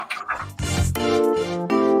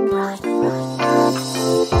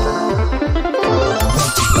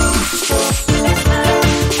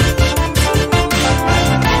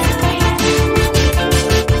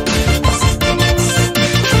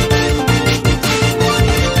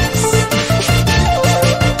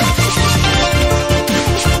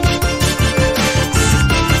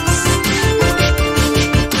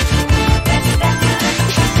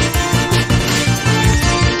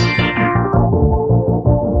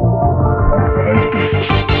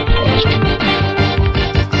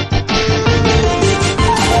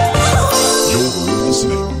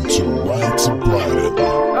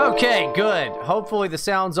Hopefully the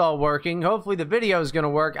sound's all working. Hopefully the video is going to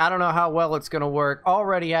work. I don't know how well it's going to work.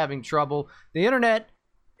 Already having trouble. The internet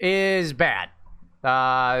is bad.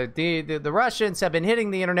 The Russians have been hitting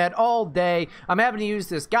the internet all day. I'm having to use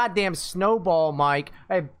this goddamn snowball mic.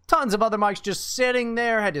 I have tons of other mics just sitting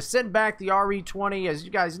there. Had to send back the RE20. As you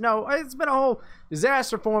guys know, it's been a whole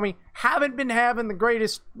disaster for me. Haven't been having the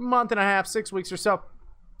greatest month and a half, 6 weeks or so.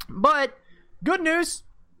 But good news,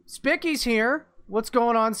 Spicky's here. What's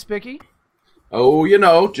going on, Spicky? Oh, you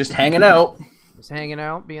know, just hanging out. Just hanging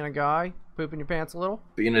out, being a guy, pooping your pants a little.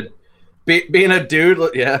 Being a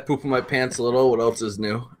dude, yeah, pooping my pants a little. What else is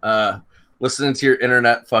new? Listening to your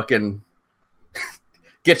internet fucking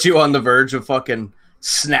get you on the verge of fucking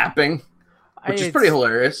snapping, which is pretty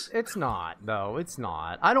hilarious. It's not, though. It's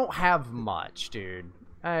not. I don't have much, dude.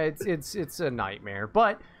 It's a nightmare.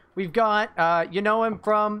 But we've got, you know him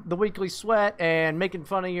from The Weekly Sweat and making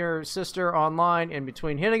fun of your sister online in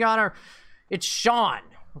between hitting on her. It's Sean.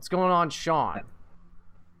 What's going on, Sean?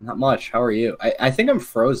 Not much. How are you? I think I'm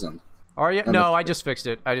frozen. Are you? No, I just fixed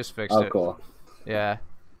it. Oh, cool. Yeah.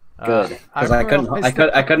 Good. Because I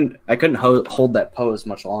couldn't hold that pose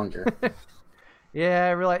much longer. Yeah, I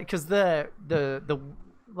realize because the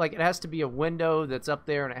like it has to be a window that's up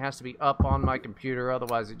there and it has to be up on my computer.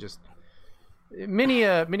 Otherwise, it just many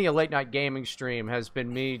a late night gaming stream has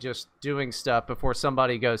been me just doing stuff before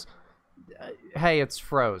somebody goes, "Hey, it's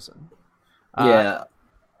frozen." Yeah.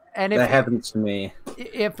 And that happens to me.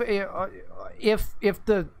 If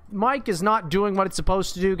the mic is not doing what it's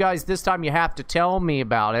supposed to do, guys, this time you have to tell me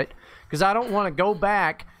about it, because I don't want to go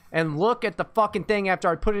back and look at the fucking thing after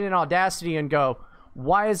I put it in Audacity and go,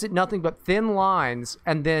 why is it nothing but thin lines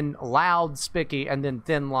and then loud Spicky and then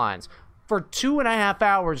thin lines? For 2.5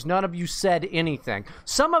 hours, none of you said anything.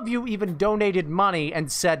 Some of you even donated money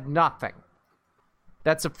and said nothing.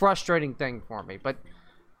 That's a frustrating thing for me, but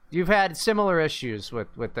you've had similar issues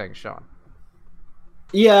with things, Sean.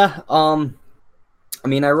 Yeah, I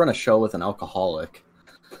mean, I run a show with an alcoholic,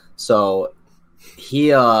 so he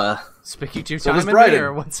Spicky two-time in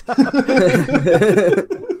there. What's up?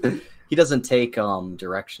 He doesn't take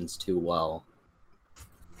directions too well.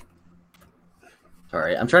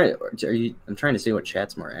 Sorry, I'm trying to see what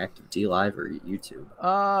chat's more active, DLive or YouTube.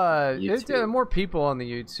 YouTube. More people on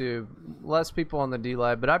the YouTube, less people on the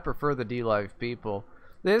DLive, but I prefer the DLive people.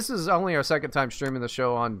 This is only our second time streaming the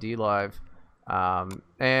show on DLive. And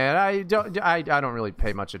I don't really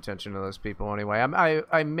pay much attention to those people anyway.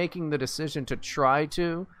 I'm making the decision to try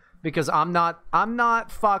to, because I'm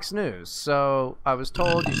not Fox News. So I was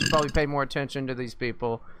told you should probably pay more attention to these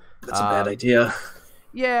people. That's a bad idea.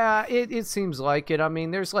 Yeah, it seems like it. I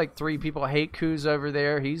mean, there's like 3 people. Hate Kuz over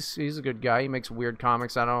there. He's a good guy. He makes weird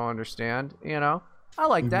comics I don't understand. You know, I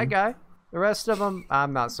like that guy. The rest of them,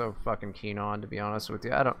 I'm not so fucking keen on, to be honest with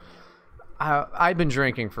you. I've been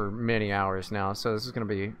drinking for many hours now, so this is gonna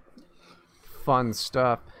be fun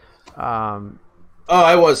stuff. Oh,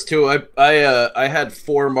 I was too. I had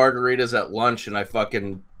 4 margaritas at lunch, and I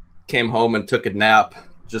fucking came home and took a nap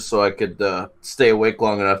just so I could stay awake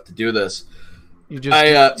long enough to do this. You're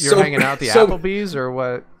hanging out at the Applebee's or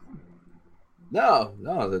what? No,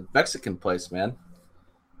 the Mexican place, man.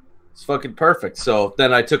 It's fucking perfect. So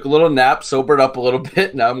then I took a little nap, sobered up a little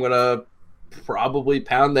bit. Now I'm gonna probably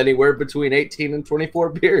pound anywhere between 18 and 24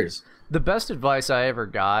 beers. The best advice I ever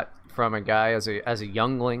got from a guy as a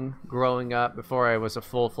youngling growing up before I was a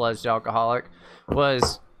full-fledged alcoholic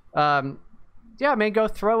was, yeah, man, go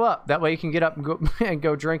throw up. That way you can get up and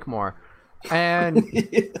go drink more. And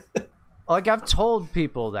like I've told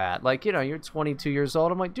people that, like, you know, you're 22 years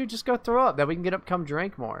old. I'm like, dude, just go throw up. That way you can get up, come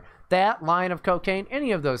drink more. That line of cocaine,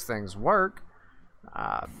 any of those things work.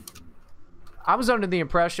 I was under the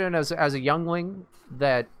impression as a youngling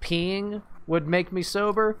that peeing would make me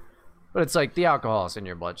sober, but it's like the alcohol is in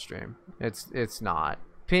your bloodstream. It's not.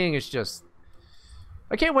 Peeing is just.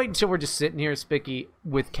 I can't wait until we're just sitting here, Spicky,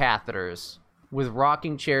 with catheters, with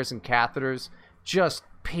rocking chairs and catheters, just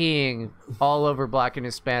peeing all over Black and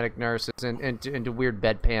Hispanic nurses and into weird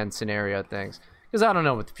bedpan scenario things. Because I don't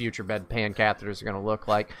know what the future bedpan catheters are going to look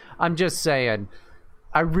like. I'm just saying,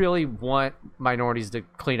 I really want minorities to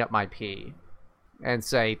clean up my pee and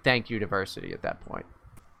say thank you, diversity, at that point.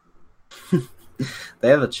 They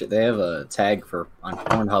have a tag on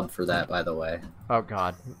Pornhub for that, by the way. Oh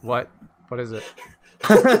God, what is it?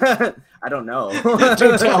 I don't know.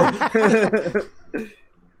 Don't tell.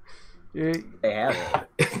 They have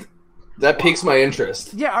it. That piques my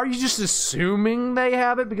interest. Yeah, are you just assuming they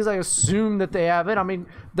have it? Because I assume that they have it. I mean,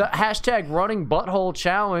 the hashtag running butthole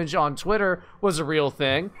challenge on Twitter was a real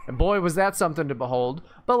thing. And boy, was that something to behold.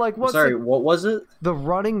 But like, what was it? The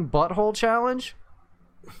running butthole challenge?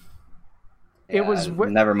 It was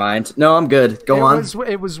never mind. No, I'm good. Go on.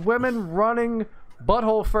 It was women running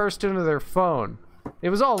butthole first into their phone.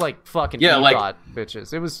 It was all like fucking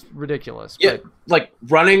bitches. It was ridiculous. Yeah, but...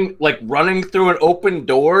 like running through an open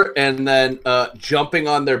door and then jumping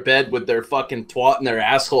on their bed with their fucking twat in their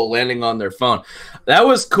asshole landing on their phone. That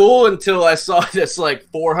was cool until I saw this like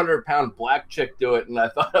 400-pound black chick do it, and I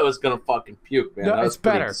thought I was gonna fucking puke, man. No, that was it's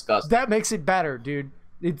better. Disgusting. That makes it better, dude.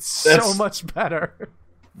 It's so much better.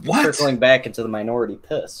 What? Circling back into the minority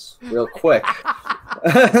piss real quick.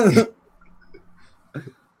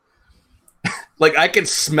 Like, I could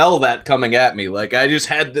smell that coming at me. Like, I just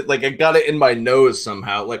had I got it in my nose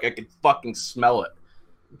somehow. Like, I could fucking smell it.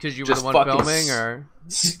 Because you were the one filming, or?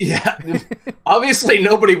 Yeah. Obviously,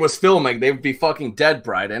 nobody was filming. They would be fucking dead,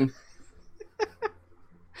 Bryden.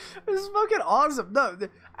 This is fucking awesome. No,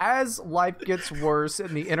 as life gets worse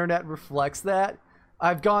and the internet reflects that,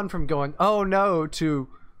 I've gone from going, oh no, to,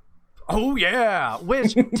 oh yeah,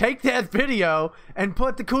 which, take that video and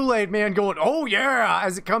put the Kool-Aid Man going, oh yeah,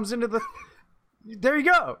 as it comes into the... There you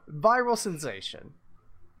go. Viral sensation.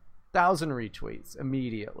 1,000 retweets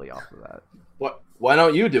immediately off of that. What? Why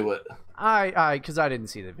don't you do it? Because I didn't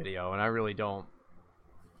see the video, and I really don't.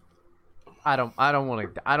 I don't want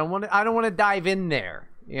to dive in there.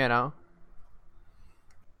 You know.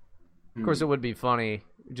 Of course, it would be funny.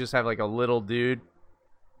 Just have like a little dude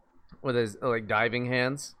with his like diving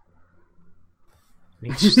hands.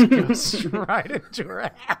 And he just goes right into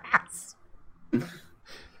her ass.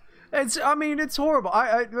 It's horrible.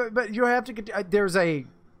 But you have to get. There's a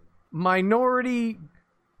minority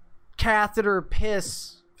catheter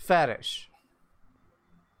piss fetish.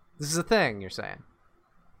 This is a thing you're saying,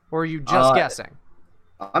 or are you just guessing?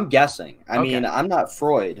 I'm guessing. I mean, I'm not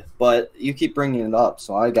Freud, but you keep bringing it up,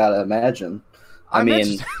 so I gotta imagine. I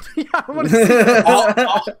want to see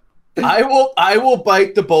that. I will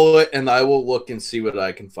bite the bullet and I will look and see what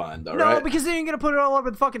I can find. All right. No, because then you're gonna put it all over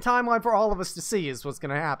the fucking timeline for all of us to see. Is what's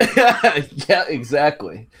gonna happen. Yeah,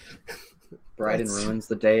 exactly. Bryden ruins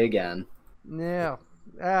the day again. Yeah.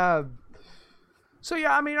 So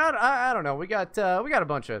yeah, I mean, I don't know. We got a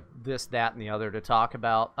bunch of this, that, and the other to talk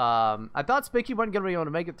about. I thought Spicky wasn't gonna be able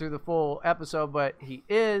to make it through the full episode, but he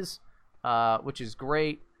is, which is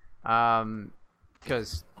great.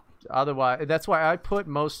 Because otherwise, that's why I put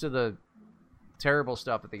most of the terrible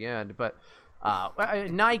stuff at the end. But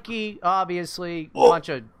Nike, obviously, a bunch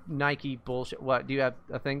of Nike bullshit. What, do you have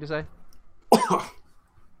a thing to say?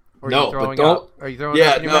 Or no, but don't. Are you throwing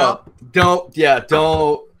up in your mouth? Don't.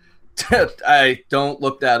 I don't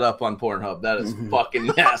look that up on Pornhub. That is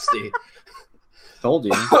fucking nasty. Told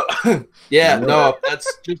you. Yeah, no,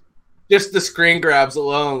 that's just the screen grabs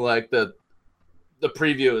alone. Like the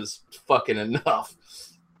preview is fucking enough.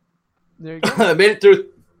 There you go. I made it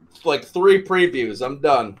through like 3 previews. I'm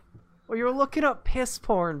done. Well, you're looking up piss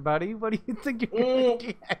porn, buddy. What do you think you're gonna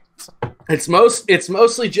get? It's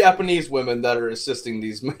mostly Japanese women that are assisting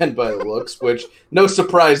these men by the looks, which no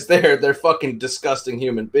surprise there. They're fucking disgusting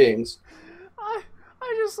human beings. I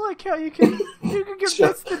just like how you can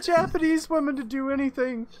convince the Japanese women to do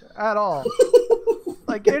anything at all.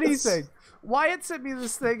 Like anything. Wyatt sent me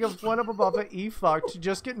this thing of one of them up at E-Fucked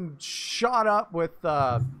just getting shot up with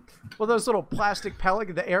those little plastic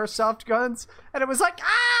pellet, the airsoft guns, and it was like,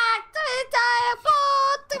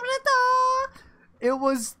 it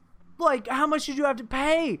was like, how much did you have to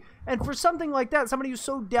pay? And for something like that, somebody who's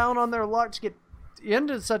so down on their luck to get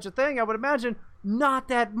into such a thing, I would imagine not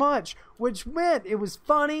that much, which meant it was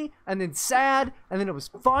funny and then sad and then it was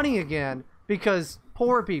funny again because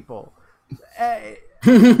poor people.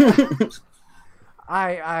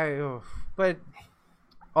 But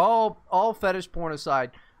all fetish porn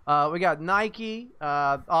aside, we got Nike,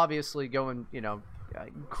 obviously going,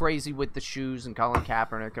 crazy with the shoes and Colin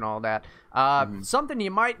Kaepernick and all that. Something you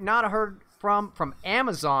might not have heard from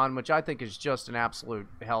Amazon, which I think is just an absolute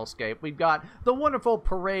hellscape. We've got the wonderful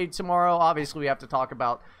parade tomorrow. Obviously, we have to talk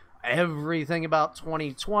about everything about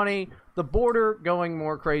 2020. The border going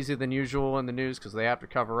more crazy than usual in the news because they have to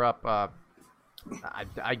cover up,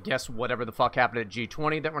 I guess, whatever the fuck happened at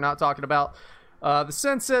G20 that we're not talking about. The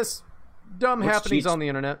census, dumb happenings on the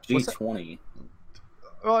internet. G20.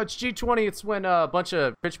 Well, it's G20. It's when a bunch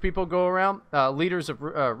of rich people go around, leaders of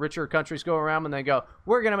richer countries go around and they go,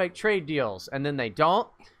 we're going to make trade deals. And then they don't.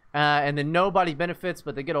 And then nobody benefits,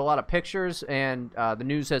 but they get a lot of pictures. And the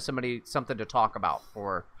news has something to talk about.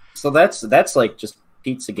 So that's like just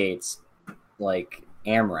Pizzagate's, like,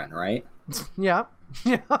 Ameren, right? Yeah.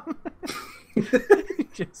 Yeah.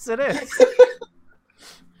 Yes, it is.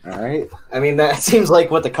 All right. I mean, that seems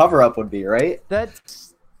like what the cover-up would be, right?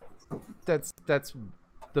 That's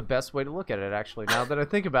the best way to look at it, actually, now that I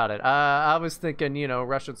think about it. I was thinking,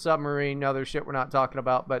 Russian submarine, other shit we're not talking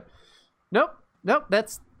about, but nope,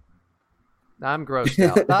 I'm grossed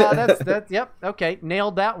out. Yep, okay,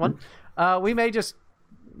 nailed that one. We may just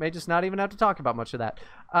not even have to talk about much of that.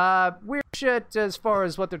 Weird shit as far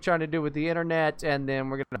as what they're trying to do with the internet, and then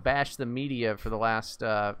we're gonna bash the media for the last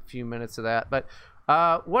few minutes of that. But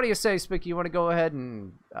what do you say, Spicky? You want to go ahead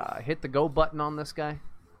and hit the go button on this guy?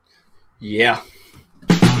 Yeah.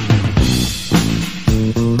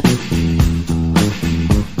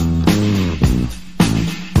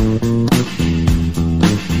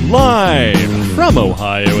 Live from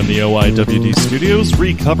Ohio in the OIWD studios,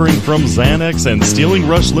 recovering from Xanax and stealing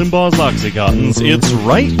Rush Limbaugh's Oxycontins, it's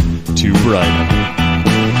Right to Brighton.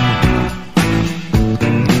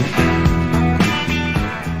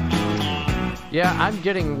 Yeah, I'm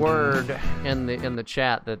getting word in the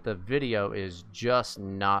chat that the video is just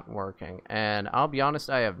not working, and I'll be honest,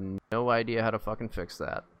 I have no idea how to fucking fix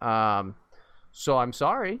that. So I'm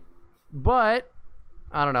sorry, but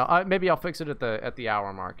I don't know. Maybe I'll fix it at the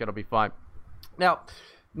hour mark. It'll be fine. Now,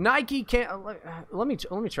 Nike can't. Let me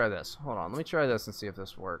try this. Hold on. Let me try this and see if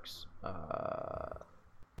this works. How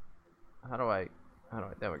do I?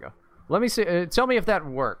 There we go. Let me see. Tell me if that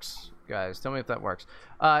works, guys. Tell me if that works.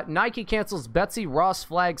 Nike cancels Betsy Ross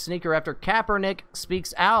flag sneaker after Kaepernick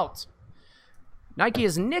speaks out. Nike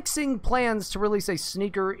is nixing plans to release a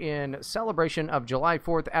sneaker in celebration of July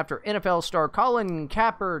 4th after NFL star Colin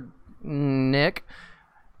Kaepernick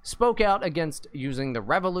spoke out against using the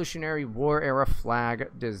Revolutionary War era flag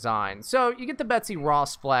design. So you get the Betsy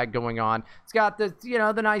Ross flag going on. It's got the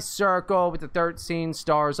the nice circle with the 13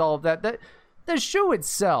 stars, all of that. The shoe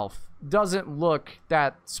itself doesn't look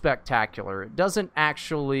that spectacular. It doesn't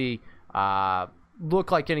actually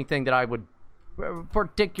look like anything that I would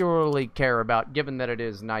particularly care about, given that it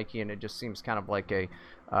is Nike and it just seems kind of like a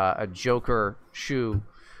Joker shoe.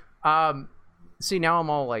 See, now I'm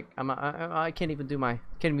all like, I can't even do my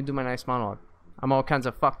nice monologue. I'm all kinds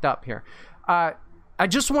of fucked up here. I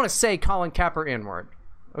just want to say Colin Kaepernick N-word.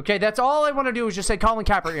 Okay, that's all I want to do is just say Colin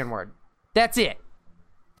Kaepernick N-word. That's it.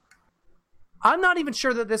 I'm not even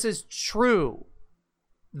sure that this is true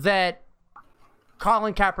that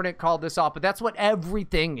Colin Kaepernick called this off, but that's what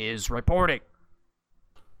everything is reporting.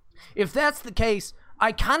 If that's the case,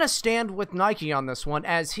 I kind of stand with Nike on this one,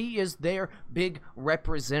 as he is their big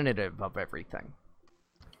representative of everything.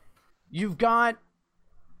 You've got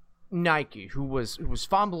Nike, who was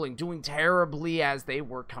fumbling, doing terribly as they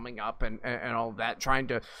were coming up and all that, trying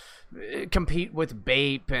to compete with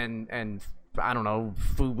Bape and I don't know,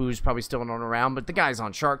 Fubu's probably still not around, but the guy's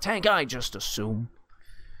on Shark Tank, I just assume.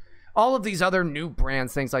 All of these other new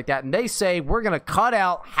brands, things like that, and they say we're going to cut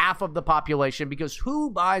out half of the population because who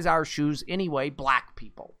buys our shoes anyway? Black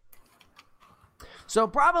people. So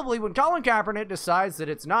probably when Colin Kaepernick decides that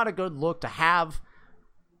it's not a good look to have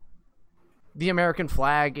the American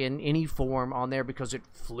flag in any form on there because it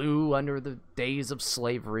flew under the days of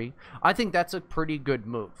slavery, I think that's a pretty good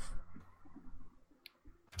move.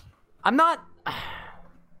 I'm not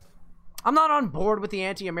on board with the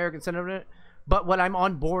anti-American sentiment, but what I'm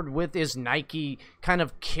on board with is Nike kind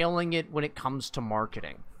of killing it when it comes to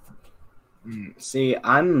marketing. See,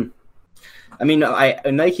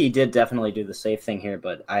 Nike did definitely do the safe thing here,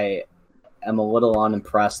 but I am a little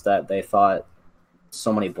unimpressed that they thought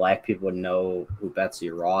so many black people would know who Betsy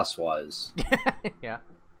Ross was. Yeah.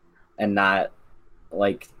 And not,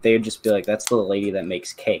 like, they would just be like, that's the lady that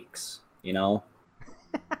makes cakes,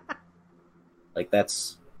 Like,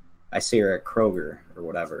 I see her at Kroger or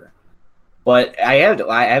whatever. But I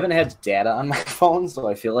haven't had data on my phone, so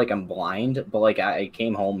I feel like I'm blind. But, like, I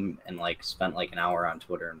came home and, like, spent, like, an hour on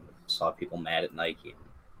Twitter and saw people mad at Nike.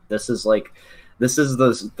 This is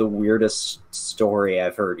the weirdest story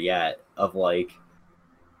I've heard yet of, like,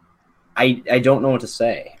 I don't know what to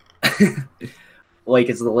say. Like,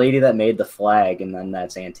 it's the lady that made the flag, and then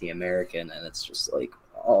that's anti-American, and it's just like,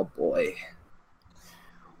 oh, boy.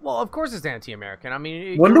 Well, of course it's anti-American. I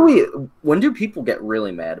mean, when do people get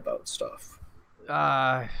really mad about stuff?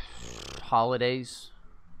 Holidays.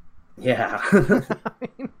 Yeah.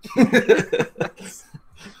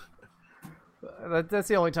 That's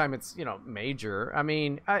the only time it's, major. I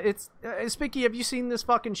mean, Spicky, have you seen this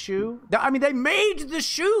fucking shoe? I mean, they made the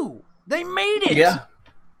shoe. They made it. Yeah.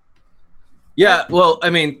 Yeah, well, I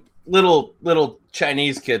mean, little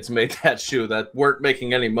Chinese kids made that shoe that weren't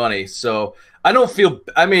making any money, so I don't feel.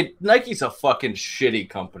 I mean, Nike's a fucking shitty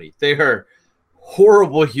company. They are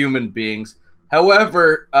horrible human beings.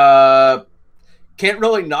 However, can't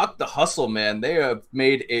really knock the hustle, man. They have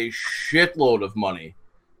made a shitload of money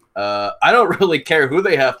I don't really care who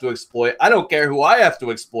they have to exploit. I don't care who I have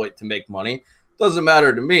to exploit to make money. Doesn't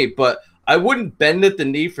matter to me. But I wouldn't bend at the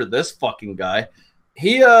knee for this fucking guy.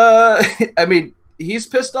 He, I mean, he's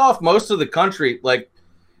pissed off most of the country. Like,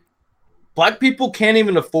 black people can't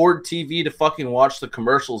even afford TV to fucking watch the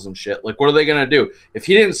commercials and shit. Like, what are they going to do? If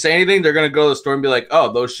he didn't say anything, they're going to go to the store and be like,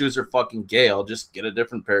 oh, those shoes are fucking gay. I'll just get a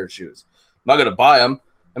different pair of shoes. I'm not going to buy them.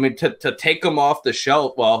 I mean, to take them off the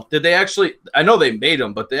shelf. Well, did they actually? I know they made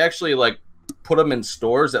them, but they actually like put them in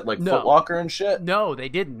stores at like Foot Locker and shit. No, they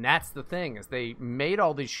didn't. That's the thing, is they made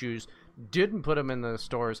all these shoes, didn't put them in the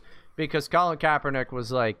stores because Colin Kaepernick was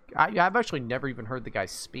like, I've actually never even heard the guy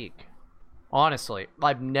speak. Honestly,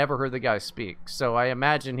 I've never heard the guy speak. So I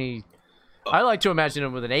imagine I like to imagine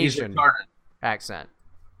him with an Asian accent.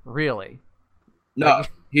 Really? No,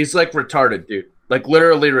 he's like retarded, dude. Like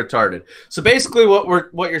literally retarded. So basically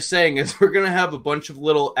what you're saying is we're going to have a bunch of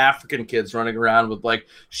little African kids running around with like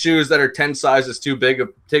shoes that are 10 sizes too big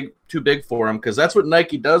for them, because that's what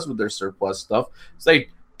Nike does with their surplus stuff. So they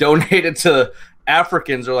donate it to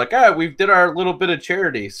Africans, or like, we did our little bit of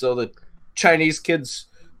charity. So the Chinese kids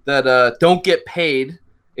that don't get paid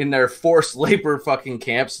in their forced labor fucking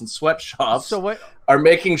camps and sweatshops are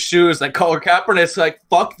making shoes that Colin Kaepernick's like,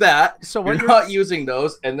 fuck that. So you're not using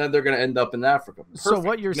those, and then they're going to end up in Africa. Perfect. So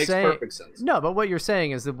what you're Makes saying, perfect sense. No, but what you're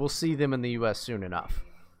saying is that we'll see them in the U.S. soon enough.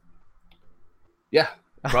 Yeah,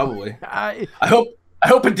 probably. I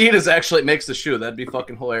hope Adidas actually makes the shoe. That'd be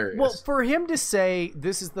fucking hilarious. Well, for him to say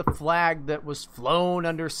this is the flag that was flown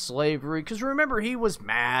under slavery, because remember, he was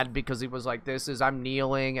mad because he was like, I'm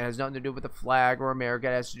kneeling, and it has nothing to do with the flag or America.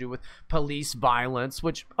 It has to do with police violence,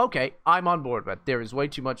 which, okay, I'm on board with. There is way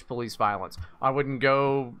too much police violence. I wouldn't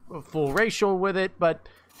go full racial with it, but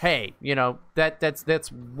hey, you know, that's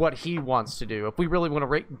what he wants to do. If we really want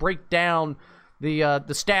to break down the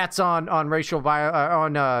stats on racial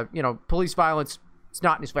police violence, it's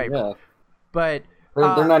not in his favor. Yeah. But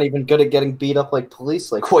they're not even good at getting beat up like police,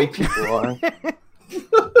 like white people are.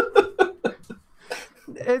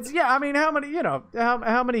 I mean, how many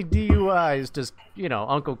DUIs does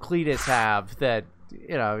Uncle Cletus have that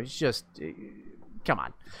it's just come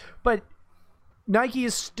on. But Nike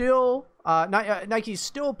is still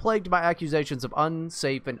plagued by accusations of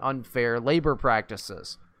unsafe and unfair labor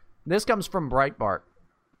practices. This comes from Breitbart.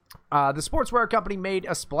 The sportswear company made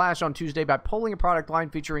a splash on Tuesday by pulling a product line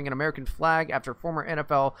featuring an American flag after former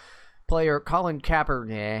NFL player Colin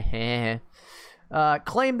Kaepernick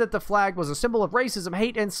claimed that the flag was a symbol of racism,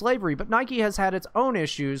 hate, and slavery. But Nike has had its own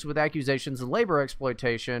issues with accusations of labor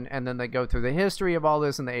exploitation, and then they go through the history of all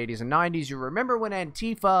this in the 80s and 90s. You remember when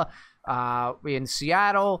Antifa in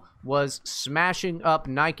Seattle was smashing up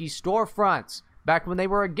Nike storefronts? Back when they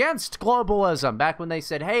were against globalism, back when they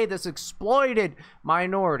said, hey, this exploited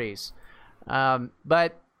minorities.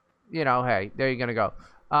 But, hey, there you're going to go.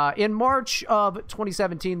 In March of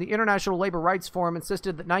 2017, the International Labor Rights Forum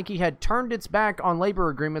insisted that Nike had turned its back on labor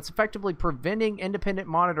agreements, effectively preventing independent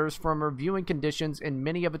monitors from reviewing conditions in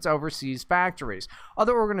many of its overseas factories.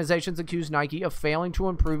 Other organizations accused Nike of failing to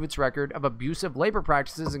improve its record of abusive labor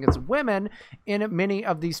practices against women in many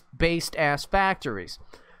of these based-ass factories.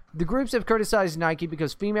 The groups have criticized Nike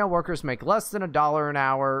because female workers make less than $1 an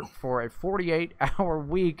hour for a 48-hour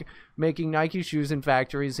week making Nike shoes in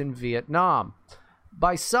factories in Vietnam.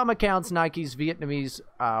 By some accounts, Nike's Vietnamese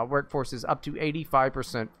workforce is up to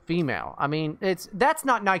 85% female. I mean, that's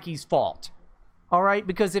not Nike's fault, all right?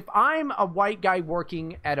 Because if I'm a white guy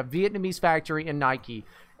working at a Vietnamese factory in Nike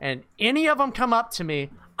and any of them come up to me,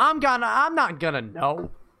 I'm not gonna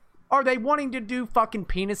know. Are they wanting to do fucking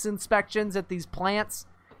penis inspections at these plants?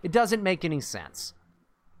 It doesn't make any sense.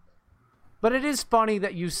 But it is funny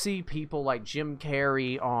that you see people like Jim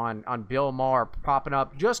Carrey on Bill Maher popping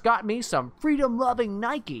up, just got me some freedom-loving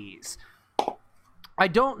Nikes. I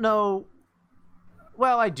don't know.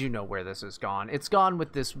 Well, I do know where this has gone. It's gone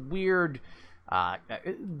with this weird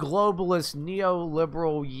globalist,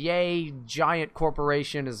 neoliberal, yay, giant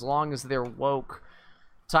corporation as long as they're woke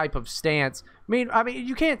type of stance. I mean,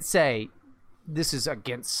 you can't say this is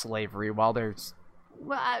against slavery while there's...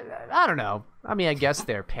 Well, I don't know. I mean, I guess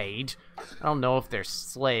they're paid. I don't know if they're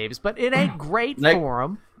slaves, but it ain't great for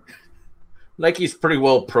them. Nike's pretty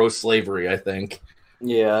well pro-slavery, I think.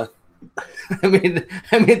 Yeah. I mean,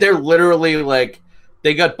 they're literally like,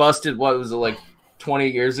 they got busted, what was it, like 20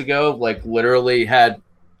 years ago? Like, literally had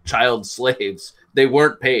child slaves. They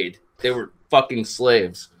weren't paid. They were fucking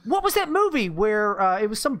slaves. What was that movie where, it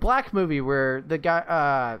was some black movie where the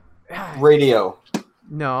guy, Radio.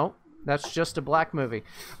 No. That's just a black movie.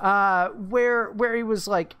 Where he was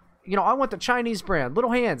like, I want the Chinese brand, little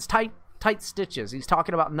hands, tight stitches. He's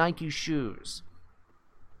talking about Nike shoes.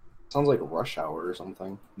 Sounds like Rush Hour or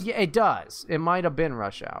something. Yeah, it does. It might have been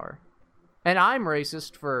Rush Hour. And I'm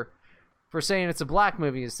racist for saying it's a black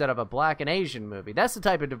movie instead of a black and Asian movie. That's the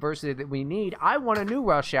type of diversity that we need. I want a new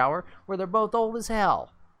Rush Hour where they're both old as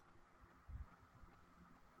hell.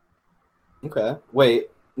 Okay. Wait.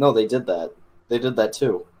 No, they did that. They did that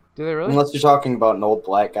too. Do they really? Unless you're talking about an old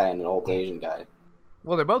black guy and an old Asian guy.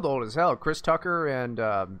 Well, they're both old as hell. Chris Tucker and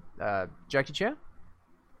Jackie Chan?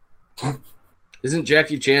 Isn't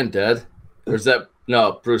Jackie Chan dead? Or is that...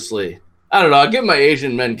 No, Bruce Lee. I don't know. I get my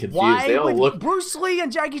Asian men confused. Why They all would look... Bruce Lee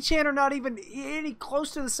and Jackie Chan are not even any close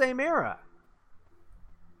to the same era?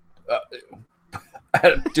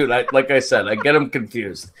 Dude, like I said, I get them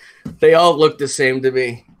confused. They all look the same to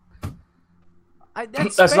me.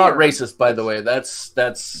 That's not racist, by the way. That's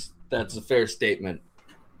a fair statement.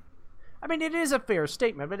 I mean, it is a fair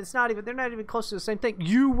statement, but it's not even. They're not even close to the same thing.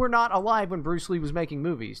 You were not alive when Bruce Lee was making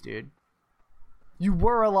movies, dude. You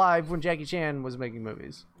were alive when Jackie Chan was making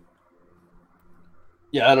movies.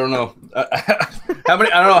 Yeah, I don't know. How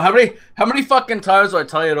many? I don't know how many fucking times do I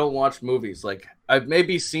tell you I don't watch movies? Like I've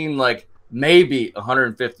maybe seen like maybe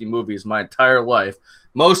 150 movies my entire life.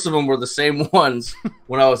 Most of them were the same ones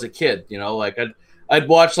when I was a kid. You know, like I'd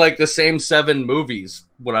watch like the same 7 movies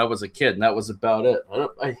when I was a kid, and that was about it.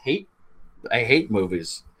 I hate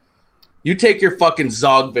movies. You take your fucking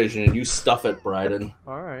Zog Vision and you stuff it, Bryden.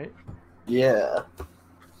 All right. Yeah.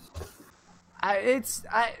 I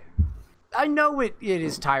know it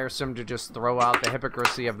is tiresome to just throw out the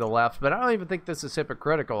hypocrisy of the left, but I don't even think this is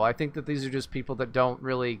hypocritical. I think that these are just people that don't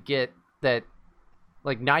really get that,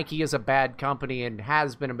 like, Nike is a bad company and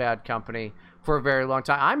has been a bad company for a very long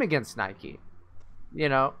time. I'm against Nike, you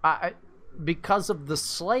know, because of the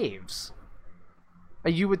slaves.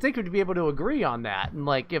 You would think we'd be able to agree on that. And,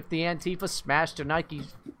 like, if the Antifa smashed a Nike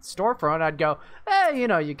storefront, I'd go, you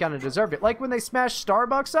know, you kind of deserve it. Like, when they smashed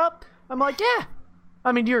Starbucks up, I'm like, yeah.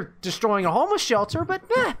 I mean, you're destroying a homeless shelter, but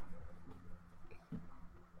eh.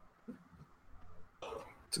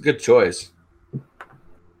 It's a good choice.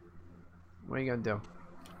 What are you going to do?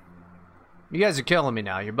 You guys are killing me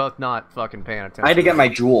now. You're both not fucking paying attention. I had to get my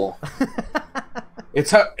Juul.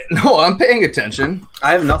 No, I'm paying attention.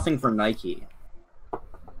 I have nothing for Nike.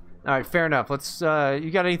 All right, fair enough. Let's.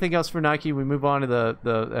 You got anything else for Nike? We move on to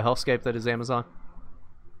the hellscape that is Amazon.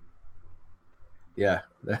 Yeah,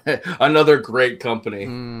 another great company.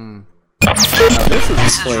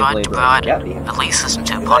 This This is Rod Rod. At least listen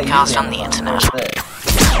to a podcast on the internet.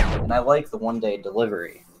 And I like the one-day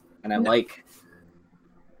delivery. And I like...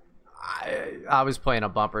 I was playing a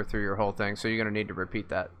bumper through your whole thing, so you're going to need to repeat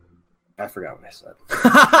that. I forgot what I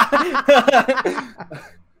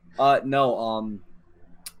said. No,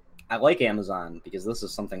 I like Amazon because this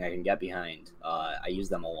is something I can get behind. I use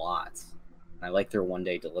them a lot. I like their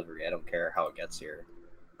one-day delivery. I don't care how it gets here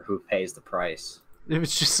or who pays the price. It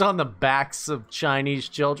was just on the backs of Chinese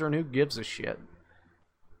children. Who gives a shit?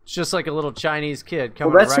 It's just like a little Chinese kid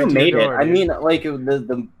coming Well, that's right who to made your it. door, I dude. mean, like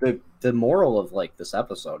the moral of like this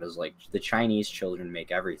episode is like the Chinese children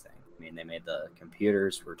make everything. I mean, they made the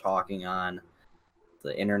computers we're talking on,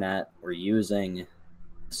 the internet we're using,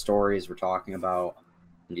 the stories we're talking about.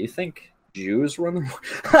 Do you think Jews run the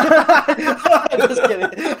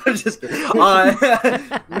I'm just kidding.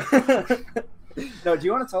 No, do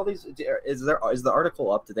you want to tell these? Is the article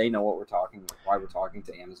up? Do they know what we're talking? Why we're talking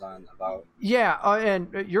to Amazon about? Yeah, and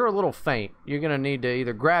you're a little faint. You're gonna need to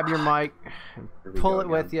either grab your mic, pull it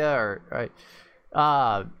with you, or right.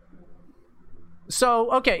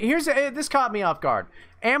 So okay, this caught me off guard.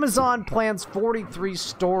 Amazon plans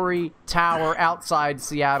 43-story tower outside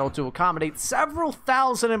Seattle to accommodate several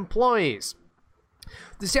thousand employees.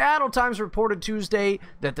 The Seattle Times reported Tuesday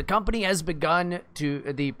that the company has begun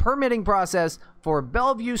the permitting process for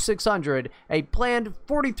Bellevue 600, a planned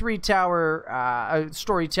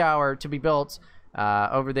 43-story tower to be built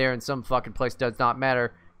over there in some fucking place. Does not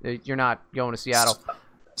matter. You're not going to Seattle.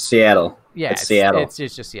 Seattle. Yeah, it's Seattle. It's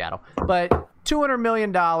just Seattle. But $200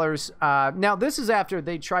 million. Now, this is after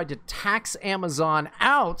they tried to tax Amazon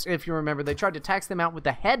out. If you remember, they tried to tax them out with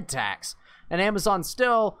the head tax. And Amazon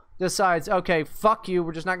still decides, okay, fuck you.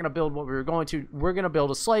 We're just not going to build what we were going to. We're going to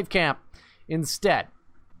build a slave camp instead.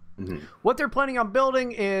 Mm-hmm. What they're planning on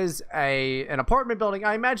building is an apartment building.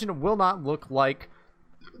 I imagine it will not look like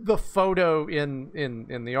the photo in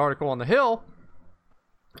the article on the Hill.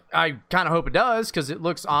 I kind of hope it does because it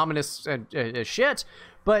looks ominous as shit.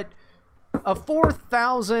 But a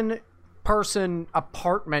 4,000-person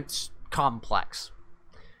apartment complex.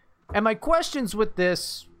 And my questions with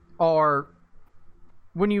this are,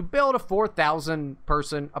 When you build a 4,000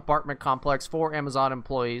 person apartment complex for Amazon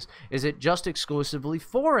employees, is it just exclusively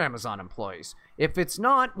for Amazon employees? If it's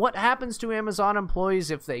not, what happens to Amazon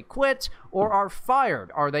employees if they quit or are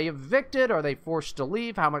fired? Are they evicted? Are they forced to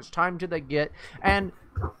leave? How much time do they get? And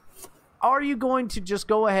are you going to just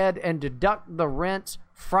go ahead and deduct the rent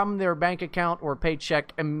from their bank account or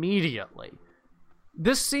paycheck immediately?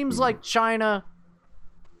 This seems like China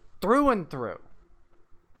through and through.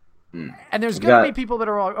 And there's going to be people that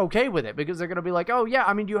are okay with it because they're going to be like, oh, yeah,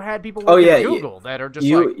 I mean, you had people working at Google that are just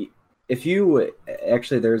like... If you...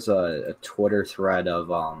 Actually, there's a Twitter thread of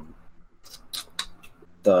I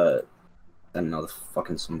don't know, the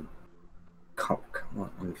fucking some... Come on,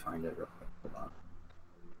 let me find it real quick. Hold on.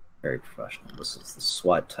 Very professional. This is the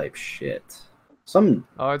SWAT type shit.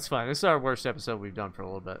 Oh, it's fine. This is our worst episode we've done for a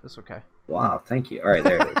little bit. It's okay. Wow, thank you. All right,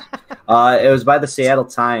 there it is. It was by the Seattle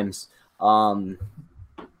Times.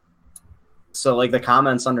 So, like, the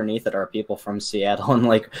comments underneath it are people from Seattle, and,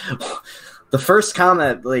 like, the first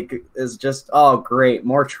comment, like, is just, oh, great,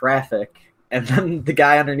 more traffic. And then the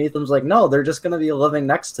guy underneath them's like, no, they're just going to be living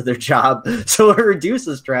next to their job, so it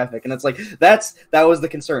reduces traffic. And it's like, that was the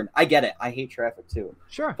concern. I get it. I hate traffic, too.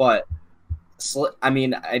 Sure. But, I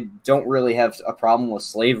mean, I don't really have a problem with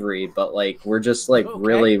slavery, but, like, we're just, like,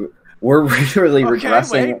 really... We're really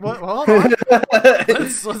regressing. Wait, hold on.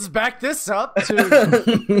 let's back this up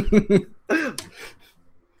to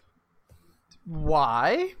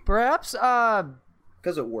why, perhaps?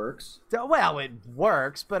 Because it works. Well, it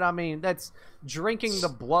works, but I mean, that's drinking the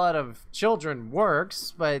blood of children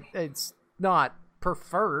works, but it's not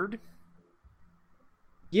preferred.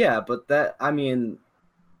 Yeah, but that, I mean,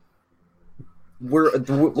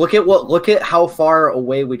 look at how far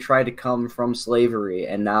away we try to come from slavery,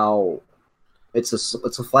 and now it's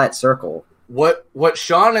a flat circle. What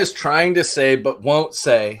Sean is trying to say but won't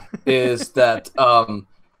say is that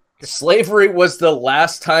slavery was the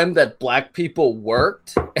last time that black people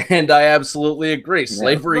worked, and I absolutely agree.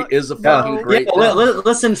 Slavery is a fucking great thing.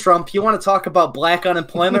 Listen, Trump, you want to talk about black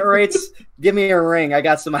unemployment rates? Give me a ring. I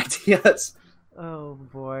got some ideas. Oh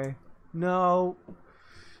boy, no.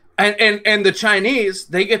 And the Chinese,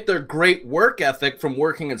 they get their great work ethic from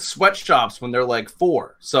working in sweatshops when they're like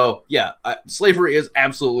 4. So, yeah, slavery is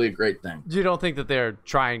absolutely a great thing. You don't think that they're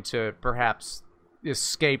trying to perhaps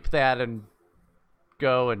escape that and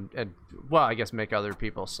go and well, I guess make other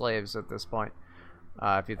people slaves at this point?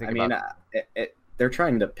 If you think they're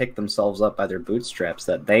trying to pick themselves up by their bootstraps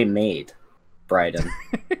that they made, Bryden.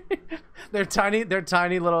 They're tiny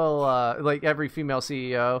little, like every female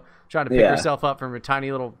CEO trying to pick herself up from her tiny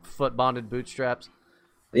little foot bonded bootstraps.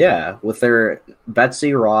 Yeah, with their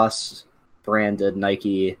Betsy Ross branded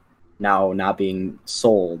Nike now not being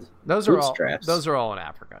sold. Those are all in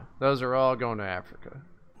Africa. Those are all going to Africa.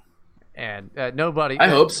 And nobody. I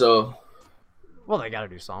hope so. Well, they got to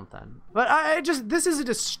do something. But this is a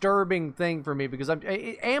disturbing thing for me because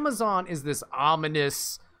Amazon is this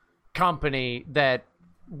ominous company that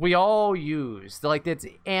we all use. Like, it's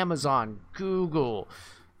Amazon, Google.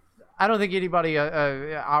 I don't think anybody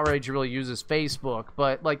our age really uses Facebook,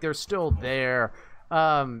 but like they're still there.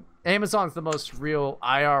 Amazon's the most real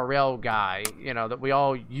IRL guy, that we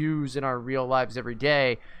all use in our real lives every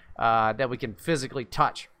day, that we can physically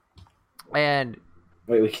touch. And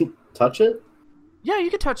wait, we can touch it? Yeah, you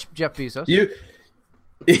can touch Jeff Bezos.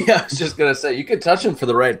 Yeah, I was just gonna say you could touch him for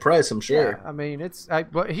the right price. I'm sure. Yeah, I mean,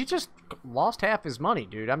 but he just lost half his money,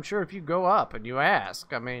 dude. I'm sure if you go up and you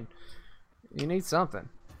ask, I mean, you need something.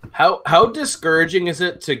 How discouraging is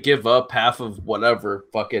it to give up half of whatever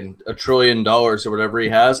fucking $1 trillion or whatever he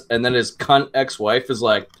has, and then his cunt ex-wife is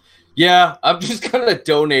like, "Yeah, I'm just gonna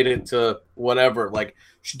donate it to whatever." Like,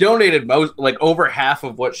 she donated over half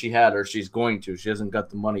of what she had, or she's going to. She hasn't got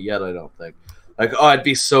the money yet, I don't think. Like, oh, I'd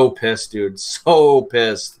be so pissed, dude. So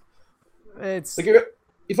pissed. It's like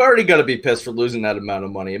you've already got to be pissed for losing that amount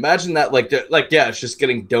of money. Imagine that, yeah, it's just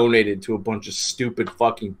getting donated to a bunch of stupid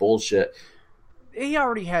fucking bullshit. He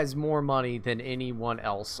already has more money than anyone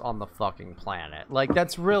else on the fucking planet. Like,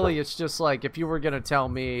 that's really, it's just like, if you were going to tell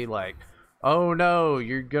me, like, oh no,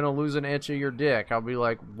 you're going to lose an inch of your dick, I'll be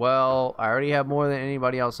like, well, I already have more than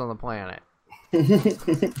anybody else on the planet.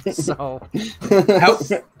 So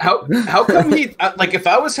how come he, like, if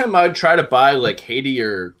I was him, I'd try to buy like Haiti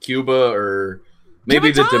or Cuba or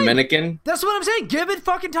maybe the Dominican. That's what I'm saying. Give it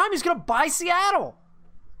fucking time. He's gonna buy Seattle.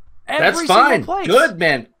 That's fine. Good,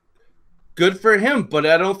 man. Good for him, but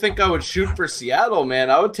I don't think I would shoot for Seattle, man.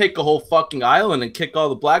 I would take a whole fucking island and kick all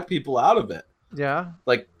the black people out of it. Yeah.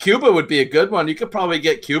 Like, Cuba would be a good one. You could probably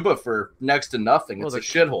get Cuba for next to nothing. It's a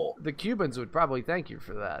shithole. The Cubans would probably thank you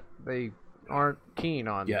for that. They aren't keen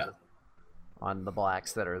on on the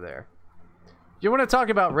blacks that are there. You want to talk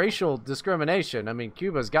about racial discrimination? I mean,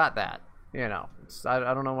 Cuba's got that. You know, I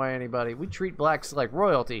don't know why anybody... We treat blacks like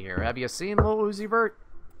royalty here. Have you seen Lil Uzi Vert?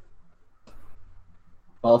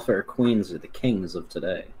 Welfare queens are the kings of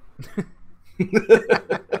today.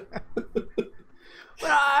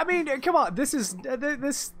 Well, I mean, come on. This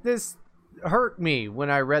hurt me when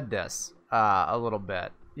I read this a little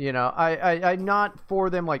bit. You know, I'm not for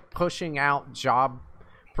them like pushing out job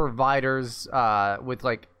providers with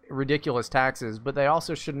like ridiculous taxes, but they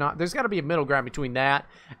also should not. There's got to be a middle ground between that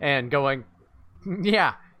and going,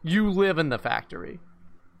 yeah, you live in the factory.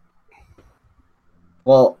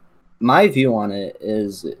 Well, my view on it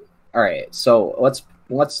is, all right, so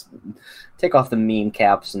let's take off the meme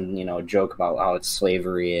caps and, you know, joke about how it's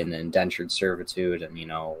slavery and indentured servitude, and, you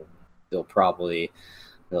know, they'll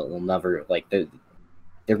never, like,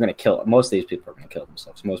 they're going to kill, most of these people are going to kill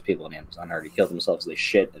themselves. Most people in Amazon already killed themselves. They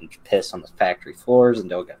shit and piss on the factory floors and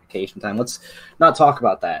don't get vacation time. Let's not talk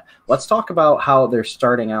about that. Let's talk about how they're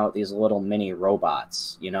starting out these little mini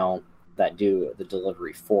robots, you know, that do the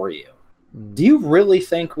delivery for you. Do you really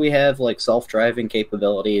think we have like self-driving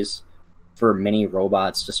capabilities for mini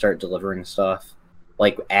robots to start delivering stuff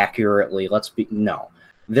like accurately? No.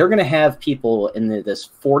 They're going to have people in this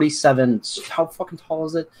 47, how fucking tall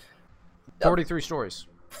is it? 43 stories.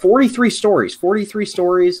 43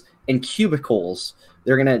 stories in cubicles.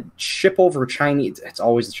 They're going to ship over Chinese. It's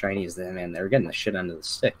always the Chinese, man. They're getting the shit end of the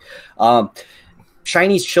stick.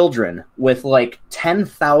 Chinese children with like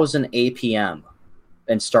 10,000 APM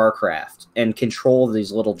and StarCraft and control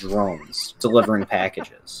these little drones delivering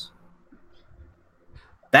packages.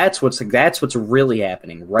 That's what's really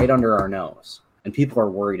happening right under our nose, and people are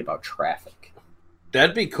worried about traffic.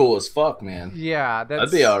 That'd be cool as fuck, man. Yeah,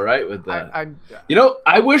 I'd be all right with that. You know,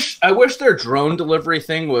 I wish their drone delivery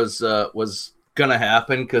thing was gonna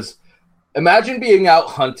happen, because imagine being out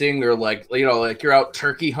hunting, or like, you know, like you're out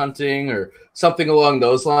turkey hunting or something along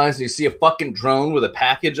those lines, and you see a fucking drone with a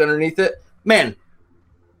package underneath it. Man,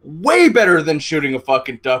 way better than shooting a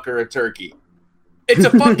fucking duck or a turkey. It's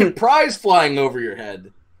a fucking prize flying over your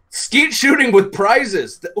head. Skeet shooting with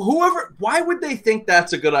prizes. Why would they think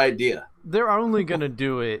that's a good idea? They're only going to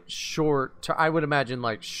do it I would imagine,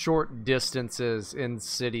 like short distances in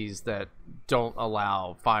cities that don't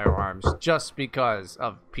allow firearms, just because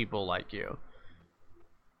of people like you.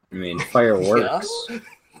 I mean, fireworks. Yeah.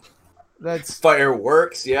 That's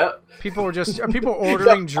fireworks, yeah. People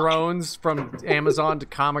ordering drones from Amazon to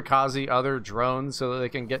kamikaze other drones so that they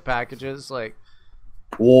can get packages. Like,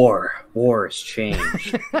 war has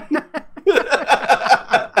changed.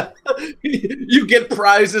 You get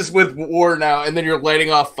prizes with war now, and then you're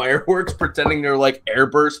lighting off fireworks, pretending they're like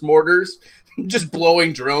airburst mortars, just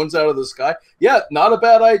blowing drones out of the sky. Yeah, not a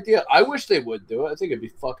bad idea. I wish they would do it. I think it'd be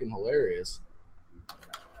fucking hilarious.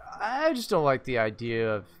 I just don't like the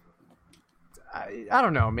idea of... I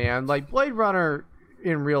don't know, man. Like, Blade Runner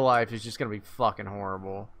in real life is just gonna be fucking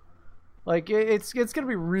horrible. Like, it's gonna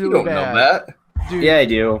be really bad. You don't bad. know that? Dude. Yeah, I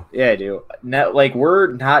do. Like,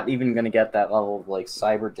 we're not even gonna get that level of like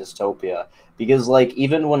cyber dystopia, because like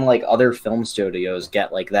even when like other film studios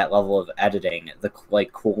get like that level of editing, the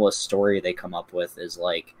like coolest story they come up with is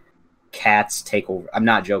like cats take over. I'm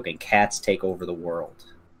not joking. Cats take over the world.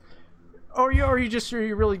 Or you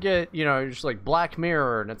really get, you know, you're just like Black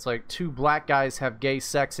Mirror, and it's like two black guys have gay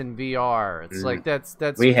sex in VR. It's like that's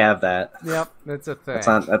we have that. Yep, that's a thing.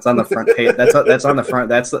 That's on the front page. That's on the front.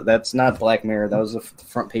 That's not Black Mirror. That was the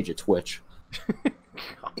front page of Twitch.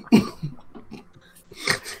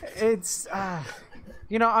 It's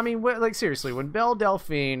you know, I mean, like seriously, when Belle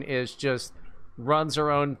Delphine runs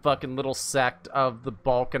her own fucking little sect of the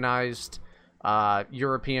balkanized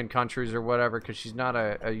European countries or whatever, because she's not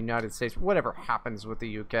a United States, whatever happens with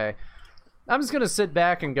the UK, I'm just gonna sit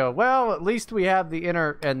back and go, well, at least we have the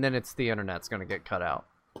and then it's the internet's gonna get cut out.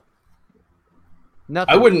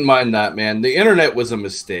 Nothing. I wouldn't mind that, man. The internet was a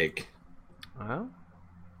mistake. Well,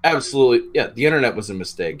 absolutely, yeah. The internet was a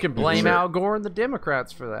mistake. You can blame Al Gore and the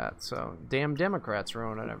Democrats for that. So damn Democrats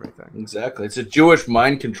ruining everything. Exactly. It's a Jewish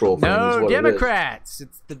mind control thing. No, Democrats.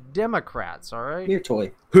 It's the Democrats. All right. Your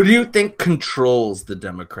toy. Who do you think controls the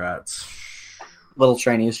Democrats? Little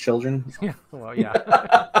Chinese children. Yeah. Well,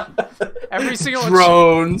 yeah. Every single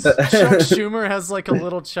drones. Chuck Schumer has like a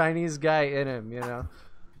little Chinese guy in him. You know.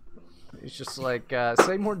 He's just like,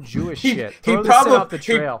 say more Jewish shit. Throw this off the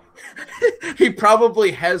trail. He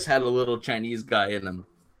probably has had a little Chinese guy in him.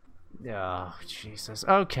 Oh, Jesus.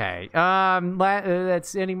 Okay.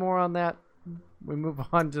 That's any more on that? We move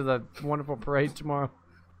on to the wonderful parade tomorrow.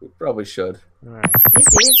 We probably should. All right. This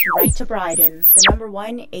is Right to Bryden, the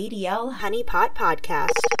 #1 ADL Honeypot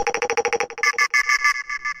podcast.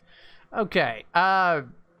 Okay.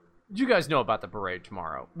 You guys know about the parade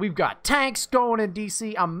tomorrow. We've got tanks going in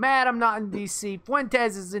D.C. I'm mad I'm not in D.C.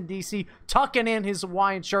 Fuentes is in D.C. tucking in his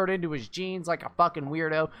Hawaiian shirt into his jeans like a fucking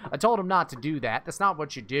weirdo. I told him not to do that. That's not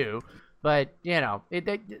what you do. But, you know,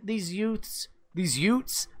 these Utes,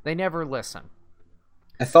 they never listen.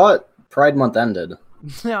 I thought Pride Month ended.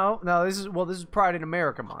 No, this is Pride in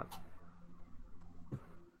America month.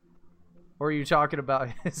 Or are you talking about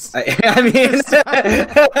his... I mean,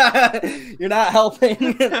 you're not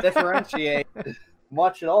helping differentiate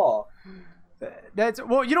much at all.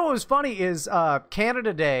 Well, you know what was funny is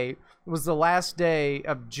Canada Day was the last day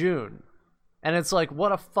of June. And it's like,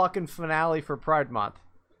 what a fucking finale for Pride Month.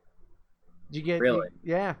 You get Really?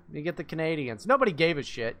 You get the Canadians. Nobody gave a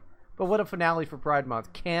shit. But what a finale for Pride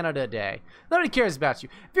Month. Canada Day. Nobody cares about you.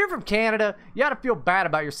 If you're from Canada, you ought to feel bad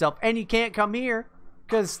about yourself. And you can't come here.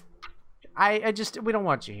 Because we don't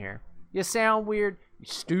want you here. You sound weird.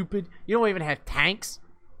 You're stupid. You don't even have tanks.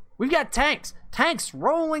 We've got tanks. Tanks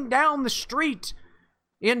rolling down the street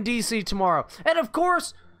in D.C. tomorrow. And of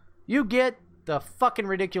course, you get the fucking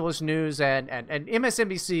ridiculous news. And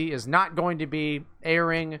MSNBC is not going to be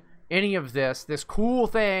airing any of this cool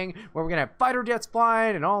thing where we're going to have fighter jets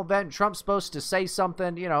flying and all that. And Trump's supposed to say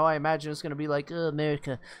something. You know, I imagine it's going to be like, oh,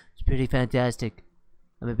 America, it's pretty fantastic.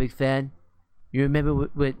 I'm a big fan. You remember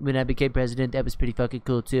when I became president? That was pretty fucking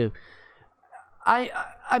cool too.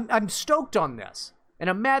 I'm stoked on this, and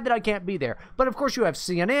I'm mad that I can't be there. But of course, you have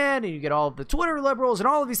CNN, and you get all of the Twitter liberals and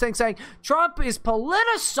all of these things saying Trump is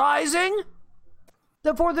politicizing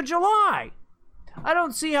the 4th of July. I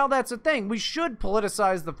don't see how that's a thing. We should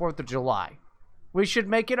politicize the 4th of July. We should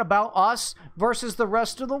make it about us versus the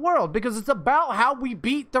rest of the world, because it's about how we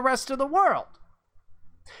beat the rest of the world.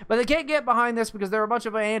 But they can't get behind this because they're a bunch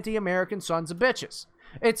of anti-American sons of bitches.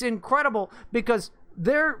 It's incredible because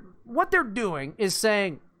what they're doing is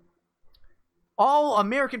saying all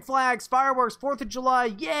American flags, fireworks, 4th of July,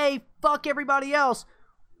 yay, fuck everybody else.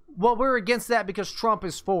 Well, we're against that because Trump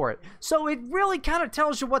is for it. So it really kind of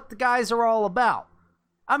tells you what the guys are all about.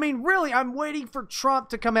 I mean, really, I'm waiting for Trump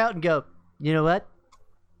to come out and go, you know what?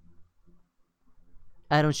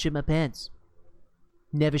 I don't shit my pants.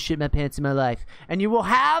 Never shit my pants in my life. And you will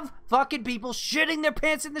have fucking people shitting their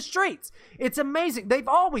pants in the streets. It's amazing. They've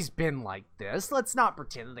always been like this. Let's not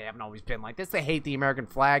pretend that they haven't always been like this. They hate the American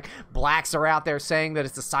flag. Blacks are out there saying that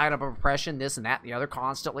it's a sign of oppression, this and that and the other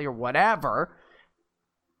constantly or whatever.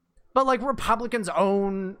 But like Republicans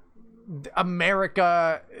own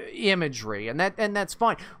America imagery, and that's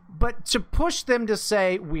fine. But to push them to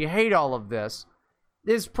say we hate all of this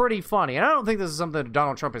is pretty funny. And I don't think this is something that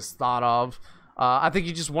Donald Trump has thought of. I think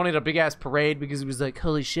he just wanted a big-ass parade because he was like,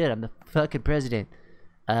 holy shit, I'm the fucking president.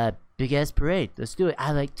 Big-ass parade. Let's do it.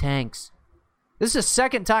 I like tanks. This is the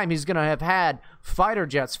second time he's going to have had fighter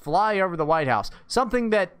jets fly over the White House. Something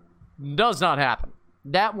that does not happen.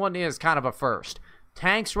 That one is kind of a first.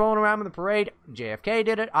 Tanks rolling around in the parade. JFK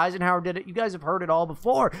did it. Eisenhower did it. You guys have heard it all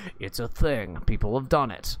before. It's a thing. People have done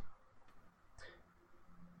it.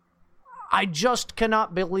 I just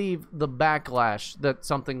cannot believe the backlash that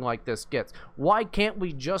something like this gets. Why can't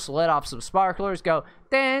we just let off some sparklers, go,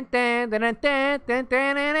 dan, dan, dan, dan, dan, dan,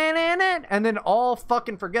 dan, dan, dan, dan, and then all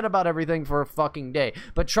fucking forget about everything for a fucking day?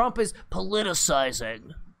 But Trump is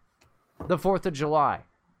politicizing the 4th of July.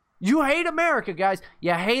 You hate America, guys.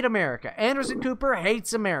 You hate America. Anderson Cooper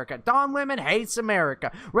hates America. Don Lemon hates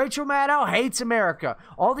America. Rachel Maddow hates America.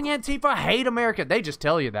 All the Antifa hate America. They just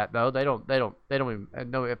tell you that, though. They don't even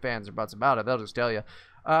know if fans or buts about it. They'll just tell you.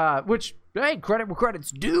 Which, hey, credit where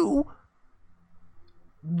credit's due.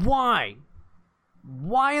 Why?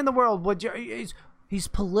 Why in the world would you... He's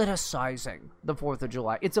politicizing the 4th of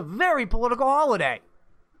July. It's a very political holiday.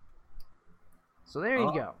 So there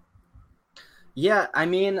you go. Yeah, I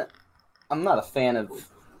mean, I'm not a fan of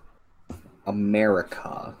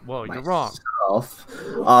America. Well, you're wrong.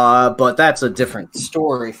 But that's a different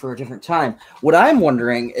story for a different time. What I'm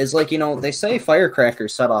wondering is, like, you know, they say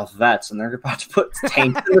firecrackers set off vets, and they're about to put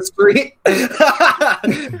tanks in the street.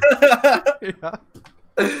 Yeah.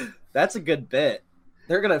 That's a good bit.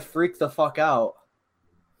 They're gonna freak the fuck out.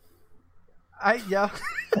 Yeah.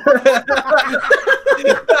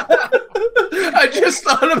 I just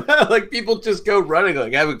thought about like people just go running,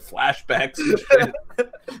 like having flashbacks and shit.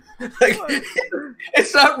 Like,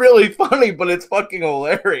 it's not really funny, but it's fucking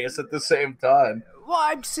hilarious at the same time. Well,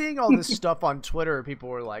 I'm seeing all this stuff on Twitter. People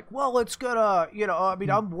were like, well, it's gonna, you know, I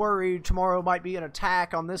mean, I'm worried tomorrow might be an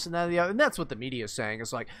attack on this and that and the other. And that's what the media is saying.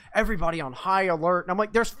 It's like, everybody on high alert. And I'm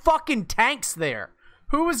like, there's fucking tanks there.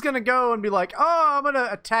 Who is gonna go and be like, oh, I'm gonna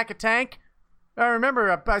attack a tank? I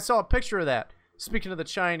remember I saw a picture of that. Speaking of the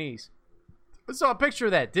Chinese. I saw a picture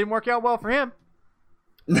of that. Didn't work out well for him.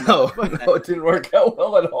 No, no, it didn't work out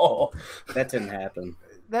well at all. That didn't happen.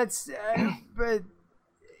 That's, but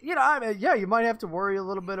you know, I mean, yeah, you might have to worry a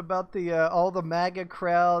little bit about the all the MAGA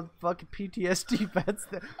crowd, fucking PTSD vets.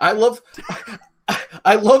 I love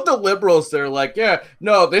the liberals. They're like, yeah,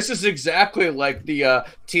 no, this is exactly like the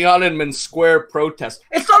Tiananmen Square protest.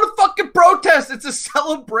 It's not a fucking protest. It's a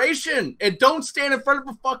celebration. And don't stand in front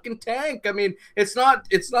of a fucking tank. I mean, it's not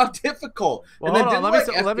difficult. Well, and then hold on.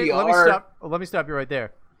 Let me FDR stop. Let me stop you right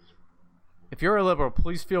there. If you're a liberal,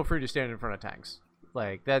 please feel free to stand in front of tanks.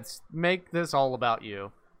 Like, make this all about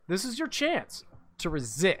you. This is your chance to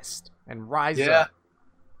resist and rise up.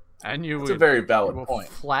 And It's a very valid point.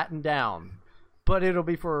 Flatten down. But it'll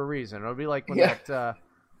be for a reason. It'll be like when that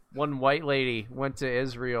one white lady went to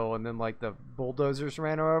Israel and then like the bulldozers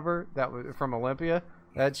ran her over. That was from Olympia.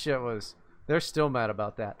 That shit was. They're still mad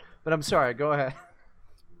about that. But I'm sorry. Go ahead.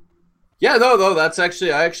 Yeah, no, that's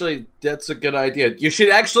that's a good idea. You should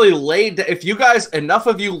actually if you guys, enough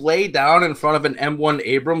of you lay down in front of an M1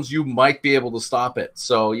 Abrams, you might be able to stop it.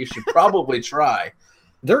 So you should probably try.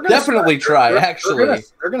 They're gonna definitely try.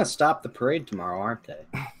 They're gonna stop the parade tomorrow, aren't they?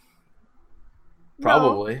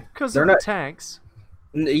 Probably. Because they're not tanks.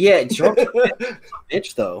 Yeah, Trump's a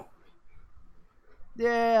bitch though.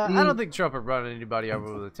 Yeah, I don't think Trump would run anybody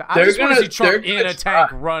over with a tank. I They're just want to see they're Trump in gonna a tank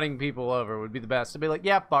try. running people over would be the best. To be like,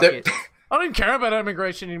 yeah, fuck it. I don't even care about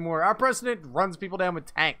immigration anymore. Our president runs people down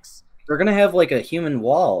with tanks. They're gonna have like a human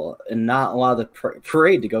wall and not allow the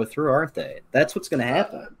parade to go through, aren't they? That's what's gonna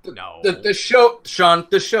happen. No. The show, Sean.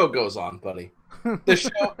 The show goes on, buddy. The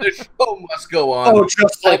show must go on. Oh,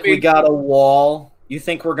 just like we got a wall. You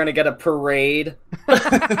think we're gonna get a parade?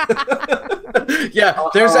 Yeah,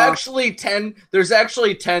 there's actually 10. There's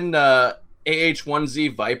actually 10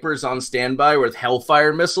 AH-1Z Vipers on standby with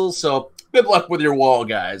Hellfire missiles. So good luck with your wall,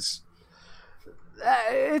 guys.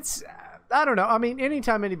 It's I don't know. I mean,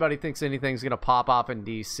 anytime anybody thinks anything's gonna pop off in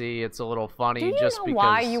DC, it's a little funny. Do you just know because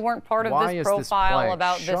why you weren't part of this profile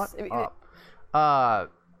about Shut this? Up.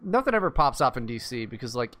 Nothing ever pops off in DC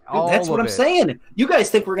because, like, all That's what of I'm it- saying. You guys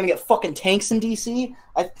think we're gonna get fucking tanks in DC?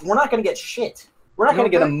 We're not gonna get shit. We're not You gonna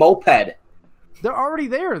don't get a think? moped. They're already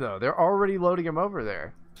there, though. They're already loading them over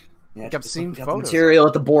there. Yeah, Like, I've seen got the photos. material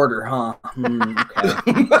at the border, huh? Okay.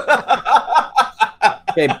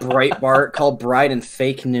 Okay, Breitbart called Biden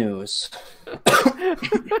fake news.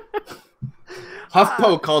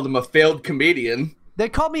 HuffPo called him a failed comedian. They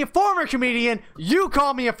called me a former comedian. You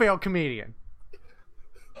call me a failed comedian.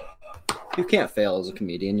 You can't fail as a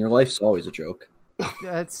comedian. Your life's always a joke.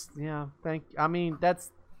 That's I mean,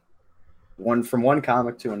 that's From one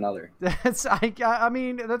comic to another. I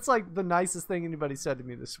mean, that's like the nicest thing anybody said to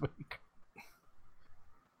me this week.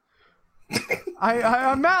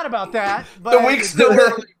 I'm mad about that. But The week's still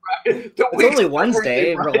early, right? It's only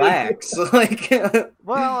Wednesday. Relax. Like,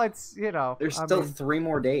 well, it's there's I still mean, 3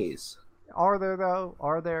 more days. Are there though?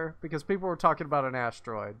 Are there? Because people were talking about an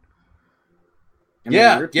asteroid. I mean,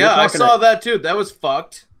 Yeah, you're I talking saw that too. That was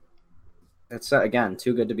fucked. That's again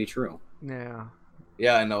too good to be true. Yeah.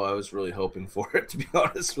 Yeah, I know. I was really hoping for it, to be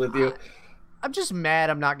honest with you. I'm just mad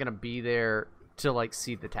I'm not gonna be there to like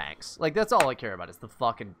see the tanks. Like that's all I care about is the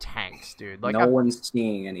fucking tanks, dude. Like No one's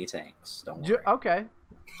seeing any tanks. Don't worry. okay.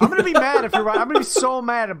 I'm gonna be mad if you're right. I'm gonna be so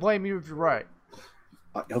mad and blame you if you're right.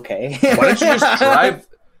 Okay. Why don't you just drive,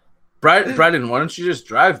 Bryden? Why don't you just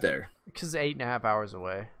drive there? Because 8.5 hours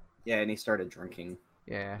away. Yeah, and he started drinking.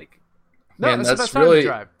 Yeah. Like, No, Man, that's the that's best time to really-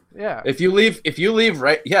 drive. Yeah. If you leave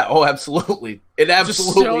right, yeah, oh, absolutely. It Still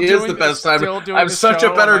absolutely is doing the best time. still doing I'm the such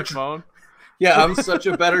show a better, on my phone. yeah, I'm such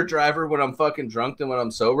a better driver when I'm fucking drunk than when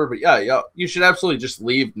I'm sober. But yeah, you should absolutely just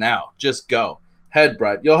leave now. Just go. Head,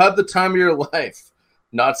 Brett. You'll have the time of your life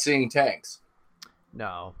not seeing tanks.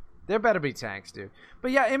 No, there better be tanks, dude.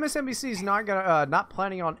 But yeah, MSNBC is not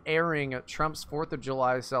planning on airing Trump's 4th of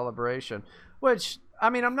July celebration, which I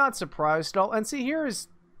mean I'm not surprised at all. And see, here is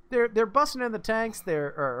they're busting in the tanks,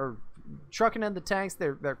 they're trucking in the tanks,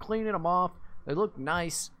 they're cleaning them off. They look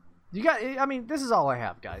nice. I mean, this is all I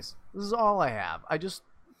have, guys. This is all I have. I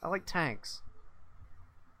like tanks.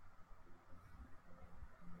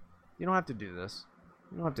 You don't have to do this.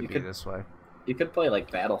 You don't have to be this way. you could play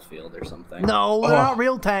like Battlefield or something. No, they're not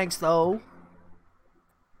real tanks though.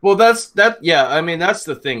 Well, yeah, I mean, that's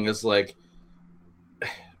the thing is like,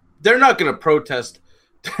 they're not going to protest.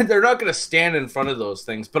 They're not going to stand in front of those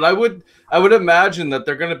things. But I would imagine that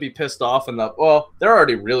they're going to be pissed off enough. Well, they're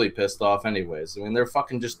already really pissed off anyways. I mean, they're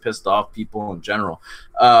fucking just pissed off people in general.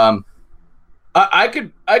 I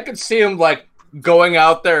could see them like going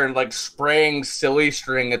out there and like spraying silly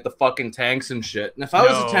string at the fucking tanks and shit. And if I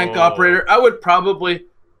was a tank operator, I would probably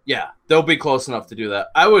Yeah, they'll be close enough to do that.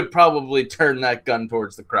 I would probably turn that gun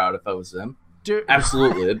towards the crowd if I was them. Dude,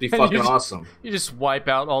 absolutely, it'd be fucking awesome. You just wipe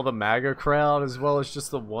out all the MAGA crowd as well as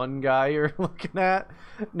just the one guy you're looking at.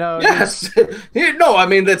 No, yes, no. I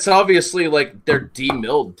mean, that's obviously like they're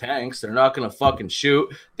demilled tanks. They're not gonna fucking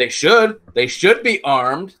shoot. They should be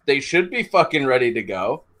armed. They should be fucking ready to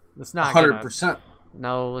go. It's not 100%.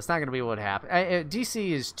 No, it's not gonna be what happened.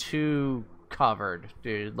 DC is too covered,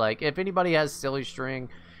 dude. Like, if anybody has silly string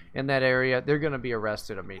in that area, they're gonna be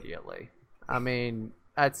arrested immediately. I mean,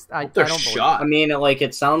 I don't believe. I mean, like,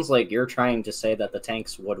 it sounds like you're trying to say that the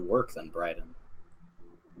tanks would work then, Bryden.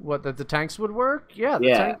 What, that the tanks would work? Yeah.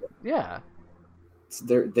 Yeah.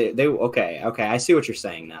 They okay. I see what you're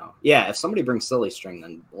saying now. Yeah, if somebody brings silly string,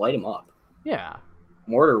 then light them up. Yeah.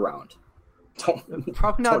 Mortar round.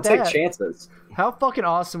 Probably not don't take chances. How fucking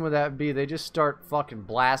awesome would that be? They just start fucking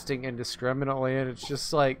blasting indiscriminately, and it's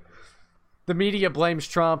just like the media blames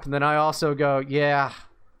Trump, and then I also go, yeah,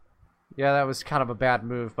 that was kind of a bad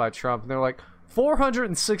move by Trump. And they're like,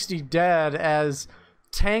 460 dead as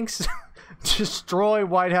tanks destroy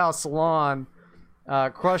White House lawn,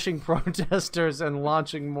 crushing protesters and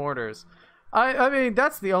launching mortars. I mean,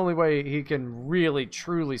 that's the only way he can really,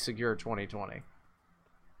 truly secure 2020.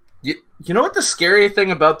 You know what the scary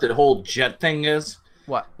thing about the whole jet thing is?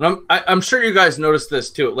 What? I'm sure you guys noticed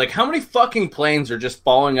this too. Like, how many fucking planes are just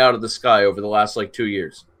falling out of the sky over the last, like, 2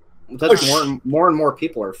 years? That's more and more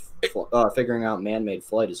people are figuring out man-made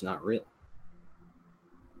flight is not real.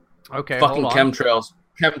 Okay, fucking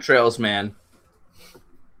chemtrails, man.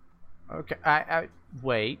 Okay, I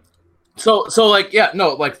wait. So like, yeah,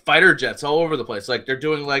 no, like fighter jets all over the place. Like, they're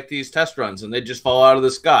doing like these test runs and they just fall out of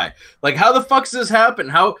the sky. Like, how the fuck does this happen?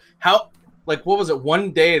 How like, what was it?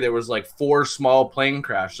 One day there was like 4 small plane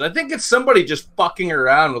crashes. I think it's somebody just fucking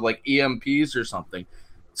around with like EMPs or something.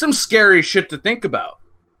 Some scary shit to think about.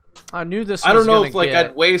 I knew this. I don't know if like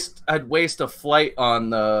I'd waste a flight on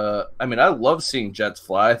the. I mean, I love seeing jets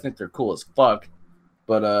fly. I think they're cool as fuck.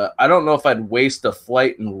 But I don't know if I'd waste a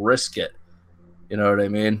flight and risk it. You know what I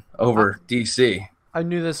mean? Over DC. I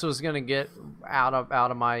knew this was gonna get out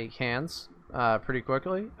of my hands pretty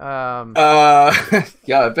quickly. Yeah,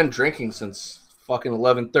 I've been drinking since fucking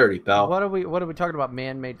 11:30, pal. What are we talking about?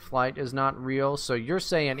 Man-made flight is not real. So you're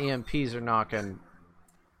saying EMPs are knocking?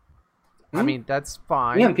 I mean, that's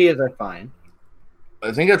fine. EMPs are fine.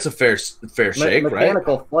 I think that's a fair shake, right?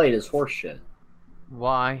 Mechanical flight is horseshit.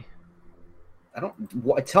 Why?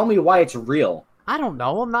 Tell me why it's real. I don't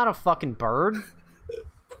know. I'm not a fucking bird.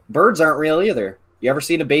 Birds aren't real either. You ever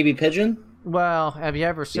seen a baby pigeon? Well, have you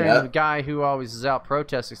ever seen the guy who always is out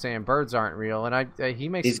protesting saying birds aren't real? And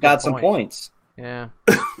he's got some points. Yeah.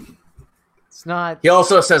 It's not. He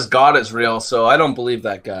also says God is real, so I don't believe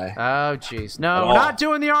that guy. Oh, jeez. No, we're not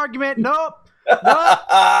doing the argument. Nope.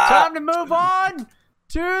 Time to move on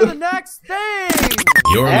to the next thing.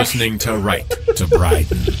 You're listening to Right to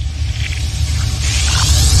Bryden.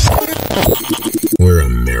 We're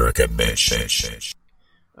America, bitch.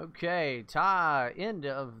 Okay, end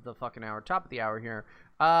of the fucking hour, top of the hour here.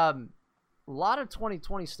 A lot of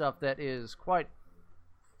 2020 stuff that is quite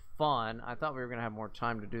fun. I thought we were gonna have more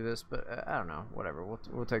time to do this, but I don't know. Whatever.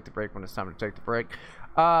 We'll take the break when it's time to take the break.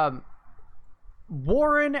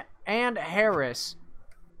 Warren and Harris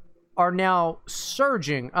are now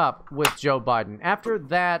surging up with Joe Biden after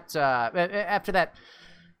that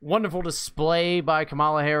wonderful display by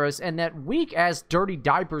Kamala Harris and that weak as dirty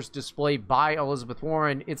diapers display by Elizabeth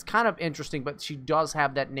Warren. It's kind of interesting, but she does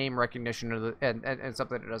have that name recognition and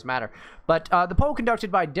something that does matter. But the poll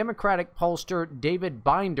conducted by Democratic pollster David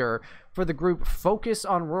Binder for the group Focus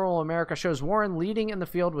on Rural America shows Warren leading in the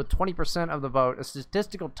field with 20% of the vote, a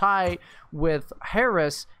statistical tie with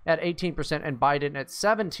Harris at 18% and Biden at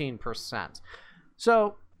 17%.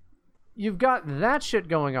 So you've got that shit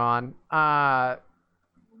going on.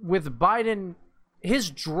 With Biden, his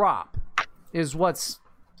drop is what's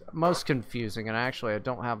most confusing. And actually, I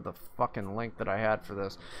don't have the fucking link that I had for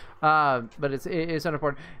this. But it's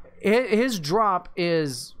unimportant. His drop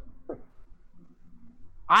is,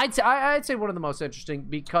 I'd say one of the most interesting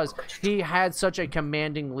because he had such a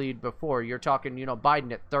commanding lead before. You're talking,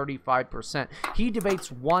 Biden at 35%. He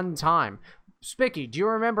debates one time. Spicky, do you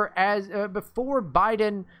remember before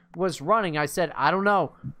Biden was running, I said, I don't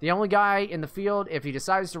know. The only guy in the field, if he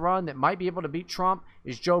decides to run, that might be able to beat Trump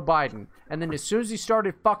is Joe Biden. And then as soon as he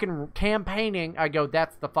started fucking campaigning, I go,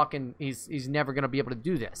 that's the fucking, he's never going to be able to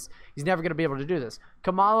do this. He's never going to be able to do this.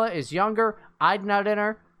 Kamala is younger. I'd not in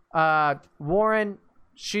her. Warren,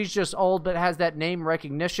 she's just old but has that name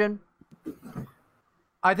recognition.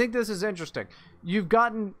 I think this is interesting. You've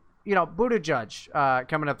gotten Buttigieg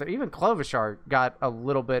coming up there. Even Klobuchar got a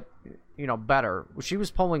little bit, better. She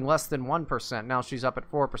was polling less than 1%. Now she's up at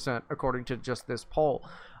 4%, according to just this poll.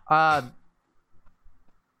 I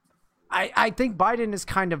think Biden is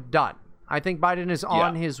kind of done. I think Biden is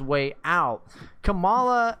on his way out.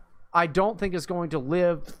 Kamala, I don't think is going to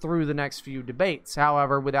live through the next few debates,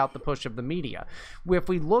 however, without the push of the media. If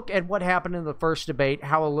we look at what happened in the first debate,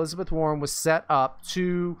 how Elizabeth Warren was set up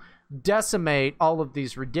to decimate all of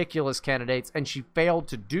these ridiculous candidates, and she failed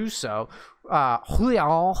to do so.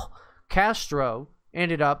 Julian Castro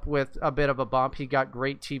ended up with a bit of a bump. He got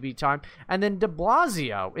great TV time. And then de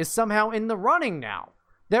Blasio is somehow in the running now.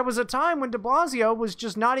 There was a time when de Blasio was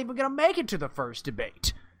just not even going to make it to the first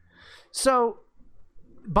debate. So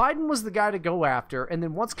Biden was the guy to go after, and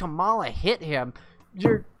then once Kamala hit him,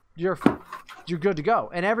 you're good to go.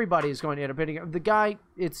 And everybody is going to end up hitting him. The guy,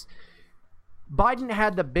 Biden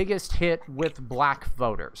had the biggest hit with black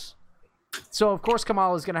voters. So, of course,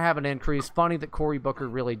 Kamala is going to have an increase. Funny that Cory Booker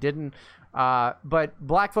really didn't. But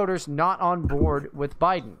black voters not on board with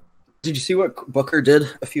Biden. Did you see what Booker did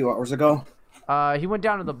a few hours ago? He went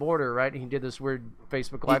down to the border, right? He did this weird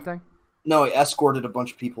Facebook Live thing? No, he escorted a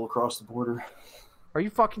bunch of people across the border. Are you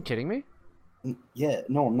fucking kidding me? Yeah,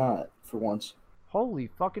 no, I'm not, for once. Holy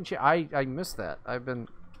fucking shit. I missed that. I've been...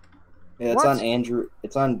 Yeah,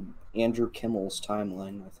 it's on Andrew Kimmel's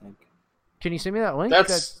timeline, I think. Can you send me that link?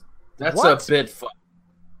 That's a bit fun.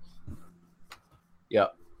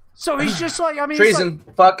 Yep. So he's just like, treason,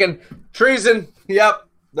 fucking treason. Yep.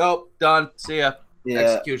 Nope. Done. See ya. Yeah.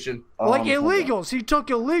 Execution. Like illegals. He took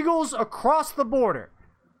illegals across the border.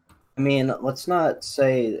 I mean, let's not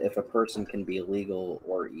say if a person can be legal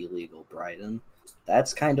or illegal, Bryden.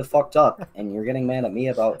 That's kind of fucked up. And you're getting mad at me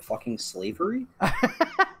about fucking slavery?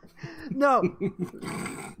 No.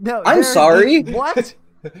 I'm sorry. What?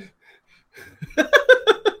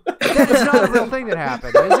 That is not a real thing that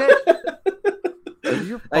happened, is it?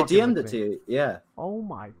 I DM'd it to you, yeah. Oh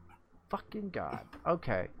my fucking god.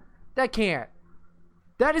 Okay. That can't.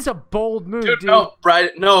 That is a bold move, dude. No,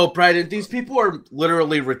 Bryden, these people are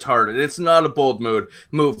literally retarded. It's not a bold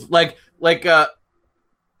move. Like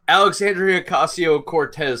Alexandria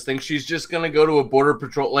Ocasio-Cortez thinks she's just going to go to a border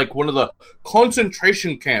patrol, like one of the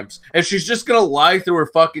concentration camps, and she's just going to lie through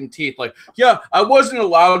her fucking teeth. Like, yeah, I wasn't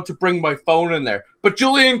allowed to bring my phone in there, but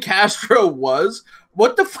Julian Castro was.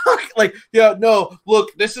 What the fuck? Like, yeah, no,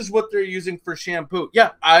 look, this is what they're using for shampoo.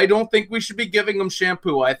 Yeah, I don't think we should be giving them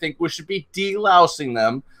shampoo. I think we should be delousing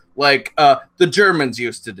them like the Germans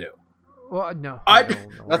used to do. Well, no.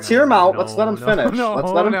 Let's hear him out. Let's let him finish.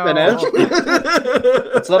 Let's let him finish.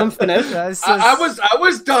 Let's let him finish. I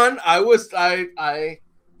was done.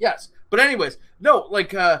 Yes. But anyways, no,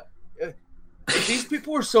 like, these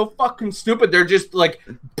people are so fucking stupid. They're just like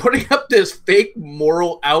putting up this fake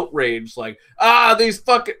moral outrage. Like, these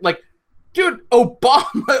fucking, like, dude,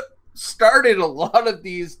 Obama started a lot of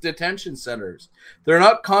these detention centers. They're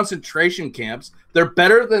not concentration camps. They're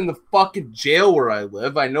better than the fucking jail where I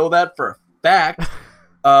live. I know that for a fact.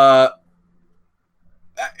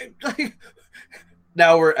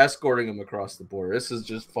 Now we're escorting them across the border. This is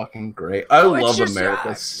just fucking great. I love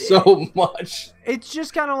America so much. It's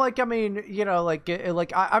just kind of like, I mean,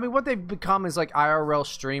 what they've become is like IRL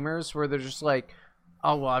streamers where they're just like,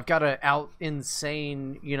 oh, well, I've got to out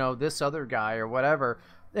insane, this other guy or whatever.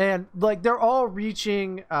 And like, they're all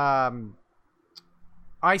reaching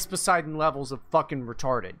Ice Poseidon levels of fucking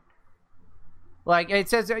retarded. Like it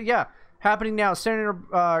says, happening now.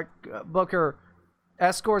 Senator Booker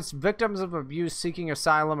escorts victims of abuse seeking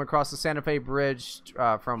asylum across the Santa Fe Bridge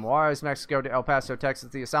from Juarez, Mexico to El Paso, Texas.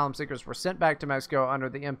 The asylum seekers were sent back to Mexico under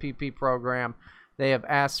the MPP program. They have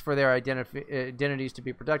asked for their identities to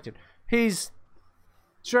be protected. He's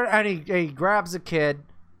sure, and he grabs a kid,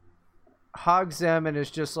 hugs him, and is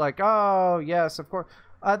just like, oh, yes, of course.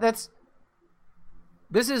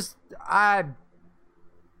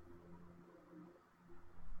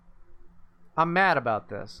 I'm mad about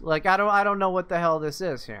this. Like, I don't know what the hell this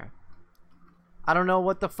is here. I don't know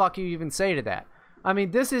what the fuck you even say to that. I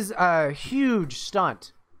mean, this is a huge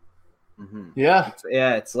stunt. Mm-hmm. Yeah.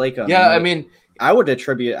 It's like I mean, I would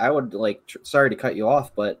sorry to cut you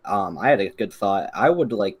off, but I had a good thought. I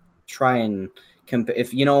would like try and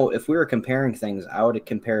if we were comparing things, I would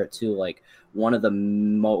compare it to like one of the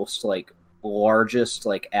most like largest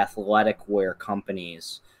like athletic wear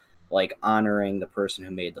companies, like honoring the person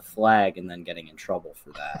who made the flag and then getting in trouble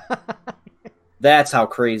for that. That's how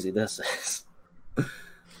crazy this is.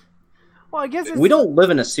 Well, I guess we don't live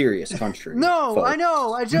in a serious country. No, folks. I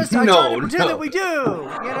know. I try to pretend that we do.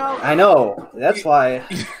 I know. That's why.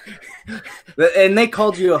 And they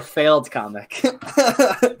called you a failed comic.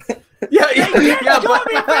 At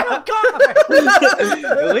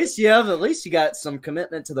least you got some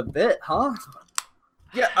commitment to the bit, huh?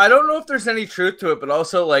 Yeah, I don't know if there's any truth to it, but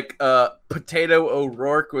also like Potato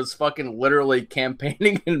O'Rourke was fucking literally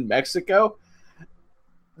campaigning in Mexico.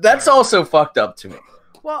 That's also fucked up to me.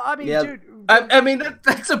 Well, I mean, dude. I mean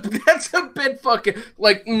that's a bit fucking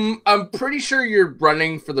like. I'm pretty sure you're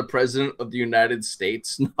running for the president of the United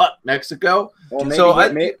States, not Mexico. Well,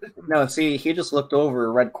 no. See, he just looked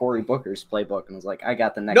over, read Cory Booker's playbook, and was like, "I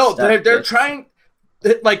got the next." No, step, they're trying.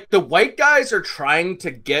 Like the white guys are trying to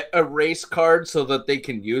get a race card so that they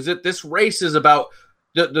can use it. This race is about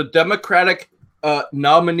the Democratic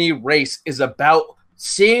nominee race is about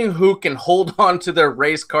seeing who can hold on to their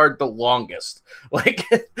race card the longest. Like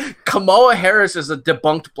Kamala Harris is a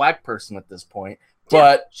debunked black person at this point.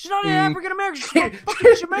 But she's not an African American. She's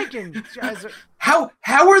fucking Jamaican. How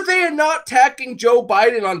are they not attacking Joe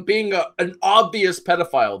Biden on being an obvious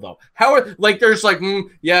pedophile though? How are there's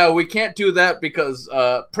yeah, we can't do that because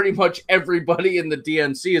pretty much everybody in the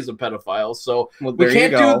DNC is a pedophile, so we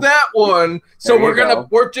can't do that one. So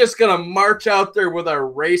we're just gonna march out there with our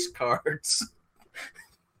race cards.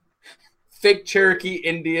 Fake Cherokee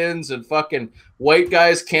Indians and fucking white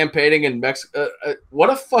guys campaigning in Mexico. What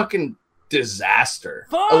a fucking disaster.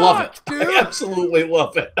 Fuck, I love it. Dude. I absolutely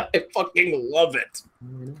love it. I fucking love it.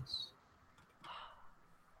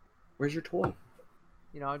 Where's your toy?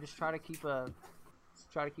 You know, I just try to keep a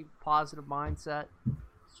positive mindset.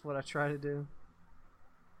 That's what I try to do.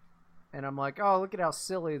 And I'm like, oh, look at how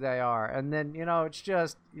silly they are. And then, you know, it's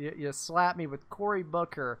just you slap me with Cory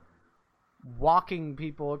Booker walking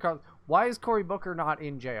people across. Why is Cory Booker not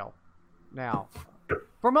in jail now?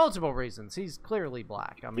 For multiple reasons. He's clearly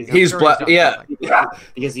black. I mean, he's black. Yeah.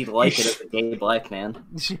 Because he'd like it as a gay black man.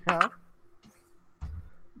 Yeah.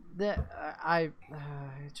 That's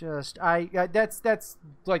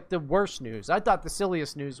like the worst news. I thought the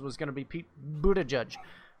silliest news was going to be Pete Buttigieg.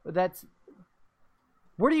 That's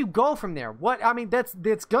where do you go from there? What I mean,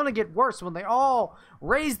 that's going to get worse when they all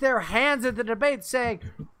raise their hands at the debate saying,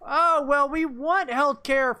 "Oh, well, we want health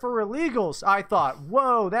care for illegals." I thought,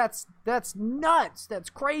 "Whoa, that's nuts.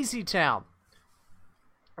 That's crazy town."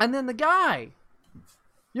 And then the guy,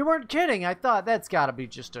 you weren't kidding. I thought that's got to be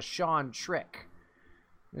just a Sean trick.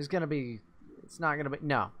 It's not going to be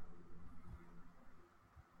no.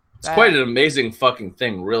 It's quite an amazing fucking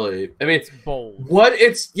thing, really. I mean, it's bold.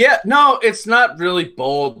 It's not really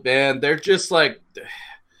bold, man. They're just like,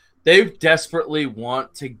 they desperately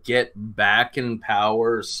want to get back in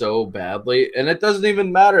power so badly. And it doesn't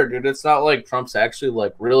even matter, dude. It's not like Trump's actually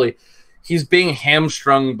like really, he's being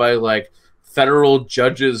hamstrung by like federal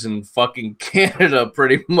judges in fucking Canada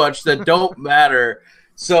pretty much that don't matter.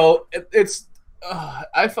 So it's,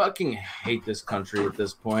 I fucking hate this country at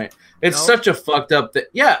this point. It's such a fucked up that.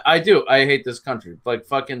 Yeah, I do. I hate this country. Like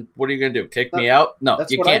fucking, what are you gonna do? Kick me out? No,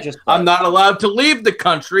 you can't. I'm not allowed to leave the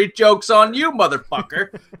country. Joke's on you,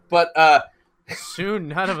 motherfucker. But soon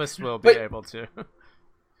none of us will be able to.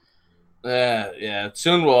 Yeah.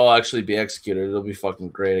 Soon we'll all actually be executed. It'll be fucking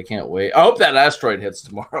great. I can't wait. I hope that asteroid hits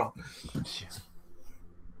tomorrow.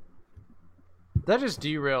 That just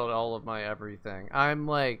derailed all of my everything. I'm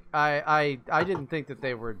like, I didn't think that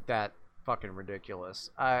they were that fucking ridiculous.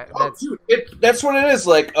 That's what it is.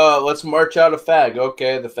 Like, let's march out a fag.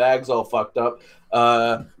 Okay, the fag's all fucked up.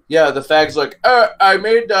 Yeah, the fag's like, I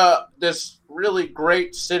made this really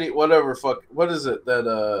great city. Whatever. Fuck. What is it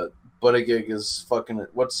that Buttigieg is fucking?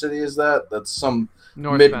 What city is that? That's some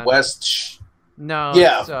North Midwest. No.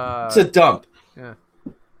 Yeah, it's a dump. Yeah.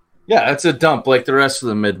 Yeah, it's a dump like the rest of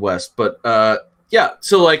the Midwest. But yeah,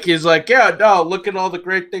 so like he's like, yeah, no, look at all the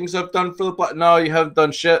great things I've done for the black. No, you haven't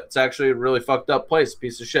done shit. It's actually a really fucked up place,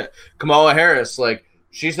 piece of shit. Kamala Harris, like,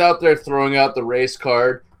 she's out there throwing out the race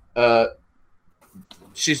card.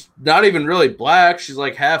 She's not even really black. She's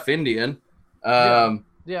like half Indian. Grew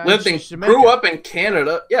up in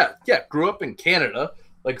Canada. Yeah, grew up in Canada.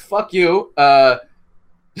 Like, fuck you. Joe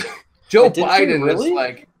Biden is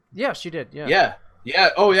like, yeah, she did. Yeah.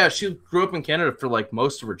 Oh, yeah. She grew up in Canada for like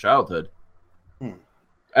most of her childhood.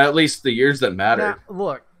 At least the years that mattered. Now,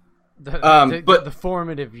 look, the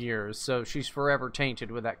formative years. So she's forever tainted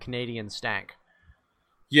with that Canadian stank.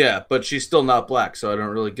 Yeah, but she's still not black, so I don't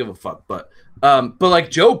really give a fuck. But like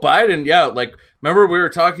Joe Biden, yeah, like remember we were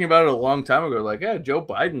talking about it a long time ago. Like, yeah, Joe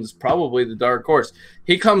Biden's probably the dark horse.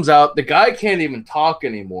 He comes out, the guy can't even talk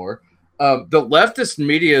anymore. The leftist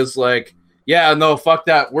media is like, yeah, no, fuck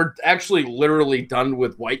that. We're actually literally done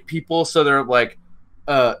with white people. So they're like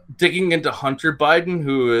digging into Hunter Biden,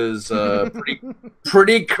 who is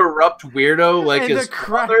pretty corrupt weirdo, like and his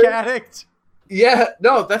crack addict. Yeah,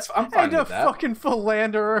 no, I'm fine And with a that. fucking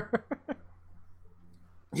philanderer.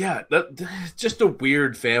 Yeah, just a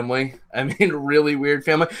weird family. I mean, really weird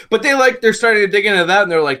family. But they're starting to dig into that,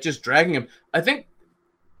 and they're like just dragging him. I think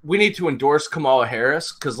we need to endorse Kamala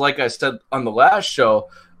Harris because, like I said on the last show,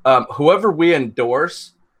 whoever we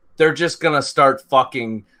endorse, they're just gonna start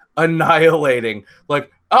fucking annihilating. Like,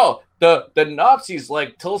 oh, the Nazis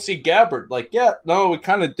like Tulsi Gabbard. Like, yeah, no, we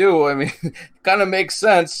kind of do. I mean, it kind of makes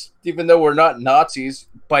sense, even though we're not Nazis.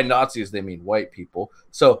 By Nazis, they mean white people.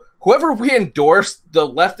 So whoever we endorse, the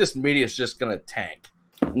leftist media is just going to tank.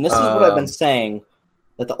 And this is what I've been saying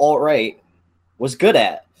that the alt-right was good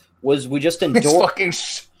at, was we just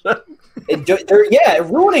endorse... they're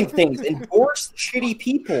ruining things. Endorse shitty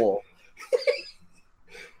people.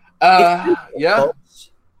 Yeah.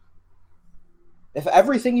 If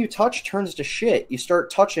everything you touch turns to shit, you start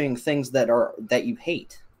touching things that you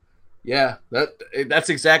hate. Yeah, that's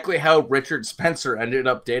exactly how Richard Spencer ended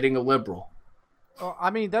up dating a liberal. Well, I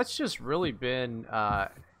mean, that's just really been,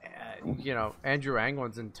 Andrew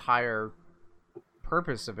Anglin's entire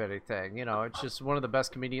purpose of anything. You know, it's just one of the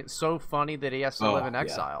best comedians. So funny that he has to live in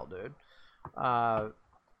exile, dude.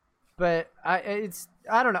 But I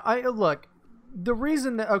don't know. Look, the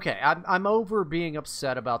reason that I'm over being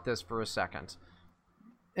upset about this for a second,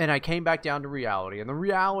 and I came back down to reality, and the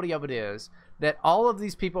reality of it is that all of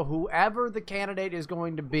these people, whoever the candidate is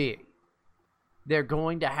going to be, they're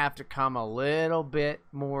going to have to come a little bit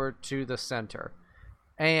more to the center.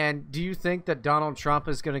 And do you think that Donald Trump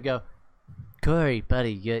is going to go, Corey,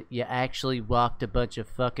 buddy, you actually walked a bunch of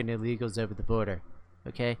fucking illegals over the border,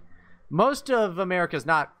 okay? Most of America's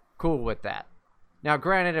not cool with that. Now,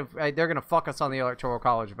 granted, they're going to fuck us on the Electoral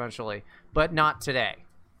College eventually, but not today,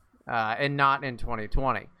 and not in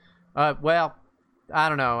 2020. Well, I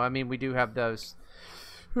don't know. I mean, we do have those.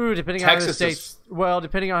 Depending on how the states. Well,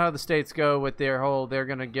 depending on how the states go with their whole, they're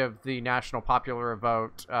going to give the national popular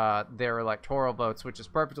vote their electoral votes, which is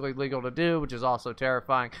perfectly legal to do, which is also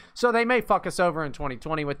terrifying. So they may fuck us over in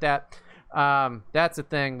 2020 with that. That's a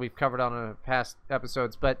thing we've covered on past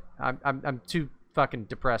episodes, but I'm too fucking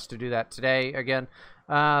depressed to do that today again.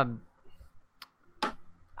 They're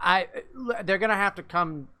gonna have to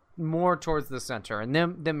come more towards the center, and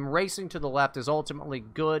them racing to the left is ultimately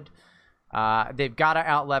good. They've got to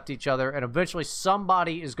out-left each other, and eventually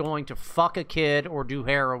somebody is going to fuck a kid or do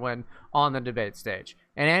heroin on the debate stage.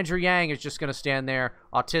 And Andrew Yang is just going to stand there,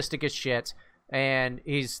 autistic as shit, and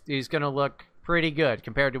he's going to look pretty good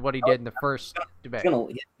compared to what he did in the first debate.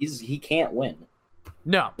 He can't win.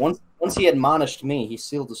 No. Once he admonished me, he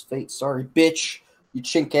sealed his fate. Sorry, bitch. You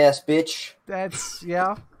chink-ass bitch. That's,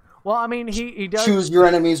 yeah. Well, I mean, he does... Choose your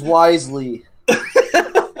enemies wisely.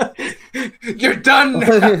 You're done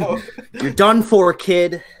now. You're done for,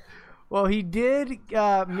 kid. Well, he did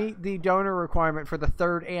meet the donor requirement for the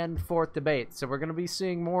third and fourth debate, so we're going to be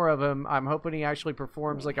seeing more of him. I'm hoping he actually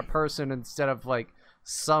performs like a person instead of like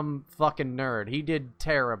some fucking nerd. He did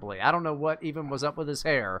terribly. I don't know what even was up with his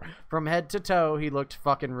hair. From head to toe, he looked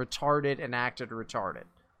fucking retarded and acted retarded.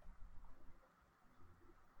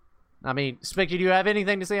 I mean, Spicky, do you have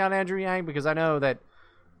anything to say on Andrew Yang? Because I know that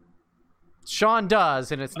Sean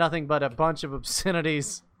does, and it's nothing but a bunch of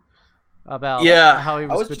obscenities about how he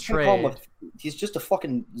was betrayed. He's just a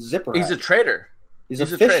fucking zipper. He's a traitor. He's a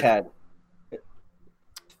fish head.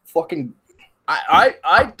 Fucking.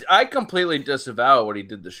 I completely disavow what he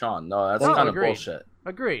did to Sean. No, that's kind of bullshit.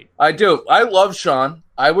 Agreed. I do. I love Sean.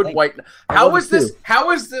 I would How is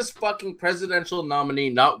this fucking presidential nominee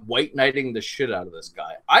not white knighting the shit out of this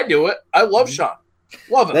guy? I do it. I love Sean.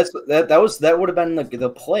 Love him. That would have been the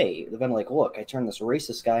play. It would have been like, look, I turned this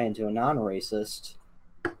racist guy into a non-racist.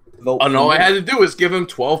 All I had to do was give him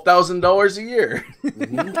 $12,000 a year.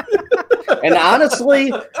 Mm-hmm. And honestly,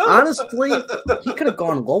 he could have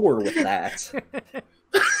gone lower with that.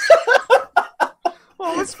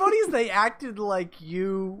 Well, what's funny is they acted like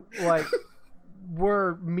you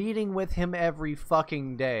were meeting with him every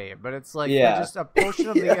fucking day, but it's like just a portion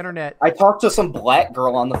of the internet. I talked to some black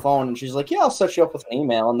girl on the phone, and she's like, "Yeah, I'll set you up with an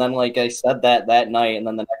email." And then I said that night, and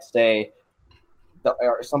then the next day,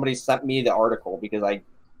 somebody sent me the article because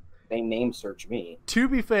they name search me. To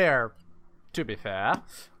be fair,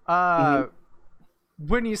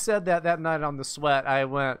 when you said that night on the Sweat, I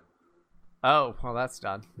went, "Oh, well, that's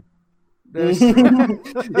done."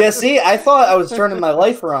 Yeah, see, I thought I was turning my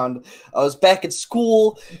life around. I was back at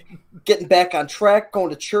school, getting back on track,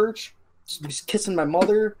 going to church, just kissing my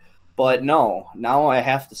mother. But no, now I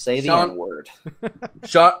have to say the N-word.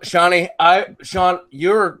 Sean,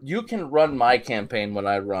 you can run my campaign when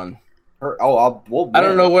I run. I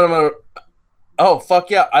don't know what I'm gonna. Oh fuck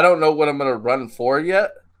yeah! I don't know what I'm gonna run for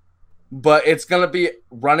yet. but it's gonna be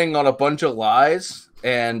running on a bunch of lies,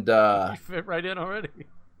 and You fit right in already.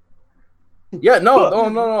 yeah,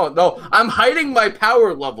 no. I'm hiding my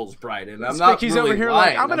power levels, Bryden. I'm not He's really over here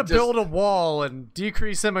lying. like, I'm gonna build a wall and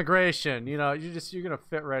decrease immigration. You know, you're gonna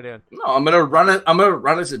fit right in. No, I'm gonna run it. I'm gonna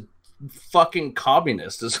run as a fucking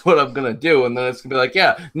communist. Is what I'm gonna do, and then it's gonna be like,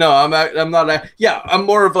 yeah, no, I'm not. I'm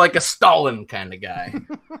more of like a Stalin kind of guy,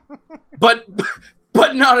 but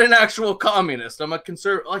not an actual communist. I'm a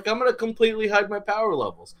conservative. Like, I'm gonna completely hide my power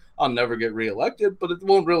levels. I'll never get reelected, but it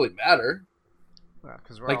won't really matter. Well,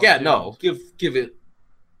 Give it.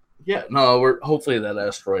 Yeah, no, hopefully that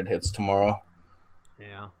asteroid hits tomorrow.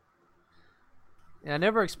 Yeah. Yeah, I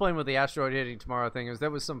never explained what the asteroid hitting tomorrow thing is.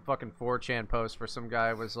 There was some fucking 4chan post where some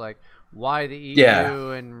guy was like, why the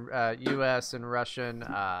EU and US and Russian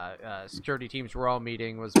security teams were all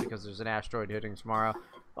meeting was because there's an asteroid hitting tomorrow.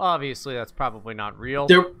 Obviously, that's probably not real.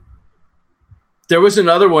 There was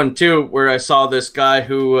another one, too, where I saw this guy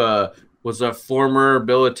who was a former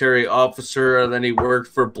military officer, and then he worked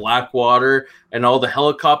for Blackwater, and all the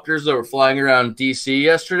helicopters that were flying around D.C.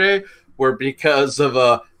 yesterday were because of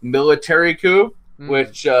a military coup,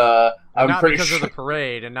 which I'm pretty sure... Not because of the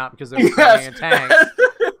parade, and not because they were coming in tanks.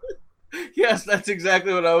 Yes, that's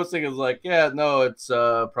exactly what I was thinking. Like, yeah, no, it's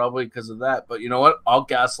probably because of that. But you know what? I'll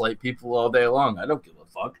gaslight people all day long. I don't give a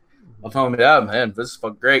fuck. I'll tell them, yeah, man, this is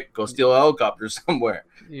fucking great. Go steal a helicopter somewhere.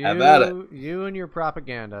 Have at it. You and your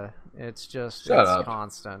propaganda. It's just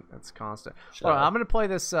constant. It's constant. Hold on, I'm going to play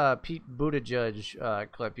this Pete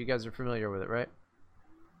Buttigieg clip. You guys are familiar with it, right?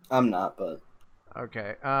 I'm not, but...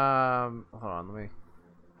 Okay. Hold on,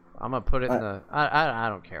 I'm going to put it in the... I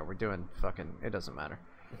don't care. We're doing fucking... It doesn't matter.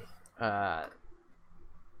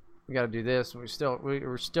 We got to do this. We're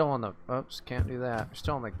still on the... Oops, can't do that. We're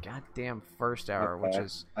still on the goddamn first hour, which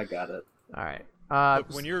is... I got it. All right.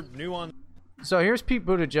 Look, when you're new on... So here's Pete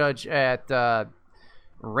Buttigieg at...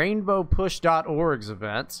 RainbowPush.org's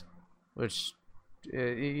event, which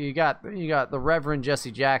you got the Reverend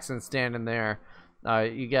Jesse Jackson standing there.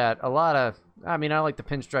 You got a lot of, I like the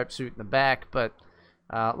pinstripe suit in the back, but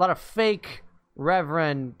a lot of fake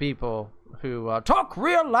Reverend people who talk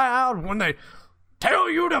real loud when they tell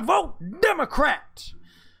you to vote Democrat.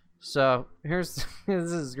 So this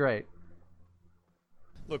is great.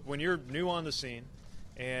 Look, when you're new on the scene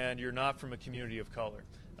and you're not from a community of color,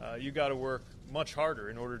 you got to work much harder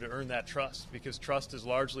in order to earn that trust, because trust is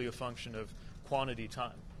largely a function of quantity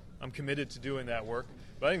time. I'm committed to doing that work,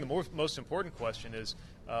 but I think the most important question is,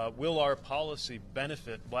 will our policy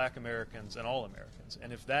benefit Black Americans and all Americans?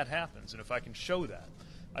 And if that happens, and if I can show that,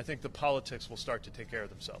 I think the politics will start to take care of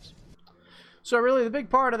themselves. So really the big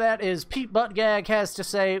part of that is Pete Buttigieg has to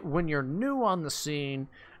say, when you're new on the scene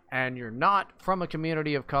and you're not from a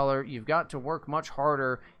community of color, you've got to work much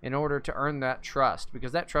harder in order to earn that trust,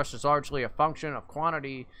 because that trust is largely a function of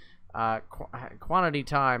quantity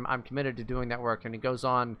time. I'm committed to doing that work. And he goes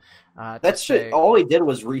on that's shit. All he did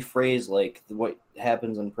was rephrase like what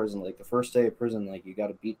happens in prison. Like the first day of prison, like you got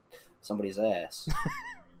to beat somebody's ass.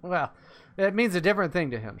 Well, it means a different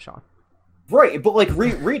thing to him, Sean. Right, but like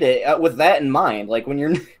read it with that in mind. Like when you're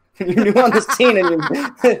new on the scene and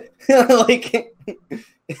you're like...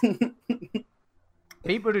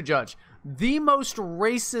 Pete Buttigieg, the most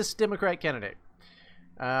racist Democrat candidate,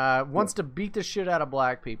 wants to beat the shit out of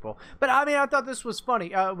black people. But I thought this was funny.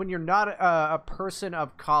 When you're not a person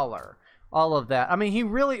of color, all of that. He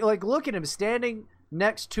really, like, look at him standing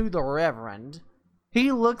next to the Reverend.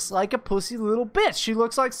 He looks like a pussy little bitch. She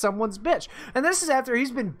looks like someone's bitch. And this is after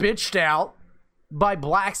he's been bitched out by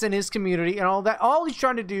blacks in his community and all that. All he's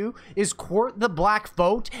trying to do is court the black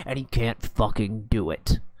vote, and he can't fucking do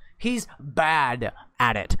it. He's bad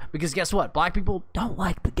at it. Because guess what? Black people don't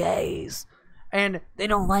like the gays. And they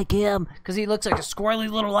don't like him because he looks like a squirrely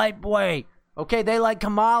little white boy. Okay, they like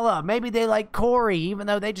Kamala. Maybe they like Corey, even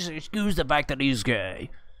though they just excuse the fact that he's gay.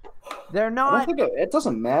 They're not... I don't think it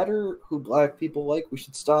doesn't matter who black people like. We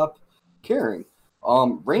should stop caring.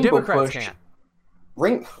 Rainbow Democrats Push... can't.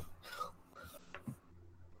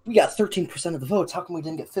 We got 13% of the votes. How come we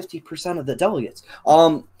didn't get 50% of the delegates?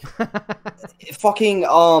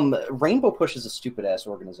 Rainbow Push is a stupid ass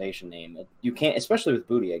organization name. You can't, especially with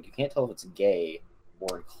Buttigieg, you can't tell if it's gay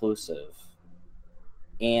or inclusive.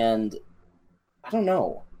 And I don't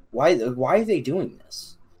know why are they doing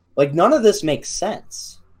this? Like, none of this makes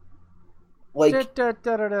sense. Like, people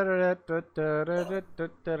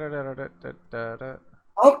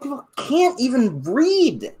can't even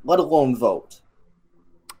read, let alone vote.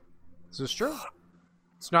 This is true.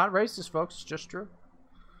 It's not racist, folks. It's just true.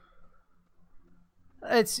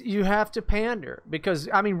 You have to pander because,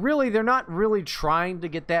 I mean, really, they're not really trying to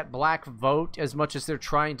get that black vote as much as they're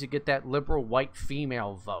trying to get that liberal white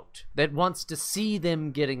female vote that wants to see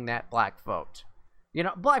them getting that black vote. You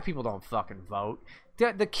know, black people don't fucking vote.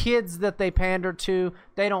 The kids that they pander to,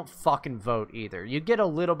 they don't fucking vote either. You get a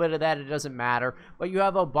little bit of that, it doesn't matter. But you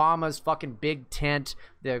have Obama's fucking big tent,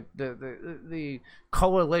 the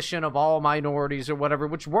coalition of all minorities or whatever,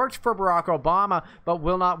 which worked for Barack Obama, but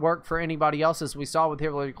will not work for anybody else, as we saw with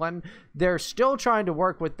Hillary Clinton. They're still trying to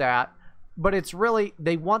work with that, but it's really,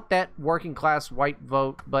 they want that working class white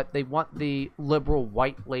vote, but they want the liberal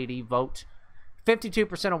white lady vote.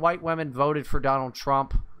 52% of white women voted for Donald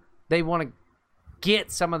Trump. They want to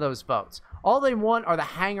get some of those votes. All they want are the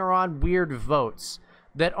hanger-on weird votes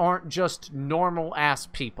that aren't just normal-ass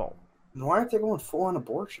people. Why aren't they going full-on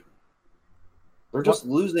abortion? They're just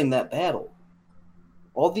losing that battle.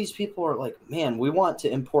 All these people are like, man, we want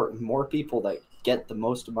to import more people that get the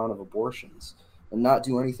most amount of abortions and not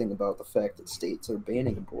do anything about the fact that states are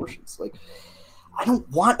banning abortions. Like, I don't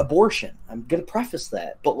want abortion. I'm going to preface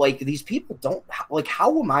that. But, like, these people don't... Like,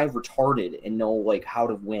 how am I retarded and know, like, how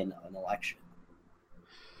to win an election?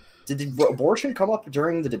 Did abortion come up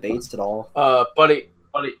during the debates at all? Buddy,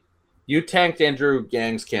 you tanked Andrew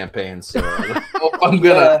Yang's campaign, so I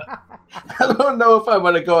don't know if I'm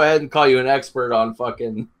gonna go ahead and call you an expert on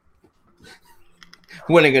fucking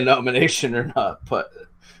winning a nomination or not. But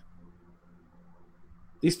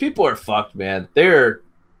these people are fucked, man.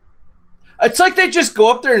 It's like they just go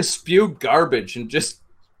up there and spew garbage and just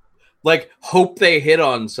like hope they hit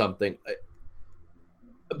on something.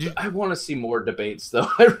 I want to see more debates, though.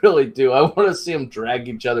 I really do. I want to see them drag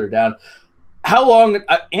each other down. How long,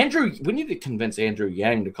 we need to convince Andrew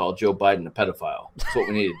Yang to call Joe Biden a pedophile. That's what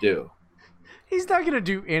we need to do. He's not going to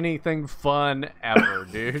do anything fun ever,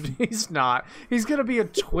 dude. He's not. He's going to be a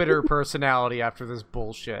Twitter personality after this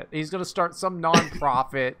bullshit. He's going to start some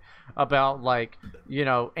nonprofit about, like, you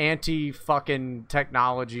know, anti-fucking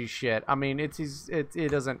technology shit. I mean, he's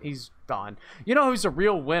done. You know who's a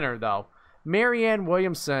real winner, though? Marianne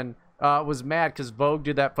Williamson was mad because Vogue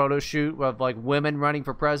did that photo shoot of like women running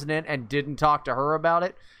for president and didn't talk to her about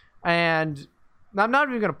it. And I'm not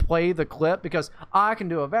even going to play the clip because I can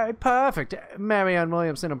do a very perfect Marianne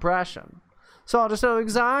Williamson impression. So I'll just do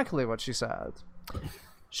exactly what she said.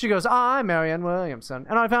 She goes, I'm Marianne Williamson,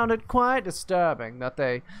 and I found it quite disturbing that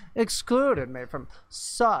they excluded me from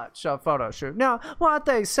such a photo shoot. Now, what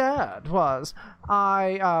they said was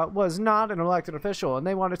I was not an elected official, and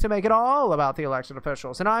they wanted to make it all about the elected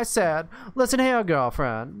officials. And I said, listen here,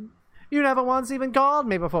 girlfriend. You never once even called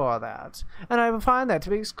me before that, and I find that to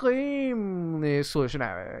be extremely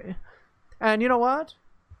exclusionary. And you know what?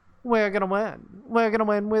 We're going to win. We're going to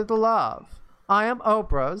win with love. I am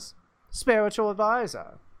Oprah's spiritual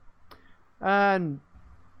advisor. And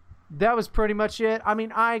that was pretty much it. I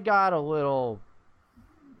mean, I got a little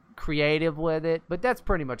creative with it, but that's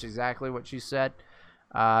pretty much exactly what she said.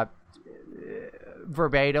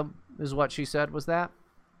 Verbatim is what she said, was that.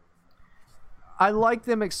 I like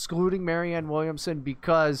them excluding Marianne Williamson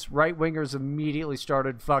because right-wingers immediately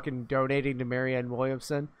started fucking donating to Marianne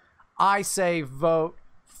Williamson. I say vote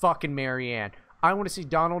fucking Marianne. I want to see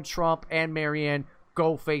Donald Trump and Marianne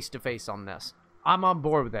go face-to-face on this. I'm on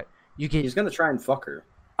board with it. He's going to try and fuck her.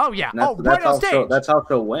 Oh, yeah. Right on stage. That's how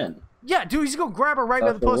she'll win. Yeah, dude, he's going to grab her right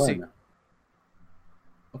by the pussy. Win.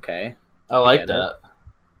 Okay. I like that.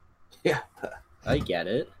 Yeah. I get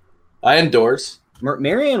it. I endorse.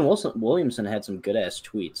 Marianne Williamson had some good-ass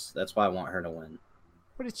tweets. That's why I want her to win.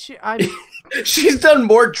 What did she... She's done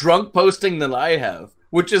more drunk posting than I have,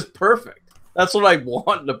 which is perfect. That's what I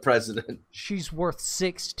want in a president. She's worth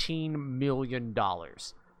 $16 million.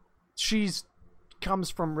 She's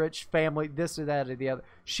comes from rich family, this or that or the other.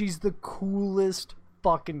 She's the coolest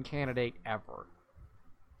fucking candidate ever.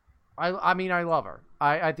 I mean, I love her.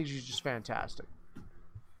 I think she's just fantastic.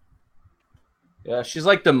 Yeah, she's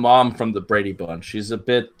like the mom from the Brady Bunch. She's a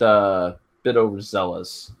bit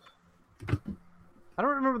overzealous. I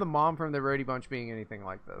don't remember the mom from the Brady Bunch being anything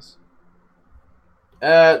like this.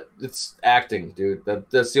 It's acting, dude.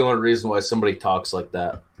 That's the only reason why somebody talks like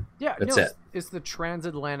that. Yeah, that's it. It's the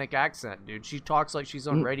transatlantic accent, dude. She talks like she's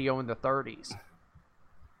on radio in the 30s.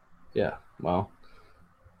 Yeah, well,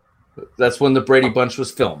 that's when the Brady Bunch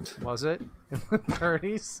was filmed. Was it? In the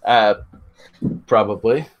 30s?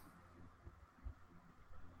 Probably.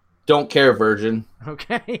 Don't care, virgin.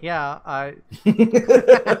 Okay, yeah, I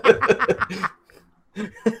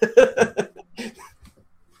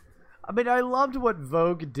mean, I loved what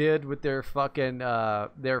Vogue did with their fucking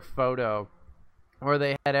their photo, where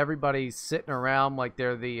they had everybody sitting around like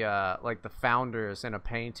they're the founders in a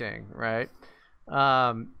painting, right?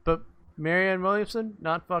 But Marianne Williamson,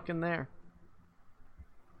 not fucking there.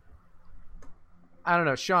 I don't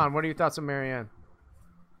know. Sean, what are your thoughts on Marianne?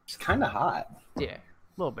 She's kind of hot. Yeah,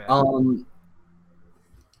 a little bit.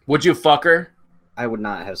 Would you fuck her? I would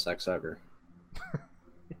not have sex ever.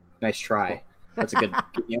 Nice try. That's a good.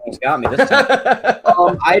 You almost got me this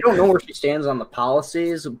time. I don't know where she stands on the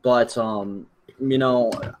policies, but you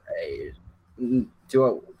know,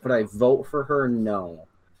 would I vote for her? No.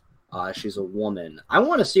 She's a woman. I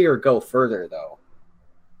want to see her go further, though.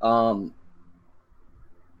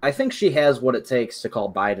 I think she has what it takes to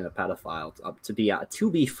call Biden a pedophile. To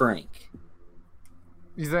be frank.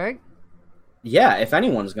 You think? Yeah. If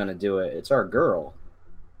anyone's gonna do it, it's our girl.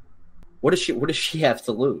 What does she have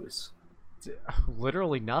to lose?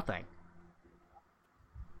 Literally nothing.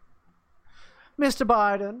 Mr.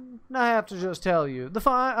 Biden, I have to just tell you,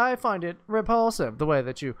 I find it repulsive the way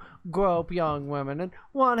that you grope young women, and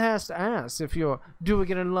one has to ask if you're doing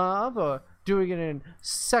it in love or doing it in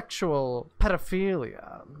sexual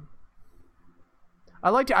pedophilia.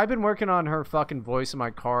 I've been working on her fucking voice in my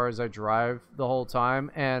car as I drive the whole time,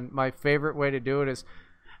 and my favorite way to do it is,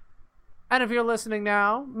 and if you're listening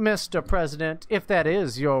now, Mr. President, if that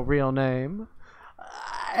is your real name,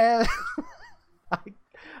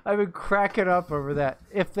 I've been cracking up over that.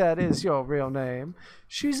 If that is your real name,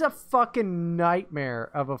 she's a fucking nightmare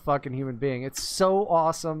of a fucking human being. It's so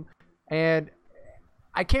awesome, and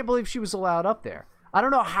I can't believe she was allowed up there. I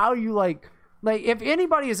don't know how you like if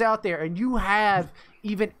anybody is out there and you have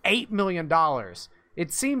even $8 million,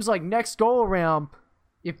 it seems like next go around,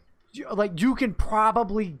 you can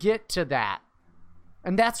probably get to that.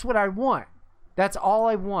 And that's what I want. That's all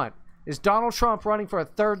I want, is Donald Trump running for a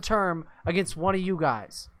third term against one of you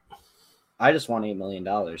guys. I just want $8 million,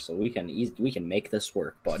 so we can make this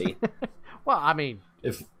work, buddy. Well, I mean,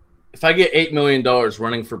 if I get $8 million,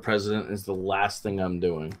 running for president is the last thing I'm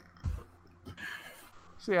doing.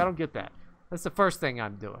 See, I don't get that. That's the first thing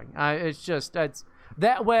I'm doing.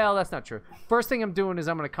 Well, that's not true. First thing I'm doing is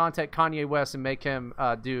I'm going to contact Kanye West and make him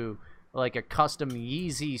do like a custom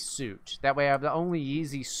Yeezy suit. That way I have the only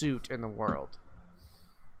Yeezy suit in the world.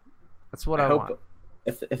 That's what I want.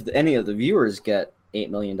 If any of the viewers get $8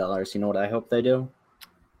 million, you know what I hope they do?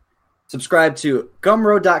 Subscribe to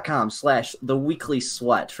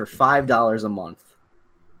gumroad.com/theweeklysweat for $5 a month.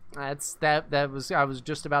 I was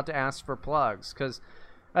just about to ask for plugs, because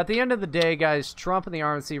at the end of the day, guys, Trump and the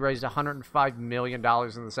RNC raised $105 million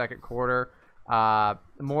in the second quarter,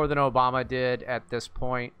 more than Obama did at this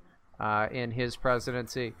point in his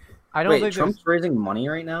presidency. I don't think Trump's raising money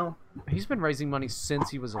right now? He's been raising money since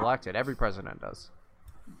he was elected. Every president does.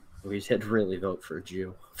 We should really vote for a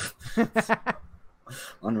Jew.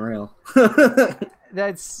 Unreal.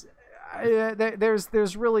 There's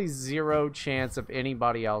really zero chance of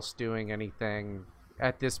anybody else doing anything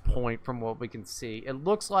at this point from what we can see. It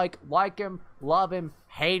looks like him, love him,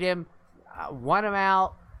 hate him, want him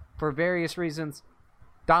out for various reasons.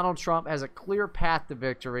 Donald Trump has a clear path to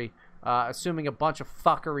victory, assuming a bunch of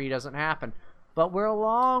fuckery doesn't happen. But we're a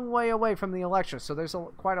long way away from the election, so there's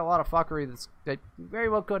quite a lot of fuckery that very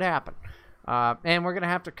well could happen. And we're going to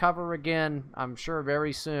have to cover again, I'm sure,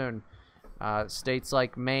 very soon. States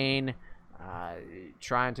like Maine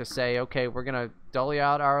trying to say, okay, we're going to dolly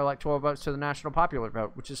out our electoral votes to the national popular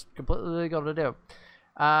vote, which is completely legal to do.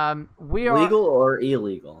 We are legal or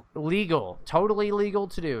illegal? Legal. Totally legal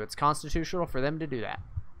to do. It's constitutional for them to do that.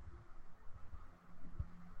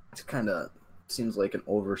 It kind of seems like an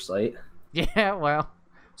oversight. Yeah, well,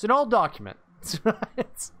 it's an old document.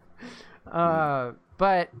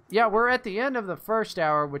 But yeah, we're at the end of the first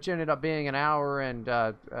hour, which ended up being an hour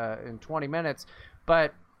and 20 minutes.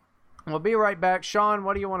 But we'll be right back. Sean,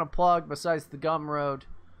 what do you want to plug besides the Gumroad?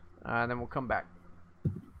 And then we'll come back.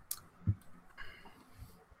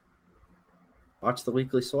 Watch the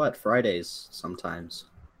Weekly Sweat Fridays sometimes.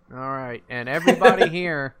 All right, and everybody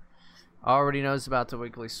here already knows about the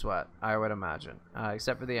Weekly Sweat, I would imagine,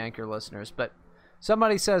 except for the Anchor listeners. But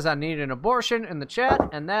somebody says I need an abortion in the chat,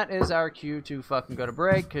 and that is our cue to fucking go to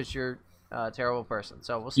break, because you're a terrible person.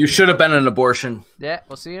 So we'll see. You should have been an abortion. Yeah,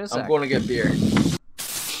 we'll see you in a second. I'm going to get beer.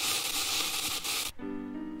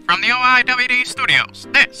 From the OIWD studios,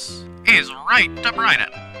 this is Right to Brighton.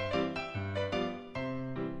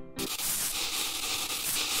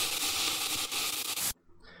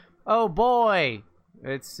 Oh boy,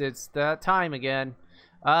 it's that time again.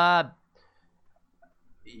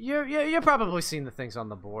 You're probably seen the things on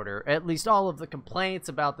the border. At least all of the complaints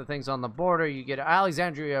about the things on the border. You get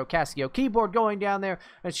Alexandria Ocasio-Keyboard going down there,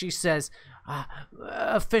 and she says,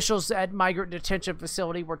 officials at migrant detention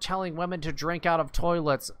facility were telling women to drink out of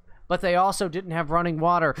toilets. but they also didn't have running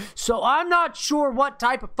water. So I'm not sure what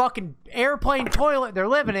type of fucking airplane toilet they're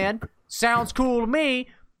living in. Sounds cool to me,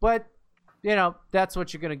 but, you know, that's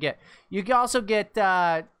what you're going to get. You can also get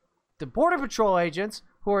the Border Patrol agents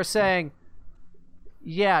who are saying,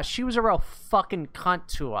 yeah, she was a real fucking cunt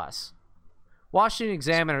to us. Washington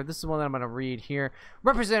Examiner, this is one that I'm going to read here.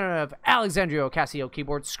 Representative Alexandria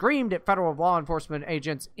Ocasio-Keyboard screamed at federal law enforcement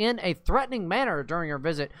agents in a threatening manner during her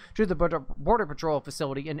visit to the Border Patrol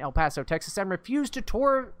facility in El Paso, Texas, and refused to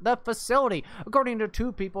tour the facility, according to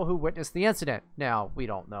 2 people who witnessed the incident. Now, we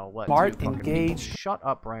don't know what. Smart, engaged. Shut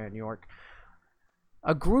up, Brian York.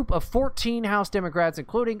 A group of 14 House Democrats,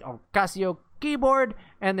 including Ocasio-Keyboard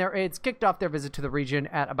and their aides, kicked off their visit to the region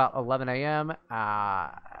at about 11 a.m.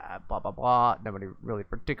 Blah, blah, blah. Nobody really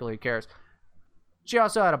particularly cares. She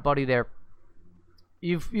also had a buddy there.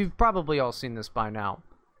 You've probably all seen this by now.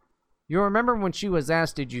 You remember when she was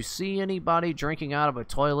asked, did you see anybody drinking out of a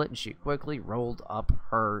toilet? And she quickly rolled up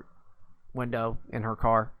her window in her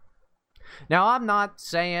car. Now, I'm not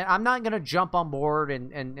going to jump on board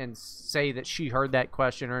and say that she heard that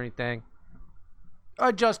question or anything.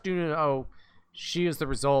 I just do know she is the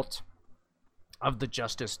result of the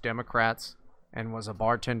Justice Democrats and was a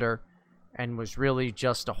bartender and was really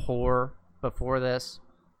just a whore before this.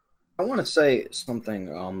 I want to say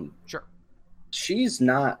something. Sure. She's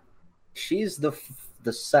the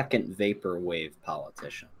second vaporwave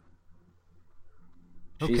politician.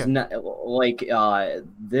 She's not like she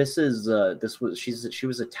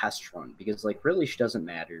was a test run because like really she doesn't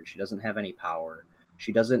matter. She doesn't have any power.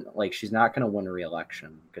 She's not going to win a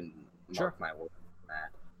re-election. You can mark my word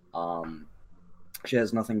on that. She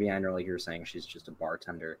has nothing behind her, like you were saying. She's just a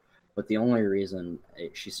bartender. But the only reason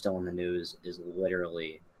she's still in the news is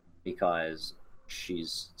literally because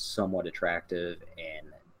she's somewhat attractive,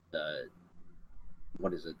 and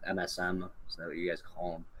what is it, MSM? Is that what you guys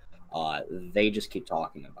call them? They just keep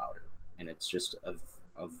talking about her, and it's just a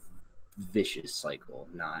vicious cycle.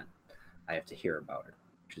 Not, I have to hear about her.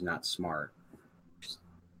 She's not smart. She's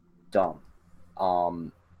dumb.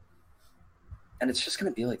 And it's just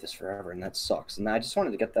going to be like this forever, and that sucks. And I just wanted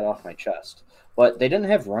to get that off my chest. But they didn't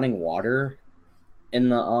have running water in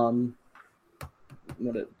the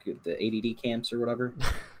ADD camps or whatever.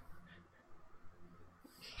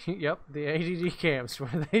 Yep, the ADD camps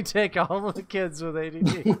where they take all of the kids with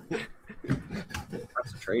ADD.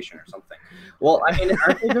 Concentration or something. Well, I mean,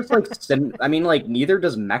 aren't they just like neither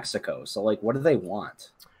does Mexico. So like, what do they want?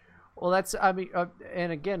 Well, that's, I mean,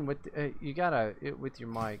 and again, with you gotta, with your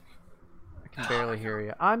mic, I can barely hear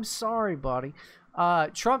you. I'm sorry, buddy.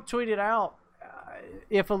 Trump tweeted out,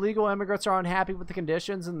 if illegal immigrants are unhappy with the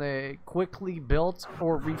conditions and the quickly built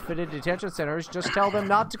or refitted detention centers, just tell them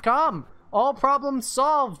not to come. All problems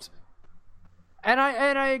solved. And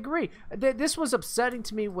I agree. This was upsetting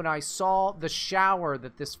to me when I saw the shower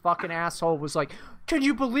that this fucking asshole was like, can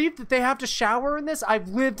you believe that they have to shower in this? I've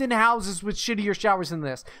lived in houses with shittier showers than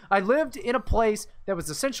this. I lived in a place that was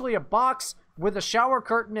essentially a box with a shower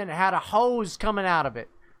curtain and it had a hose coming out of it.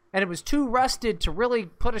 And it was too rusted to really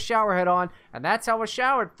put a shower head on. And that's how I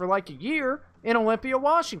showered for like a year in Olympia,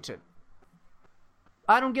 Washington.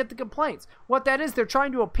 I don't get the complaints. What that is, they're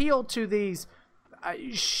trying to appeal to these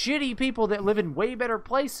shitty people that live in way better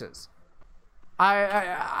places.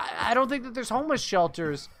 I don't think that there's homeless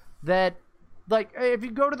shelters that, like, if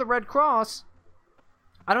you go to the Red Cross,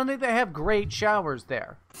 I don't think they have great showers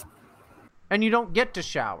there. And you don't get to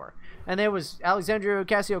shower. And there was Alexandria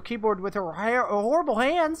Ocasio-Keyboard with her horrible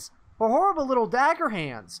hands, her horrible little dagger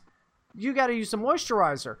hands. You got to use some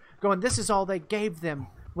moisturizer. Going, this is all they gave them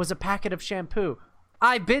was a packet of shampoo.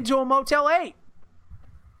 I've been to a Motel 8.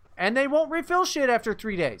 And they won't refill shit after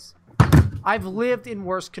 3 days. I've lived in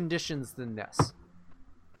worse conditions than this.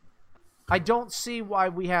 I don't see why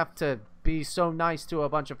we have to be so nice to a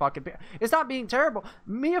bunch of fucking people. It's not being terrible.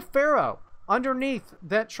 Mia Farrow, underneath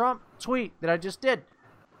that Trump tweet that I just did,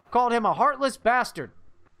 called him a heartless bastard.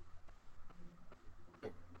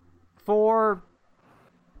 For...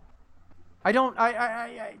 I don't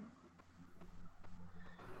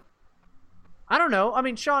know. I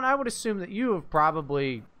mean, Sean, I would assume that you have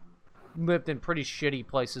probably lived in pretty shitty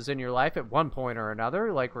places in your life at one point or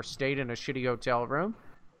another, like or stayed in a shitty hotel room.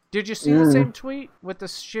 Did you see the same tweet with the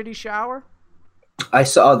shitty shower? I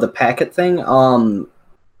saw the packet thing. I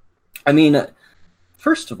mean,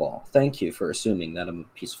 first of all, thank you for assuming that I'm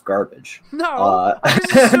a piece of garbage. No, I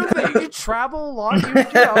just assume that you travel a lot.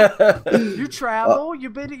 You travel. You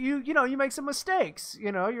make some mistakes.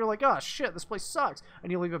 You know, you're like, oh shit, this place sucks,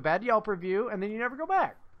 and you leave a bad Yelp review, and then you never go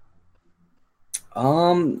back.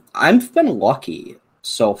 I've been lucky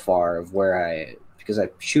so far of because I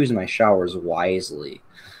choose my showers wisely.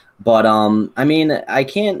 But I mean, I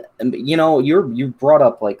can't. You know, you brought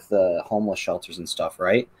up like the homeless shelters and stuff,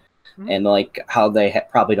 right? Mm-hmm. And like how they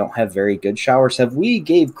probably don't have very good showers. Have we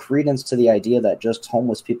gave credence to the idea that just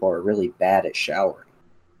homeless people are really bad at showering?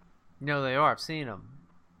 No, they are. I've seen them.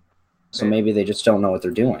 So maybe they just don't know what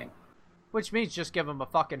they're doing. Which means just give them a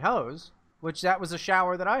fucking hose. Which that was a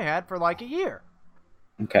shower that I had for like a year.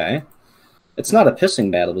 Okay. It's not a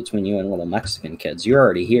pissing battle between you and little Mexican kids. You're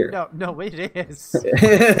already here. No, it is.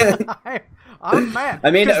 I'm mad.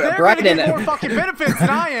 I mean, they're gonna get more fucking benefits than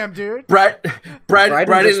I am, dude.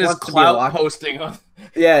 Bryden is clout posting on.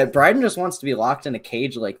 Yeah, Bryden just wants to be locked in a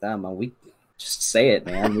cage like them. And we just say it,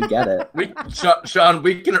 man. We get it. Sean,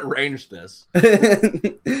 we can arrange this.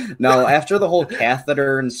 No, after the whole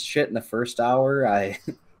catheter and shit in the first hour,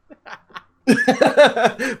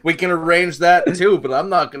 we can arrange that too, but I'm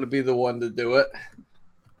not going to be the one to do it.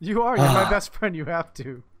 You are. You're my best friend. You have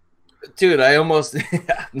to. Dude, I almost.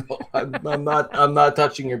 No, I'm not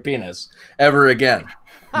touching your penis ever again.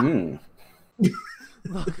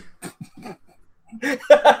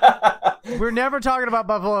 We're never talking about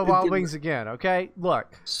Buffalo Wild Wings again. Okay, look.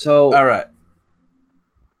 So, all right.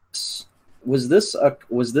 Was this a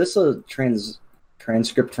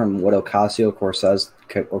transcript from what Ocasio-Cortez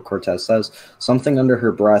says? Something under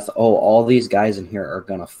her breath. Oh, all these guys in here are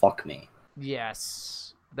gonna fuck me.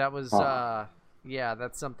 Yes, that was. Yeah,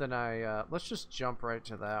 that's something I. Let's just jump right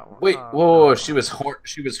to that one. Wait, whoa! She was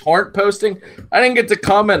horn posting. I didn't get to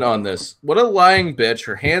comment on this. What a lying bitch!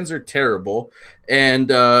 Her hands are terrible. And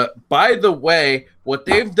by the way, what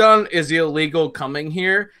they've done is illegal coming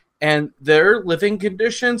here, and their living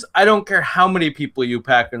conditions. I don't care how many people you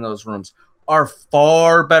pack in those rooms, are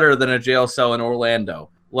far better than a jail cell in Orlando.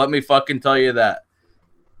 Let me fucking tell you that.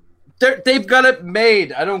 They've got it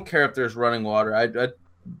made. I don't care if there's running water.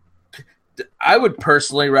 I would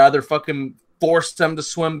personally rather fucking force them to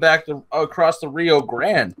swim back across the Rio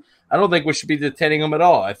Grande. I don't think we should be detaining them at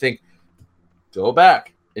all. I think go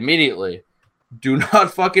back immediately. Do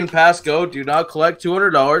not fucking pass go. Do not collect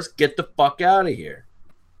 $200. Get the fuck out of here.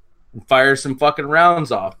 And fire some fucking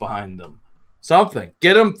rounds off behind them. Something.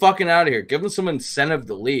 Get them fucking out of here. Give them some incentive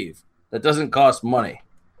to leave. That doesn't cost money.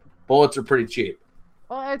 Bullets are pretty cheap.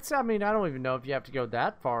 Well, I don't even know if you have to go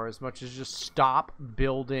that far as much as just stop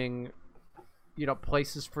building,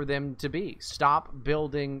 places for them to be. Stop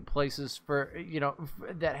building places for,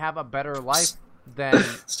 that have a better life than...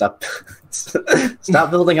 Stop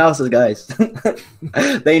building houses, guys.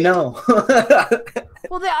 They know.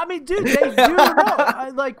 Well, dude, they do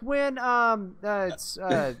know. Like when, it's...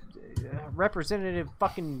 Representative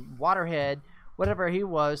fucking Waterhead, whatever he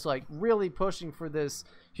was, like really pushing for this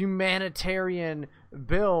humanitarian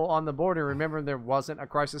bill on the border. Remember, there wasn't a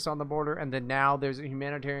crisis on the border, and then now there's a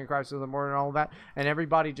humanitarian crisis on the border and all of that, and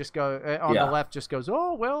everybody just the left just goes,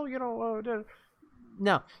 oh well,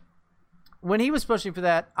 no. When he was pushing for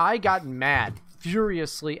that, I got mad,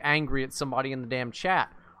 furiously angry at somebody in the damn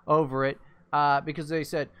chat over it, because they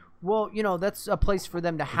said, well, that's a place for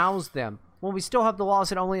them to house them. Well, we still have the laws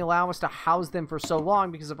that only allow us to house them for so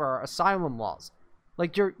long because of our asylum laws.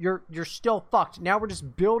 Like, you're still fucked. Now we're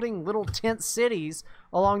just building little tent cities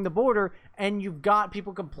along the border, and you've got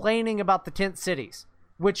people complaining about the tent cities,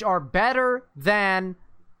 which are better than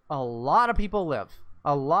a lot of people live.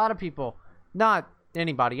 A lot of people, not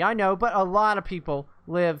anybody I know, but a lot of people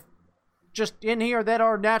live just in here that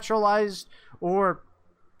are naturalized or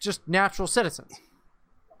just natural citizens.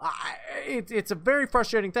 It's a very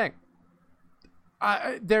frustrating thing.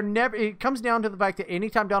 It comes down to the fact that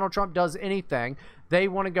anytime Donald Trump does anything, they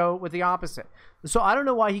want to go with the opposite. So I don't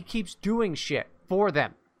know why he keeps doing shit for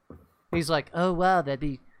them. He's like, oh, wow, that'd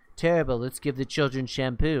be terrible. Let's give the children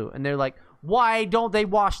shampoo. And they're like, why don't they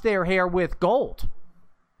wash their hair with gold?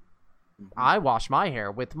 I wash my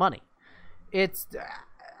hair with money.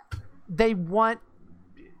 They want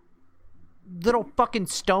little fucking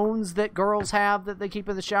stones that girls have that they keep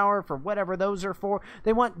in the shower for whatever those are for.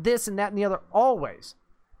 They want this and that and the other always.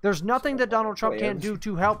 There's nothing that Donald Trump can do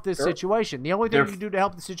to help this situation. The only thing you can do to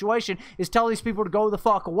help the situation is tell these people to go the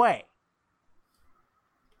fuck away.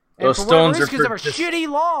 Those stones are because of our shitty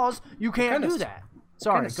laws. You can't do that.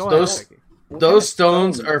 Sorry, go ahead. Those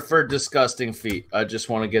stones are for disgusting feet. I just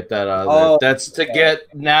want to get that out of there. That's to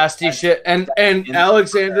get nasty shit. And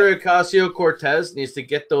Alexandria Ocasio-Cortez needs to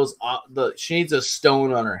get those. She needs a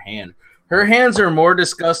stone on her hand. Her hands are more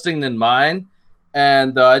disgusting than mine,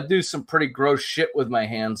 and I do some pretty gross shit with my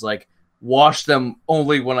hands, like wash them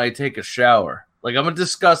only when I take a shower. Like, I'm a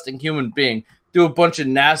disgusting human being. Do a bunch of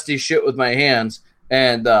nasty shit with my hands,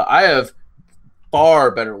 and I have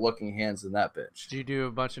far better looking hands than that bitch. Do you do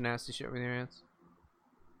a bunch of nasty shit with your hands?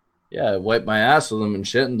 Yeah, I wipe my ass with them and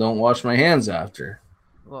shit and don't wash my hands after.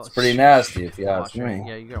 Well, it's pretty nasty if you ask me.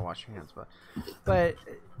 Yeah, you gotta wash your hands, but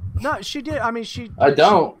no, she did. I mean, I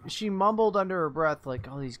don't. She mumbled under her breath like,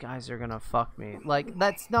 "Oh, these guys are gonna fuck me." Like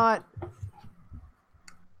that's not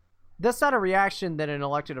a reaction that an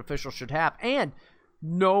elected official should have, and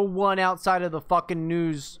no one outside of the fucking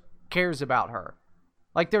news cares about her.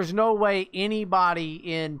 Like, there's no way anybody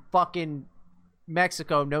in fucking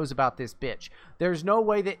Mexico knows about this bitch. There's no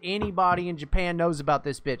way that anybody in Japan knows about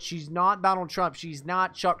this bitch. She's not Donald Trump. She's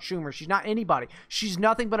not Chuck Schumer. She's not anybody. She's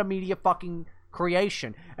nothing but a media fucking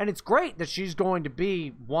creation. And it's great that she's going to be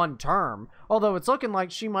one term, although it's looking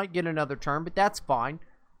like she might get another term, but that's fine.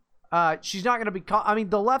 She's not going to be I mean,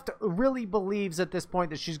 the left really believes at this point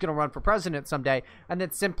that she's going to run for president someday, and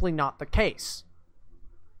that's simply not the case.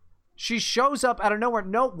 She shows up out of nowhere.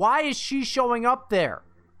 No, why is she showing up there?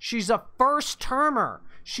 She's a first-termer.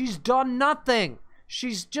 She's done nothing.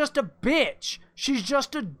 She's just a bitch. She's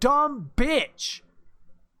just a dumb bitch.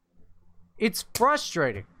 It's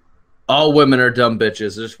frustrating. All women are dumb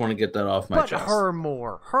bitches. I just want to get that off my chest. But her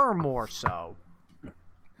more so.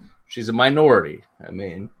 She's a minority. I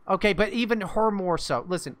mean. Okay, but even her more so.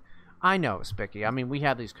 Listen, I know, Spicky. I mean, we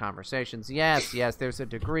have these conversations. Yes, there's a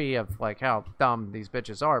degree of, like, how dumb these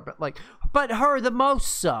bitches are. But her the most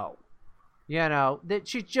so. You know, that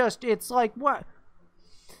she just, it's like, what?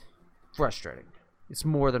 Frustrating. It's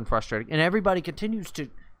more than frustrating. And everybody continues to,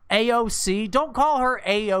 AOC, don't call her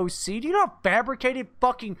AOC. Do you know how fabricated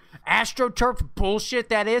fucking AstroTurf bullshit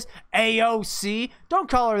that is? AOC. Don't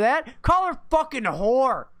call her that. Call her fucking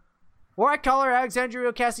whore. Or I call her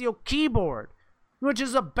Alexandria Ocasio-Keyboard, which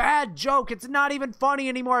is a bad joke. It's not even funny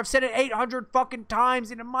anymore. I've said it 800 fucking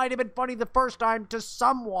times, and it might have been funny the first time to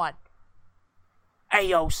someone.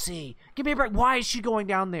 AOC. Give me a break. Why is she going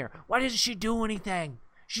down there? Why doesn't she do anything?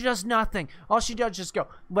 She does nothing. All she does is just go,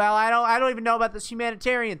 well, I don't even know about this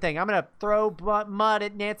humanitarian thing. I'm going to throw mud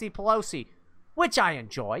at Nancy Pelosi, which I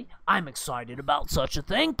enjoy. I'm excited about such a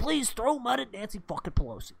thing. Please throw mud at Nancy fucking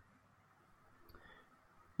Pelosi.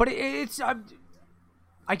 But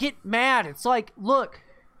I get mad. It's like, look,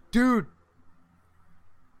 dude,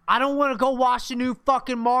 I don't want to go watch the new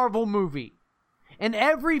fucking Marvel movie. And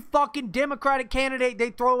every fucking Democratic candidate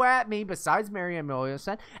they throw at me, besides Marianne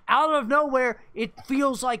Williamson, out of nowhere, it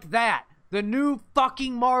feels like that. The new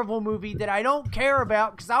fucking Marvel movie that I don't care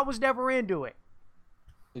about because I was never into it.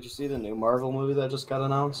 Did you see the new Marvel movie that just got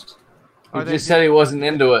announced? He just said he wasn't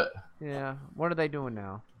into it. Yeah. What are they doing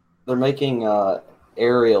now? They're making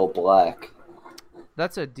Ariel Black.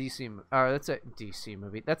 That's a DC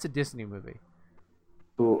movie. That's a Disney movie.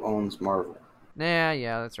 Who owns Marvel?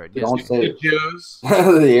 Yeah, that's right. Don't say Jews.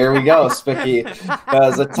 Here we go, Spicky. That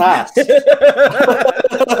was a test.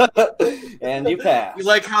 And you passed. You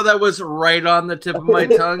like how that was right on the tip of my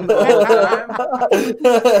tongue the whole time?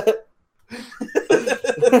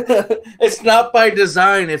 It's not by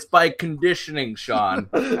design, it's by conditioning, Sean.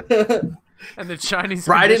 And the Chinese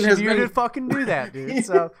to fucking do that, dude.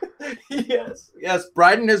 So yes,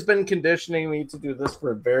 Bryden has been conditioning me to do this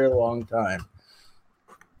for a very long time.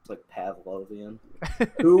 It's like Pavlovian.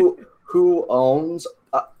 Who owns?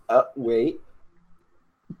 Wait.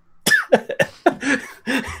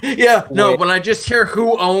 Yeah, no. When I just hear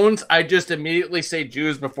who owns, I just immediately say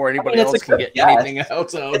Jews before anybody else can get anything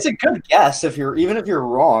else. It's a good guess. Even if you're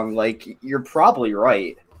wrong, like you're probably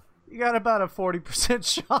right. You got about a 40%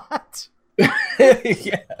 shot.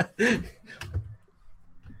 Yeah.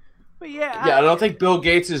 But yeah, I don't think Bill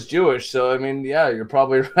Gates is Jewish, so I mean, yeah, you're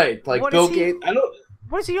probably right. Like Bill Gates, I don't.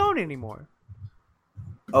 What does he own anymore?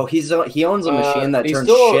 Oh, he owns a machine that turns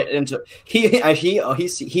shit into he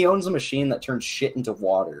owns a machine that turns shit into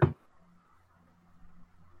water.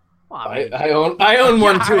 Well, I mean, I own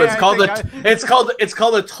one too. It's called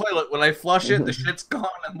a toilet. When I flush it, the shit's gone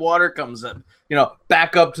and water comes up,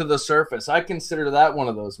 back up to the surface. I consider that one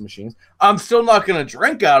of those machines. I'm still not going to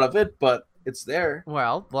drink out of it, but it's there.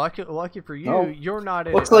 Well, lucky for you, you're not.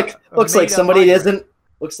 Looks like somebody isn't.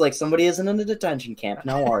 Looks like somebody isn't in a detention camp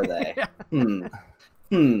now, are they?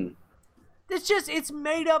 It's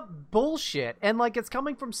made up bullshit, and like it's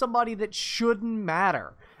coming from somebody that shouldn't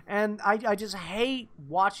matter. And I just hate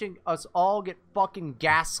watching us all get fucking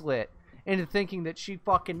gaslit into thinking that she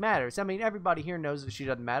fucking matters. I mean, everybody here knows that she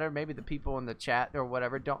doesn't matter. Maybe the people in the chat or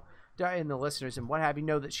whatever and the listeners and what have you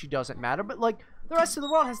know that she doesn't matter. But like the rest of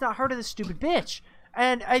the world has not heard of this stupid bitch,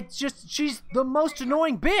 and she's the most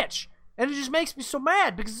annoying bitch. And it just makes me so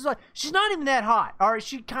mad because it's like she's not even that hot. All right,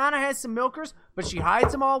 she kind of has some milkers, but she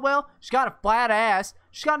hides them all well. She's got a flat ass.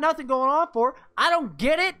 She's got nothing going on for her. I don't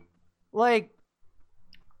get it. Like,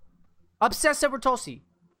 obsessed over Tulsi.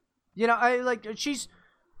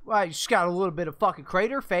 Well, she's got a little bit of fucking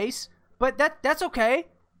crater face, but that's okay.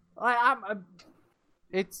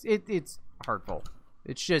 It's hurtful.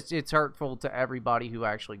 It's hurtful to everybody who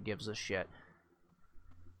actually gives a shit.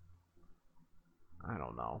 I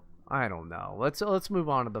don't know. Let's move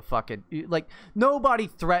on to the fucking, like, nobody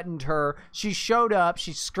threatened her. She showed up.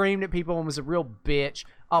 She screamed at people and was a real bitch.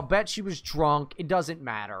 I'll bet she was drunk. It doesn't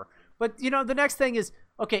matter. But, you know, the next thing is,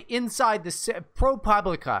 okay, inside the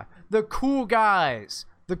ProPublica, the cool guys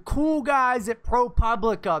at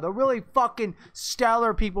ProPublica, the really fucking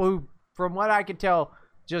stellar people who, from what I can tell,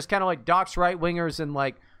 just kind of like dox right-wingers and,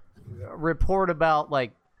 like, report about,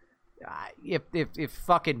 like, if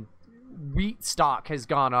fucking wheat stock has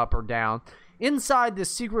gone up or down. Inside the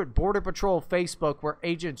secret Border Patrol Facebook where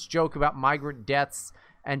agents joke about migrant deaths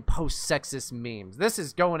and post sexist memes. This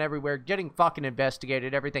is going everywhere, getting fucking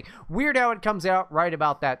investigated, everything. Weird how it comes out right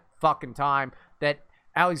about that fucking time that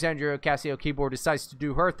Alexandria Ocasio-Keyboard decides to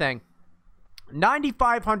do her thing.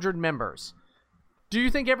 9,500 members. Do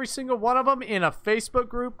you think every single one of them in a Facebook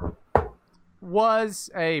group was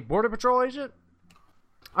a Border Patrol agent?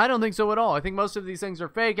 I don't think so at all. I think most of these things are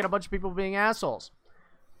fake and a bunch of people being assholes.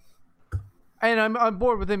 And I'm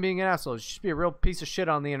bored with him being an asshole. You should be a real piece of shit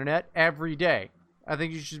on the internet every day. I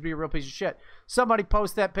think you should be a real piece of shit. Somebody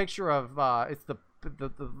post that picture of it's the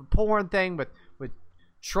porn thing with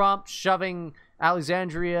Trump shoving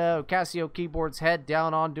Alexandria Ocasio-Keyboard's head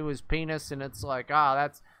down onto his penis, and it's like,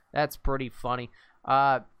 that's pretty funny.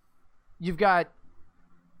 You've got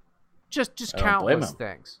just countless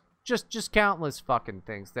things. Just countless fucking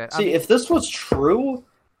things that. See, if this was true,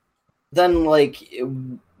 then like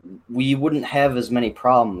we wouldn't have as many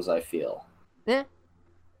problems. I feel. Yeah.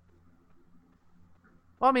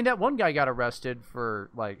 Well, I mean, that one guy got arrested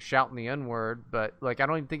for like shouting the N-word, but like I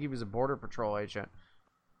don't even think he was a Border Patrol agent.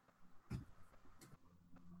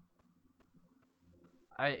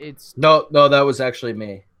 No, that was actually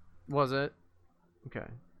me. Was it? Okay.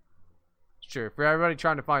 Sure. For everybody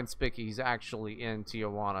trying to find Spicky, he's actually in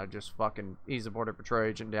Tijuana. He's a Border Patrol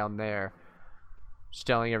agent down there. Just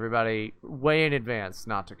telling everybody way in advance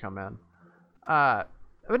not to come in. But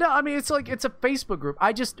no, I mean, it's a Facebook group.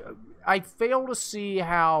 I fail to see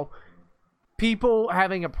how people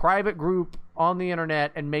having a private group on the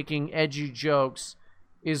internet and making edgy jokes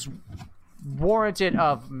is warranted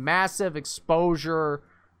of massive exposure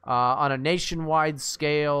on a nationwide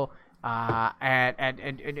scale. And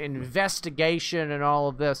investigation and all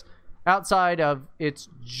of this, outside of it's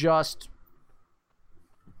just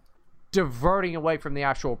diverting away from the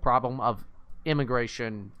actual problem of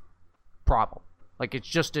immigration problem. Like, it's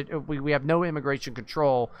just we have no immigration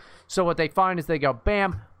control. So what they find is they go,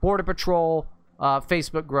 bam, Border Patrol,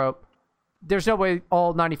 Facebook group. There's no way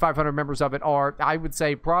all 9,500 members of it are. I would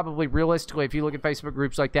say probably realistically, if you look at Facebook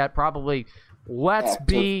groups like that, probably let's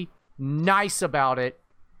be nice about it.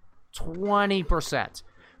 20%.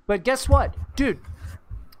 But guess what, dude?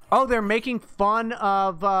 Oh, they're making fun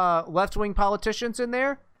of left-wing politicians in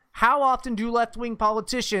there? How often do left-wing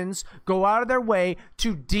politicians go out of their way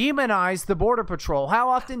to demonize the Border Patrol? How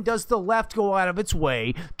often does the left go out of its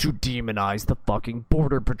way to demonize the fucking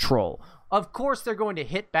Border Patrol? Of course, they're going to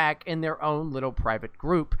hit back in their own little private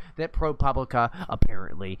group that ProPublica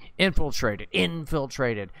apparently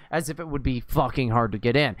infiltrated, as if it would be fucking hard to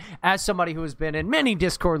get in. As somebody who has been in many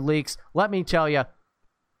Discord leaks, let me tell you,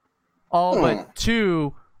 all but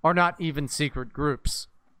 2 are not even secret groups.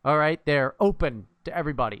 All right? They're open to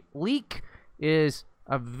everybody. Leak is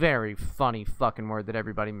a very funny fucking word that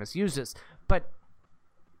everybody misuses, but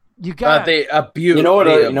you got they abuse.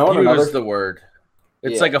 Abuse the word.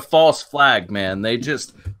 It's like a false flag, man. They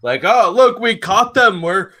just like, oh, look, we caught them.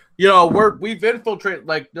 We've infiltrated.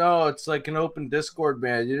 Like, no, it's like an open Discord,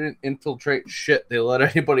 man. You didn't infiltrate shit. They let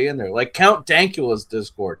anybody in there. Like Count Dankula's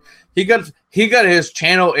Discord. He got his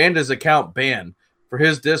channel and his account banned for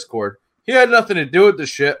his Discord. He had nothing to do with the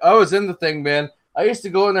shit. I was in the thing, man. I used to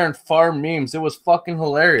go in there and farm memes. It was fucking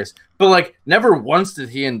hilarious. But like, never once did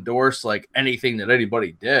he endorse like anything that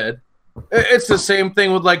anybody did. It's the same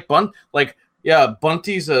thing with like yeah,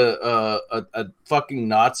 Bunty's a fucking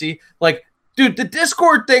Nazi. Like, dude, the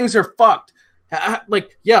Discord things are fucked.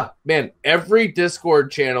 Like, yeah, man, every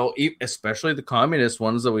Discord channel, especially the communist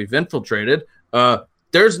ones that we've infiltrated,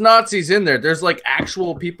 there's Nazis in there. There's like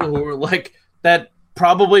actual people who are like that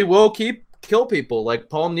probably will kill people,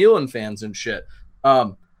 like Paul Nealon fans and shit.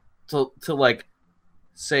 To like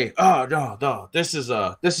say, oh no, this is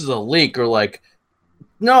a leak, or like.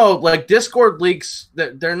 No, like Discord leaks,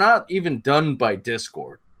 they're not even done by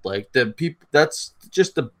Discord. Like the people, that's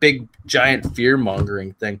just a big giant fear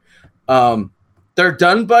mongering thing. They're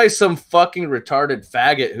done by some fucking retarded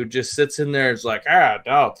faggot who just sits in there and is like,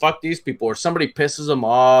 no, fuck these people. Or somebody pisses them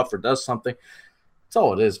off or does something. That's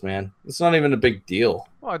all it is, man. It's not even a big deal.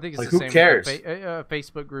 Well, I think it's like, the who same cares? A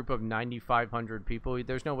Facebook group of 9,500 people.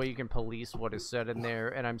 There's no way you can police what is said in there.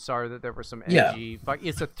 And I'm sorry that there were some edgy.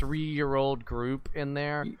 It's a 3-year-old group in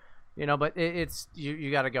there, you know. But it's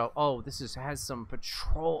you got to go. Oh, this has some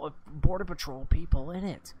border patrol people in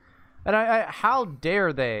it, and how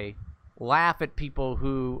dare they laugh at people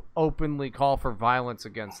who openly call for violence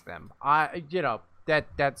against them?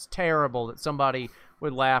 That's terrible that somebody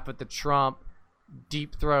would laugh at the Trump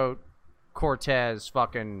deep throat Cortez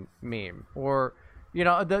fucking meme. Or, you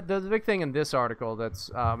know, the big thing in this article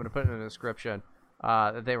that's I'm going to put in the description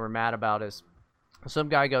that they were mad about is some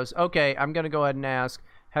guy goes, okay, I'm going to go ahead and ask,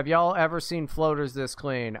 have y'all ever seen floaters this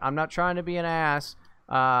clean? I'm not trying to be an ass,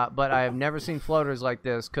 but I have never seen floaters like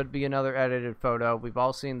this. Could be another edited photo. We've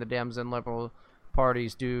all seen the Dems and liberal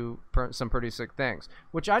parties do some pretty sick things,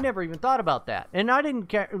 which I never even thought about that. And I didn't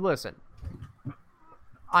care. Listen,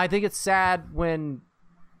 I think it's sad when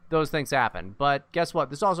those things happen, but guess what?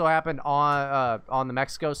 This also happened on the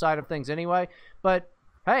Mexico side of things anyway. But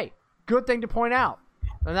hey, good thing to point out.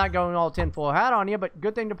 I'm not going all tinfoil hat on you, but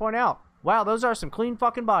good thing to point out. Wow, those are some clean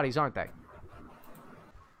fucking bodies, aren't they?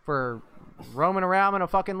 For roaming around in a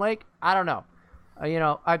fucking lake? I don't know.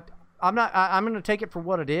 I'm going to take it for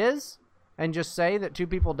what it is and just say that 2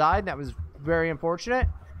 people died, and that was very unfortunate.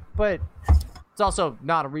 But it's also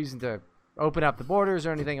not a reason to open up the borders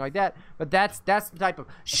or anything like that. But that's the type of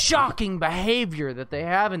shocking behavior that they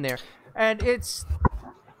have in there. And it's...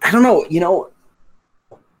 I don't know, you know...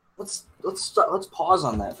 Let's pause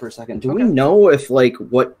on that for a second. Do we know if, like,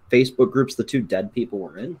 what Facebook groups the 2 dead people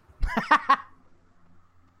were in?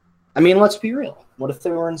 I mean, let's be real. What if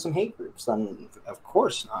they were in some hate groups? Then, of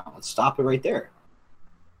course not. Let's stop it right there.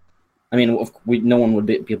 I mean, no one would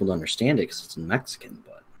be able to understand it because it's in Mexican,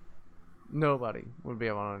 but... Nobody would be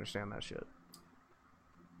able to understand that shit.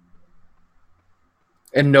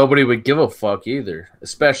 And nobody would give a fuck either,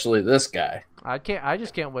 especially this guy. I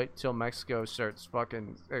just can't wait till Mexico starts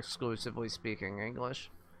fucking exclusively speaking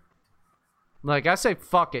English. Like, I say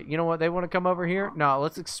fuck it. You know what? They want to come over here? No,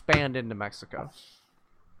 let's expand into Mexico.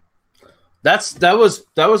 That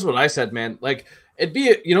was what I said, man. Like, it'd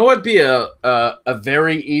be a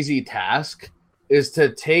very easy task is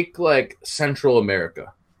to take, like, Central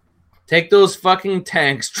America. Take those fucking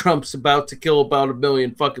tanks Trump's about to kill about 1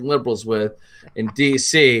 million fucking liberals with in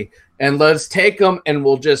DC, and let's take them and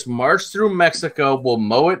we'll just march through Mexico. We'll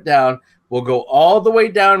mow it down. We'll go all the way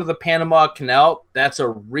down to the Panama Canal. That's a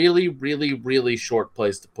really, really, really short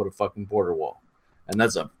place to put a fucking border wall. And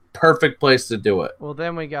that's a perfect place to do it. Well,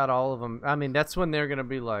 then we got all of them. I mean, that's when they're going to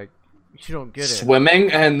be like, you don't get it.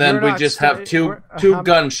 Swimming, and then we just have two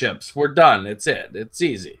gunships. We're done. It's it. It's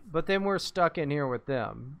easy. But then we're stuck in here with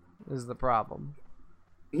them. Is the problem.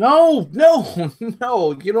 No.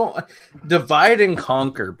 You don't divide and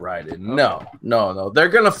conquer, Bryden. Okay. No. They're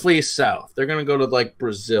going to flee south. They're going to go to, like,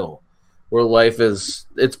 Brazil, where life is,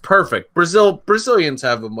 it's perfect. Brazilians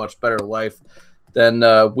have a much better life than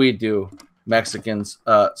we do, Mexicans.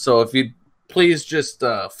 So if you please just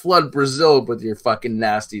flood Brazil with your fucking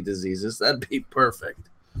nasty diseases, that'd be perfect.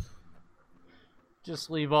 Just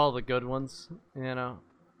leave all the good ones, you know.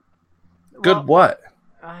 Good what?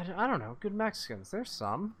 I don't know. Good Mexicans. There's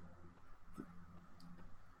some.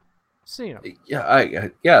 Seen them. Yeah, I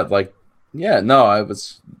got a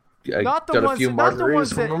few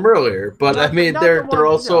margaritas from them earlier, but I mean, they're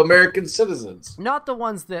also American citizens. Not the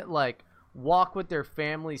ones that, like, walk with their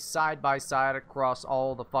family side by side across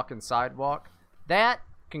all the fucking sidewalk. That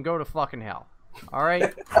can go to fucking hell. All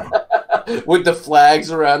right. With the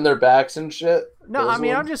flags around their backs and shit. No, I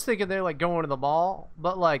mean, I'm just thinking they're, like, going to the mall,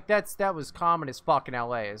 but, like, that was common as fucking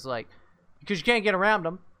LA. It's like, because you can't get around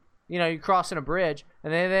them. You know, you're crossing a bridge,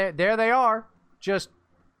 and there they are, just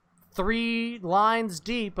 3 lines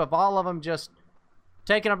deep of all of them just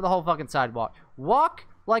taking up the whole fucking sidewalk. Walk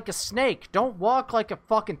like a snake. Don't walk like a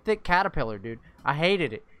fucking thick caterpillar, dude. I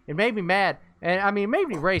hated it. It made me mad. And, I mean, it made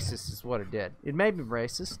me racist is what it did. It made me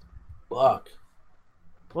racist. Fuck.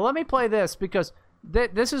 Well, let me play this because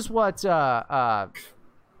this is what our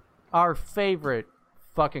favorite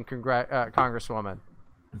fucking Congresswoman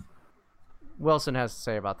Wilson has to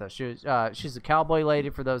say about this. She's a cowboy lady,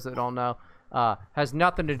 for those that don't know. Has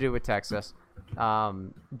nothing to do with Texas.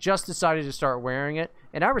 Just decided to start wearing it,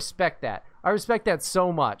 and I respect that. I respect that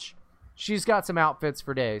so much. She's got some outfits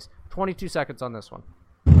for days. 22 seconds on this one.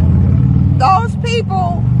 Those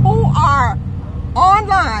people who are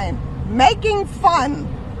online making fun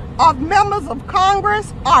of members of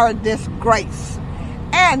Congress are a disgrace.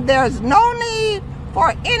 And there's no need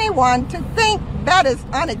for anyone to think that is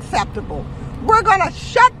unacceptable. We're going to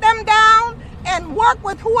shut them down and work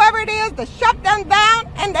with whoever it is to shut them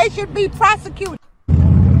down, and they should be prosecuted.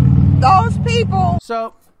 Those people.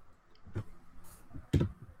 So,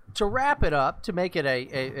 to wrap it up, to make it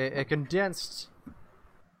a condensed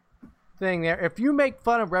thing there, if you make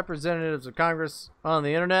fun of representatives of Congress on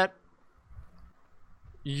the internet,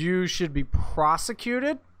 you should be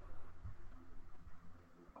prosecuted.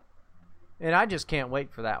 And I just can't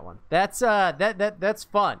wait for that one. That's that's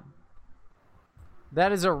fun.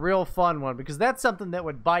 That is a real fun one, because that's something that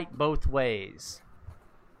would bite both ways.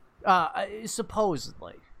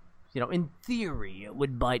 Supposedly. You know, in theory, it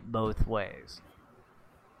would bite both ways.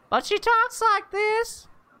 But she talks like this.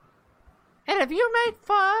 And if you make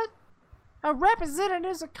fun of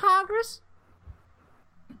representatives of Congress,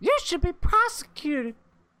 you should be prosecuted.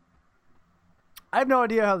 I have no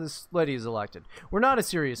idea how this lady is elected. We're not a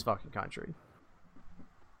serious fucking country.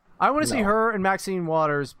 I want to see her and Maxine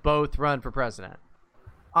Waters both run for president.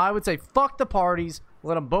 I would say fuck the parties,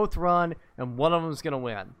 let them both run, and one of them's going to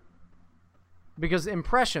win. Because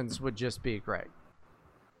impressions would just be great.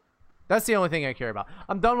 That's the only thing I care about.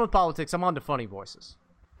 I'm done with politics. I'm on to funny voices.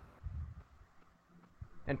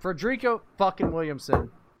 And Frederico fucking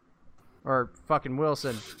Williamson, or fucking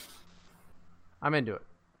Wilson, I'm into it.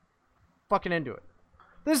 Fucking into it.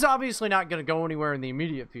 This is obviously not going to go anywhere in the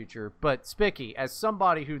immediate future, but Spicky, as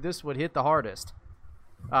somebody who this would hit the hardest,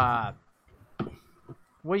 what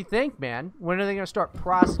do you think, man? When are they going to start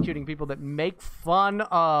prosecuting people that make fun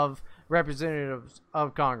of representatives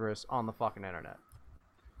of Congress on the fucking internet?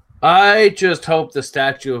 I just hope the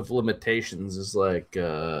statute of limitations is like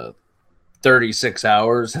 36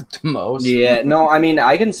 hours at the most. Yeah, no, I mean,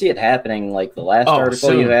 I can see it happening. Like the last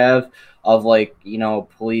article you have of, like, you know,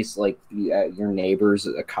 police, like your neighbor's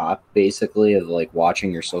a cop, basically, of like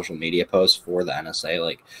watching your social media posts for the NSA.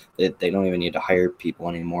 Like they don't even need to hire people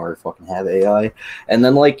anymore or fucking have AI. And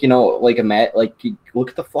then, like, you know, like look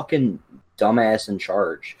at the fucking dumbass in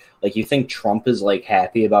charge. Like, you think Trump is like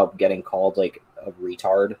happy about getting called like a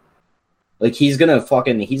retard? Like, he's gonna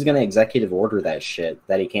executive order that shit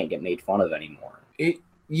that he can't get made fun of anymore.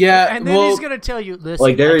 Yeah, and then he's gonna tell you, listen,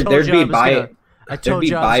 like I told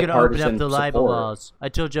you I was gonna open up the libel laws. I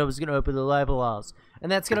told you I was gonna open the libel laws,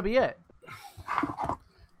 and that's gonna be it.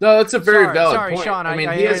 No, that's a very valid point. Sorry, Sean, I mean,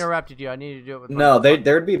 I interrupted you. I need to do it with no.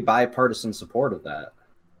 There'd be bipartisan support of that.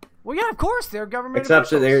 Well, yeah, of course, they're government. Except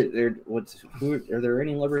that are there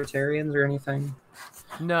any libertarians or anything?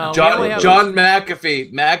 No, John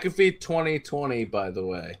McAfee. McAfee 2020, by the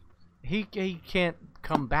way. He can't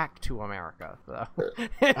come back to America, though.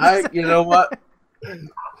 You know what?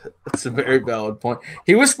 That's a very valid point.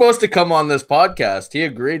 He was supposed to come on this podcast. He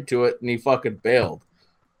agreed to it, and he fucking bailed.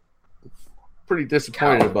 Pretty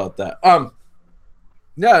disappointed about that.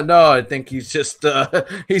 No, I think he's just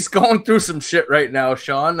he's going through some shit right now,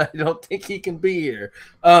 Sean. I don't think he can be here.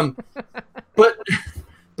 But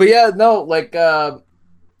yeah, no, like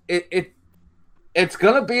it's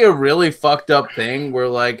gonna be a really fucked up thing where,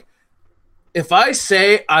 like, if I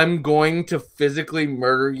say I'm going to physically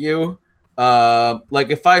murder you, like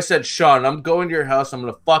if I said, Sean, I'm going to your house, I'm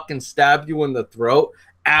gonna fucking stab you in the throat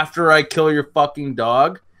after I kill your fucking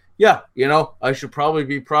dog, yeah, you know, I should probably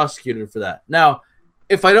be prosecuted for that. Now,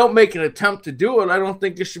 if I don't make an attempt to do it, I don't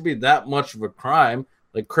think it should be that much of a crime.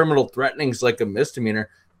 Like, criminal threatening is like a misdemeanor.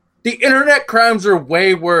 The internet crimes are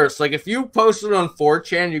way worse. Like, if you posted on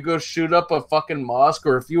 4chan, you go shoot up a fucking mosque,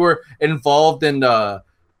 or if you were involved in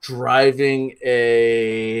driving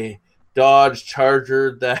a Dodge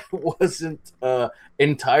Charger that wasn't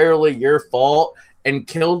entirely your fault and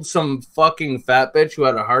killed some fucking fat bitch who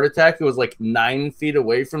had a heart attack who was like 9 feet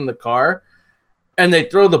away from the car, and they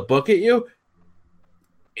throw the book at you,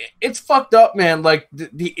 it's fucked up, man. Like,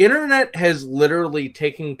 the internet has literally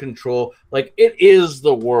taken control. Like, it is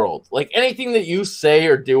the world. Like, anything that you say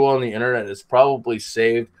or do on the internet is probably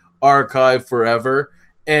saved, archived forever,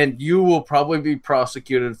 and you will probably be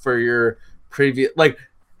prosecuted for your previous, like,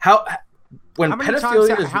 how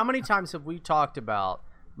many times have we talked about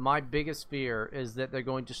my biggest fear is that they're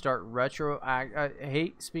going to start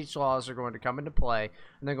hate speech laws are going to come into play,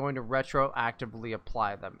 and they're going to retroactively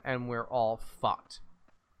apply them, and we're all fucked.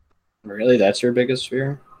 Really? That's your biggest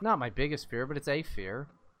fear? Not my biggest fear, but it's a fear.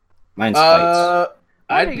 Mine's fights.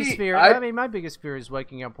 My biggest fear is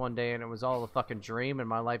waking up one day and it was all a fucking dream and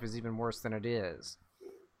my life is even worse than it is.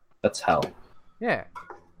 That's hell. Yeah.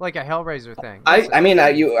 Like a Hellraiser thing.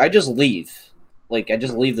 I just leave. Like, I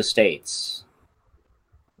just leave the States.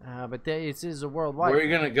 But this is a worldwide. Where are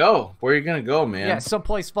you gonna go? Where are you gonna go, man? Yeah,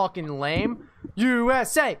 someplace fucking lame.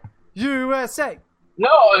 USA! USA! No,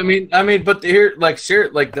 I mean, but here, like,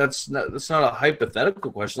 that's not a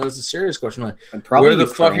hypothetical question. That's a serious question. Like, probably where the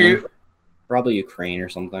fuck are you? Probably Ukraine or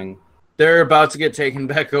something. They're about to get taken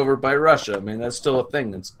back over by Russia. I mean, that's still a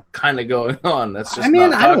thing that's kind of going on. That's just. I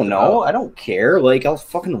mean, I don't know. I don't care. Like, I'll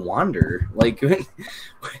fucking wander. Like,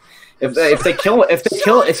 if they kill, if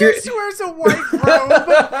you're wears a white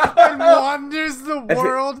robe and wanders the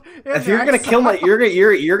world. If you're gonna kill my,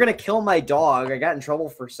 you're gonna kill my dog. I got in trouble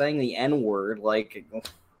for saying the N-word. Like,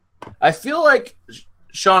 I feel like,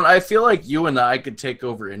 Sean. I feel like you and I could take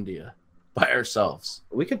over India by ourselves.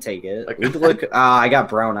 We could take it. Like, we could look. I got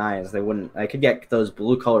brown eyes. They wouldn't. I could get those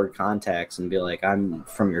blue-colored contacts and be like, I'm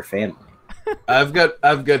from your family. I've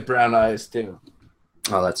got brown eyes too.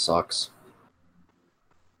 Oh, that sucks.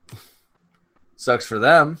 Sucks for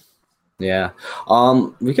them. Yeah.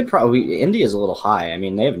 We could probably. India's a little high. I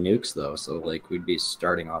mean, they have nukes though, so like we'd be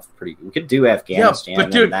starting off pretty. We could do Afghanistan, yeah,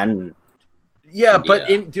 but dude, and then. Yeah, India. but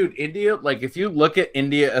India. Like, if you look at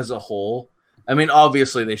India as a whole. I mean,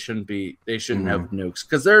 obviously they shouldn't have nukes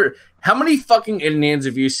because how many fucking Indians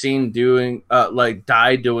have you seen doing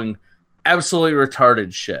die doing absolutely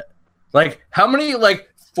retarded shit? Like, how many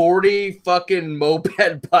 40 fucking moped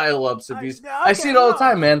pileups have you? I see it all the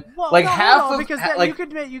time, man. Well, half of because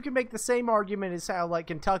you could make the same argument as how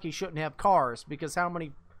Kentucky shouldn't have cars because how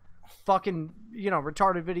many fucking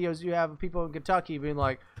retarded videos you have of people in Kentucky being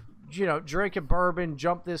like, drinking bourbon,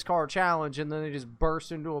 jump this car challenge, and then they just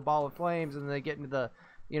burst into a ball of flames, and then they get into the,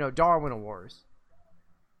 Darwin Awards.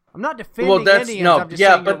 I'm not defending Indians. I'm just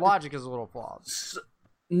saying your logic is a little flawed.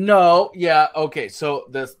 No, yeah, okay. So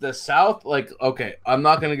the South, okay, I'm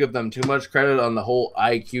not gonna give them too much credit on the whole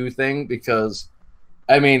IQ thing because,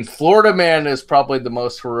 I mean, Florida man is probably the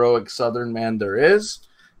most heroic Southern man there is,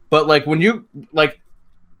 but when you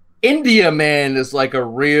India man is like a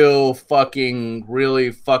real fucking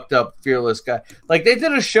really fucked up fearless guy. Like, they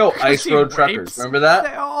did a show Ice Road Truckers. Remember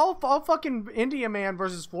that? All fucking India man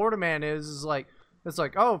versus Florida man is like it's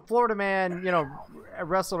like, oh, Florida man,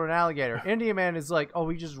 wrestled an alligator. India man is like, oh,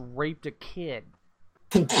 he just raped a kid.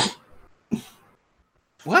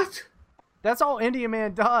 What? That's all India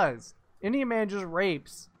man does. India man just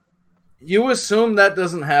rapes. You assume that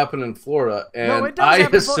doesn't happen in Florida, and no, it does I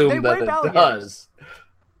assume that it does.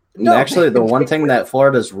 No, actually, the one thing that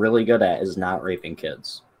Florida's really good at is not raping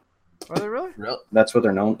kids. Are they really? That's what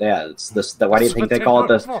they're known. Yeah, it's this. Why do you think they call it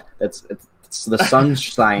this? It's the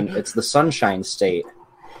sunshine. It's the sunshine state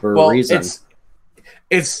for a reason.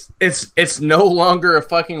 It's no longer a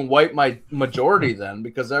fucking white majority then,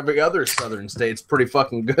 because every other southern state's pretty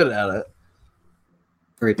fucking good at it.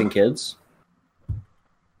 Raping kids.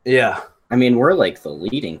 Yeah, I mean, we're like the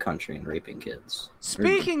leading country in raping kids.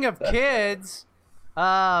 Speaking of kids.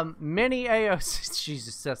 Many AOC.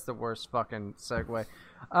 Jesus, that's the worst fucking segue.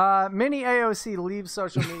 Many AOC leaves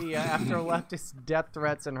social media after leftist death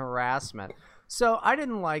threats and harassment. So I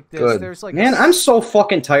didn't like this. Good. There's I'm so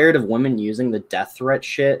fucking tired of women using the death threat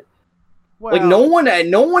shit. Well, no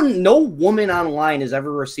woman online has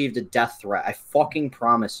ever received a death threat. I fucking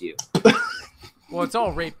promise you. Well, it's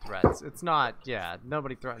all rape threats. It's not. Yeah,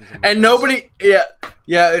 nobody threatens them. And nobody. Yeah.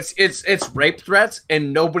 It's rape threats,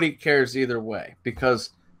 and nobody cares either way because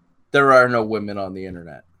there are no women on the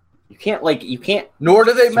internet. You can't. Nor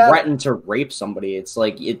do they threaten to rape somebody. It's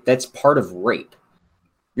that's part of rape.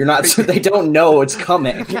 You're not. So they don't know it's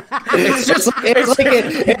coming. It's just.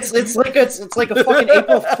 It's like a fucking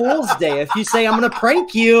April Fool's Day. If you say I'm gonna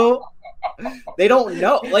prank you, they don't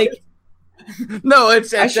know. Like. No,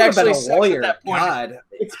 it's I should have been actually a lawyer. Sex at that point. God.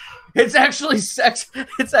 It's actually sex.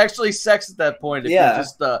 It's actually sex at that point. If you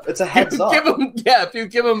just, it's a heads up. If you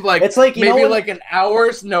give them it's like maybe like an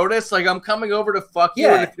hour's notice, like I'm coming over to fuck you.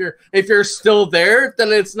 And if you're still there,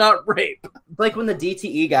 then it's not rape. Like when the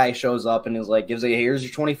DTE guy shows up and is like, here's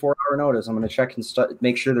your 24-hour notice. I'm gonna check and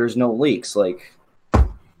make sure there's no leaks. Like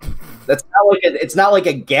that's not like it's not like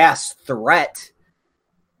a gas threat.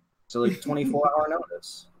 So like 24-hour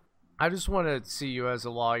notice. I just want to see you as a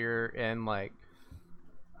lawyer in like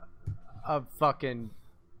a fucking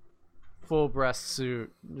full breast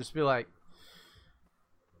suit. Just be like,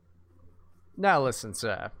 now listen,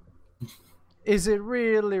 sir. Is it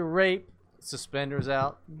really rape? Suspenders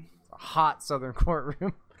out. A hot southern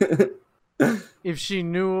courtroom. If she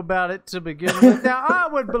knew about it to begin with. Now, I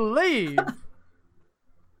would believe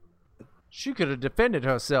she could have defended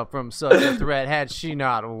herself from such a threat had she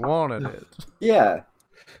not wanted it. Yeah.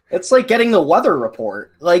 It's like getting the weather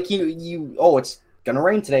report. Like you it's gonna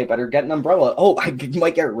rain today, better get an umbrella. Oh, you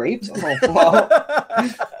might get raped? Oh, well.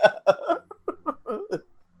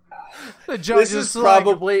 The judge is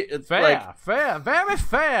probably fair, very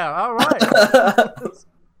fair. All right.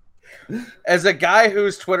 as a guy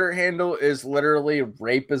whose Twitter handle is literally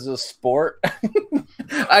 "rape is a sport,"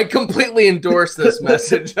 I completely endorse this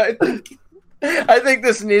message. I think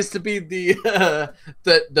this needs to be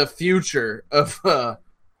the future of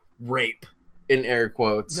rape in air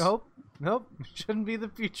quotes. Nope. Shouldn't be the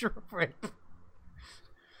future of rape.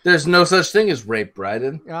 There's no such thing as rape,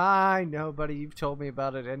 Bryden. I know, buddy. You've told me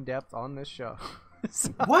about it in depth on this show. So.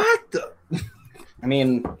 What the? I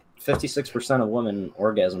mean, 56% of women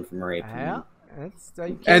orgasm from rape. Yeah,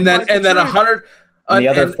 and then 100. And the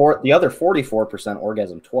other 44%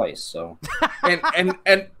 orgasm twice. So, and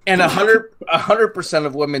 100%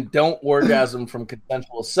 of women don't orgasm from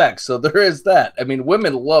consensual sex. So there is that. I mean,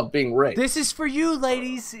 women love being raped. This is for you,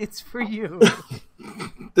 ladies. It's for you.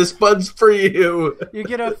 This bud's for you. You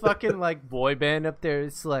get a fucking like boy band up there.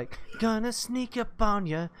 It's like gonna sneak up on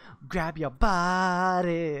you, grab your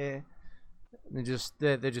body. They're just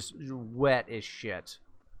wet as shit.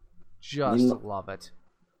 Just love it.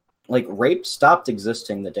 Like, rape stopped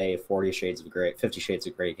existing the day 50 Shades of Grey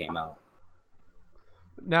came out.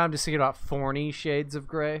 Now I'm just thinking about 40 Shades of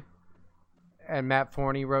Grey. And Matt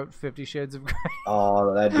Forney wrote 50 Shades of Grey.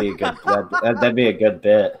 Oh, that'd be a good that'd be a good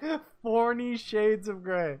bit. 40 Shades of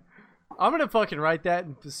Grey. I'm gonna fucking write that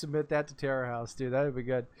and submit that to Terror House, dude. That'd be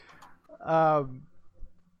good.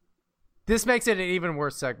 This makes it an even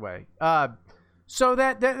worse segue. So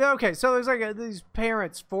okay, so there's like these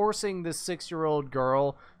parents forcing this 6-year-old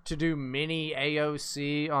girl to do mini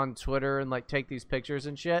AOC on Twitter and like take these pictures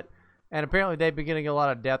and shit. And apparently they've been getting a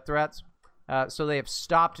lot of death threats. So they have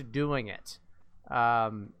stopped doing it. I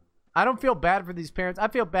don't feel bad for these parents. I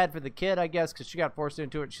feel bad for the kid, I guess, because she got forced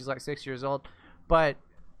into it. She's like 6 years old. But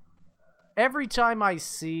every time I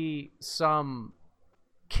see some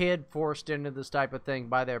kid forced into this type of thing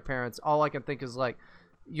by their parents, all I can think is like,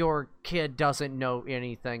 your kid doesn't know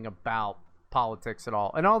anything about politics at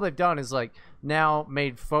all. And all they've done is like now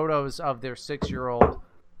made photos of their 6-year-old.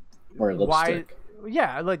 Or lipstick.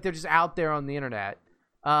 Yeah, like they're just out there on the internet.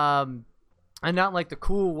 And not like the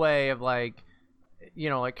cool way of like, you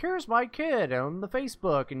know, like here's my kid on the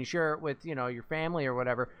Facebook and you share it with, you know, your family or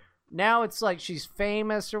whatever. Now it's like she's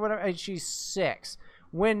famous or whatever and she's 6.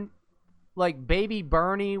 When like Baby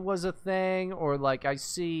Bernie was a thing, or like I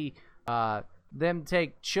see them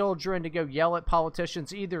take children to go yell at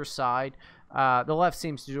politicians, either side. The left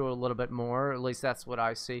seems to do it a little bit more, at least that's what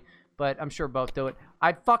I see. But I'm sure both do it.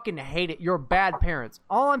 I fucking hate it. You're bad parents.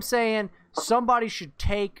 All I'm saying, somebody should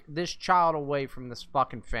take this child away from this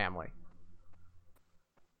fucking family.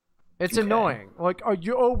 It's annoying. Like,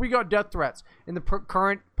 we got death threats. In the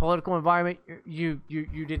current political environment, you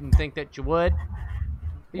didn't think that you would.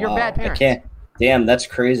 You're bad parents. Damn, that's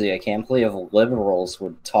crazy. I can't believe liberals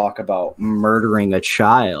would talk about murdering a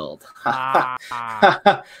child. I'm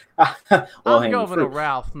Governor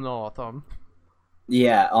Ralph Northam.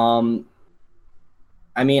 Yeah,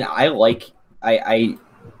 I mean,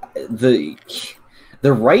 the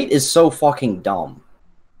right is so fucking dumb.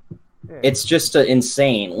 Yeah. It's just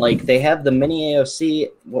insane. Like, they have the mini AOC,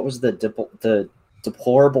 what was the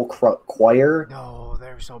deplorable choir? No,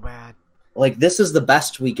 they're so bad. Like, this is the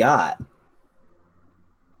best we got.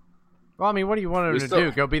 Well, I mean, what do you want them to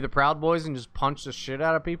do? Go be the Proud Boys and just punch the shit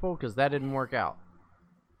out of people? Because that didn't work out.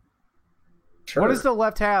 Sure. What does the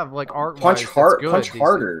left have, like, art-wise? Punch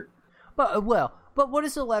harder. But what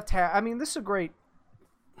does the left have? I mean, this is a great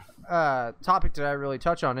topic that I really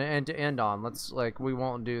touch on and to end on. We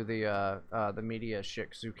won't do the media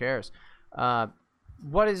shit because who cares?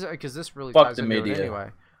 What is it? Because this really ties into it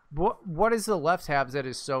anyway. What does the left have that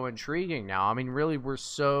is so intriguing now? I mean, really, we're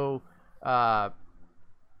so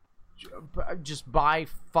just not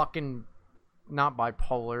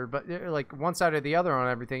bipolar, but like one side or the other on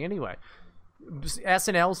everything anyway.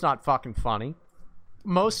 SNL's not fucking funny.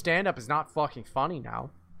 Most stand-up is not fucking funny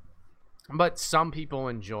now, but some people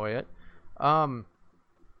enjoy it. I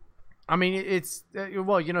mean, it's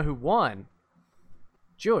well, you know who won?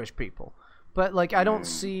 Jewish people. But like, I don't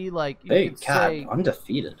see like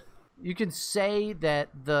undefeated. You can say that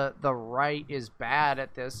the right is bad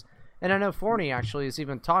at this, and I know Forney actually has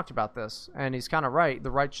even talked about this, and he's kind of right.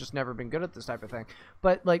 The right's just never been good at this type of thing.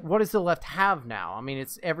 But like, what does the left have now? I mean,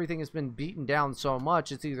 everything has been beaten down so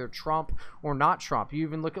much. It's either Trump or not Trump. You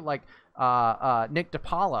even look at like Nick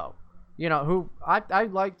DiPaolo. You know, who I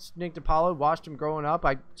liked Nick DiPaolo, watched him growing up.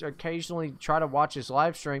 I occasionally try to watch his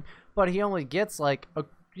live stream, but he only gets like a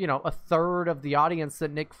third of the audience that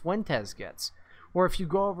Nick Fuentes gets. Or if you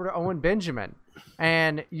go over to Owen Benjamin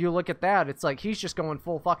and you look at that, it's like he's just going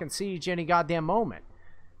full fucking siege any goddamn moment.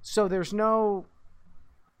 So there's no,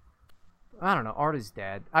 I don't know, art is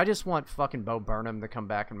dead. I just want fucking Bo Burnham to come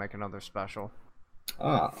back and make another special.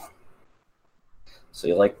 So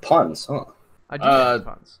you like puns, huh? I do like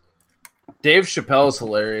puns. Dave Chappelle's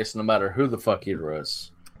hilarious no matter who the fuck he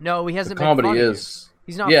roasts. No, he hasn't the been comedy funny. is.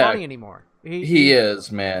 He's not funny anymore. He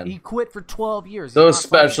is, man. He quit for 12 years. Those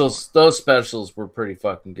specials were pretty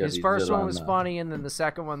fucking good. His first one was funny, and then the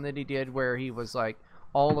second one that he did where he was like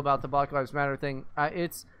all about the Black Lives Matter thing,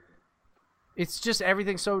 it's just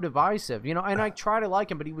everything's so divisive, you know. And I try to like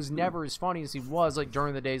him, but he was never as funny as he was like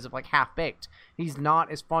during the days of like Half Baked. He's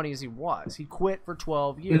not as funny as he was. He quit for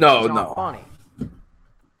 12 years. He's not funny.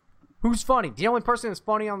 Who's funny? The only person that's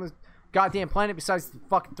funny on the goddamn planet besides the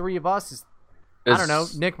fucking three of us is, I don't know,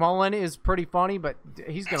 Nick Mullen is pretty funny, but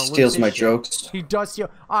he's going to lose steals my shit. jokes. He does steal.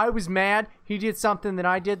 I was mad. He did something that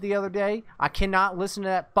I did the other day. I cannot listen to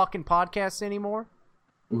that fucking podcast anymore.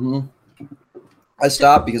 Mm-hmm. I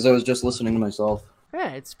stopped because I was just listening to myself.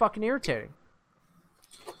 Yeah, it's fucking irritating.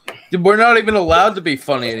 Dude, we're not even allowed to be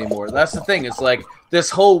funny anymore. That's the thing. It's like this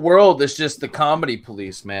whole world is just the comedy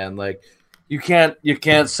police, man. Like, you can't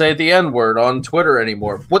say the N-word on Twitter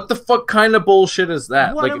anymore. What the fuck kind of bullshit is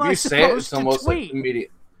that? What like, am if you I say it, it's almost like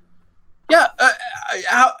immediate. Yeah,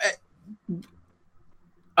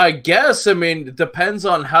 I guess. I mean, it depends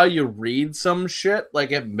on how you read some shit.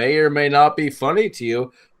 Like, it may or may not be funny to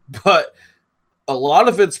you, but a lot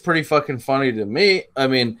of it's pretty fucking funny to me. I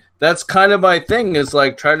mean, that's kind of my thing, is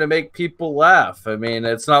like trying to make people laugh. I mean,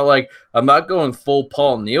 it's not like I'm not going full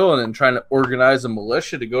Paul Newman and trying to organize a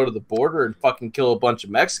militia to go to the border and fucking kill a bunch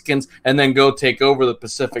of Mexicans and then go take over the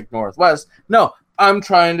Pacific Northwest. No, I'm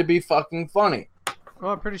trying to be fucking funny.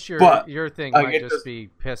 Well, I'm pretty sure your thing might just be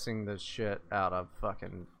pissing the shit out of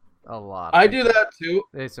fucking a lot. I do that too.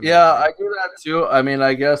 Yeah, I do that too. I mean,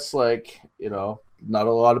 I guess, like, you know, not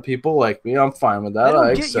a lot of people like me. I'm fine with that. I don't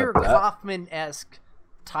I get accept your that. Kaufman-esque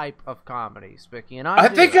type of comedy, Spicky, and I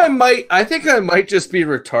think I might just be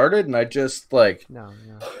retarded, and I just like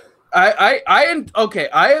I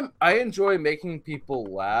enjoy making people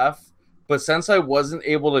laugh, but since I wasn't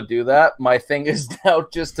able to do that, my thing is now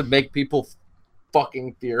just to make people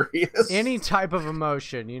fucking furious. Any type of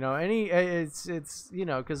emotion, you know, it's you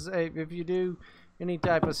know, because if you do any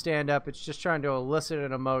type of stand-up, it's just trying to elicit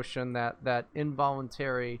an emotion, that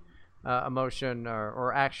involuntary emotion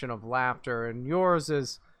or action of laughter, and yours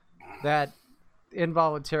is that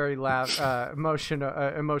involuntary emotion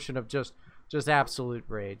of just absolute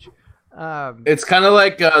rage. It's kind of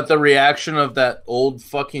like the reaction of that old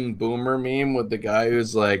fucking boomer meme with the guy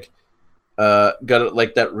who's like got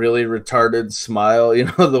like that really retarded smile, you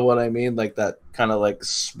know, the one I mean, like that kind of like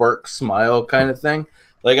smirk smile kind of thing.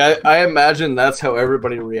 Like I imagine that's how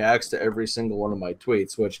everybody reacts to every single one of my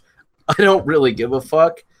tweets, which I don't really give a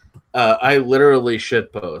fuck. I literally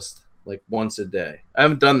shitpost like once a day. I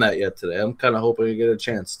haven't done that yet today. I'm kind of hoping to get a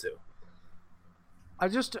chance to.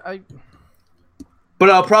 But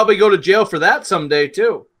I'll probably go to jail for that someday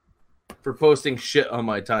too, for posting shit on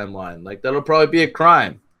my timeline. Like, that'll probably be a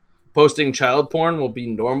crime. Posting child porn will be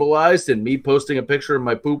normalized, and me posting a picture of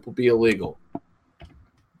my poop will be illegal.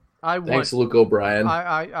 Thanks, Luke O'Brien.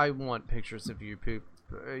 I want pictures of you poop.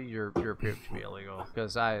 Your poop to be illegal,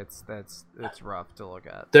 because it's rough to look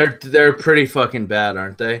at. They're pretty fucking bad,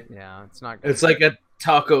 aren't they? Yeah, it's not good. It's like a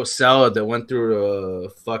taco salad that went through a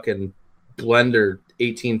fucking blender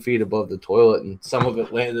 18 feet above the toilet, and some of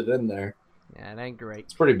it landed in there. Yeah, it ain't great.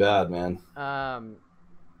 It's pretty bad, man.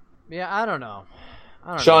 Yeah, I don't know.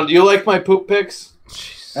 Sean, do you like my poop pics?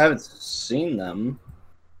 I haven't seen them.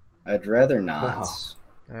 I'd rather not.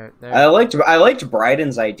 Oh. I liked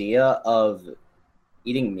Bryden's idea of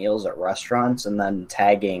eating meals at restaurants and then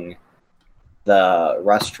tagging the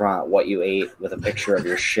restaurant what you ate with a picture of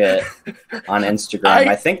your shit on Instagram.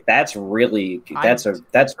 I think that's really that's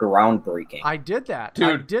groundbreaking. I did that.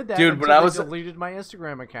 Dude, when I deleted my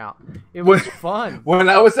Instagram account. It was fun. When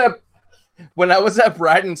I was at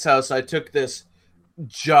Bryden's house, I took this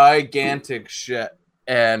gigantic shit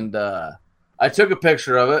and I took a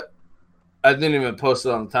picture of it. I didn't even post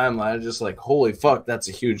it on the timeline. I was just like, holy fuck, that's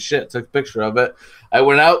a huge shit. Took a picture of it. I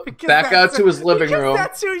went out to his living room.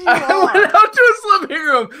 That's who you are. I went out to his living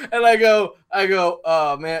room and I go,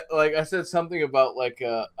 oh man, like I said something about like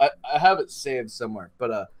I have it saved somewhere,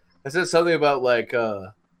 but I said something about like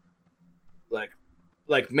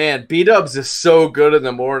man, B-Dubs is so good in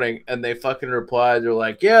the morning, and they fucking replied, they're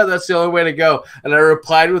like, yeah, that's the only way to go. And I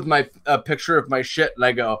replied with my picture of my shit, and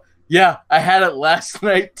I go, yeah, I had it last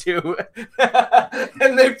night too.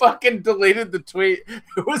 And they fucking deleted the tweet.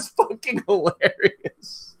 It was fucking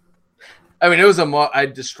hilarious. I mean, it was I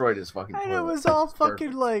destroyed his fucking toilet. And it was all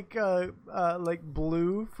fucking like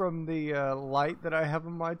blue from the light that I have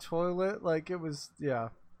in my toilet. Like, it was, yeah.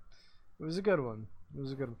 It was a good one.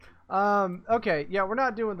 Okay, yeah, we're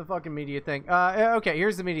not doing the fucking media thing. Okay,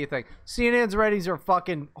 here's the media thing. CNN's ratings are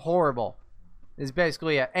fucking horrible. Is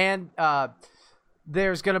basically it. And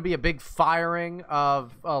there's going to be a big firing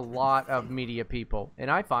of a lot of media people, and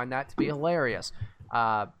I find that to be hilarious.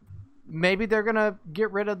 Maybe they're going to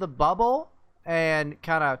get rid of the bubble and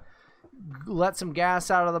kind of let some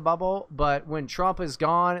gas out of the bubble, but when Trump is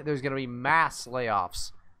gone, there's going to be mass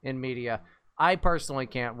layoffs in media. I personally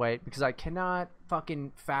can't wait because I cannot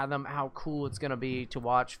fucking fathom how cool it's going to be to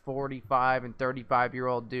watch 45 and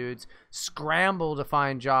 35-year-old dudes scramble to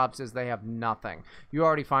find jobs as they have nothing. You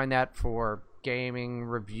already find that for gaming,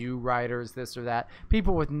 review writers, this or that.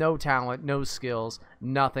 People with no talent, no skills,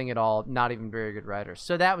 nothing at all, not even very good writers.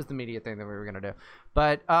 So that was the media thing that we were going to do.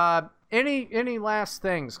 But any last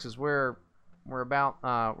things, because we're about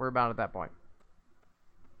at that point.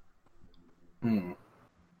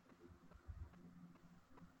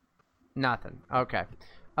 Nothing. Okay.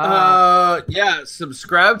 Yeah.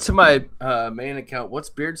 Subscribe to my main account. What's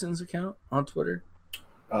Beardson's account on Twitter?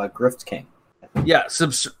 Grift King. Yeah.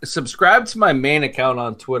 Subscribe to my main account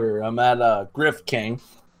on Twitter. I'm at Grift King.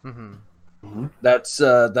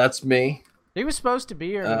 That's me. He was supposed to be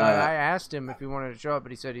here tonight. I asked him if he wanted to show up,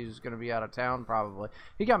 but he said he was going to be out of town probably.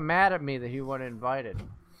 He got mad at me that he wasn't invited.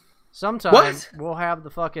 Sometimes we'll have the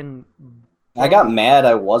fucking... I got mad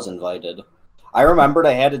I was invited. I remembered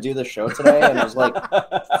I had to do the show today, and I was like,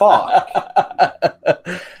 fuck.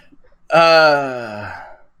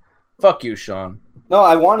 Fuck you, Sean. No,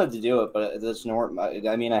 I wanted to do it, but this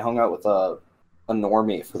I mean, I hung out with a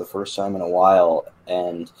normie for the first time in a while,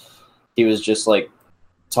 and he was just, like,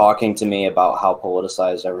 talking to me about how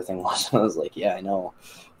politicized everything was. And I was like, yeah, I know.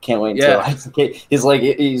 Can't wait until he's like,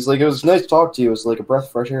 it was nice to talk to you. It was like a breath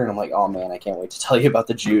of fresh air. And I'm like, oh man, I can't wait to tell you about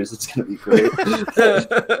the Jews. It's going to be great.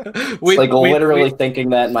 Literally thinking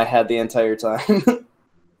that in my head the entire time.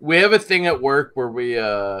 We have a thing at work where we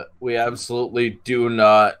absolutely do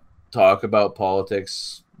not talk about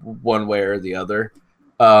politics one way or the other.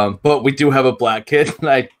 But we do have a black kid, and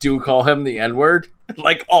I do call him the N-word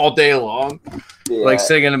like all day long. Yeah. Like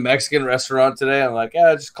sitting in a Mexican restaurant today, I'm like,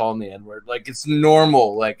 just call him the N-word. Like it's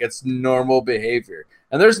normal. Like it's normal behavior.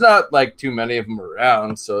 And there's not like too many of them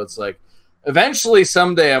around, so it's like eventually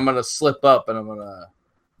someday I'm gonna slip up and I'm gonna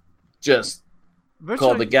just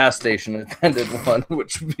call the gas station attendant one,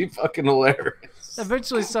 which would be fucking hilarious.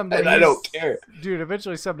 Eventually someday, and I don't care, dude.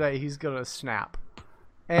 Eventually someday he's gonna snap,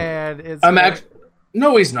 and it's.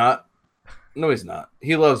 No, he's not. No, he's not.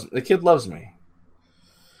 The kid loves me.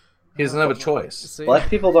 He doesn't have a choice. Black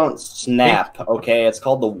people don't snap, okay? It's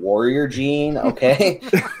called the warrior gene, okay?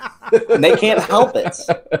 And they can't help it.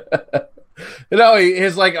 No,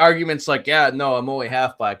 his like argument's like, no, I'm only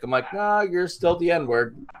half black. I'm like, nah, you're still the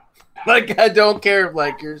N-word. Like, I don't care.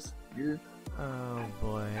 Like, you're. Oh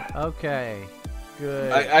boy. Okay.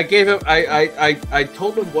 Good. I gave him. I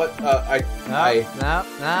told him what. I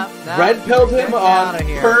red pilled him on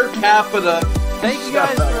per capita. Thank you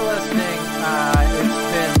guys for listening.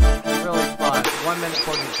 It's been really fun. 1 minute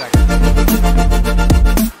 14 seconds.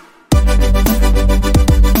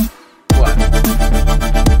 What?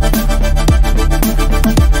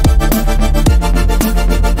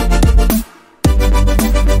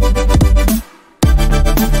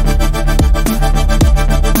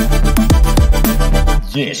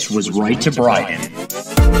 This was Right to Bryden.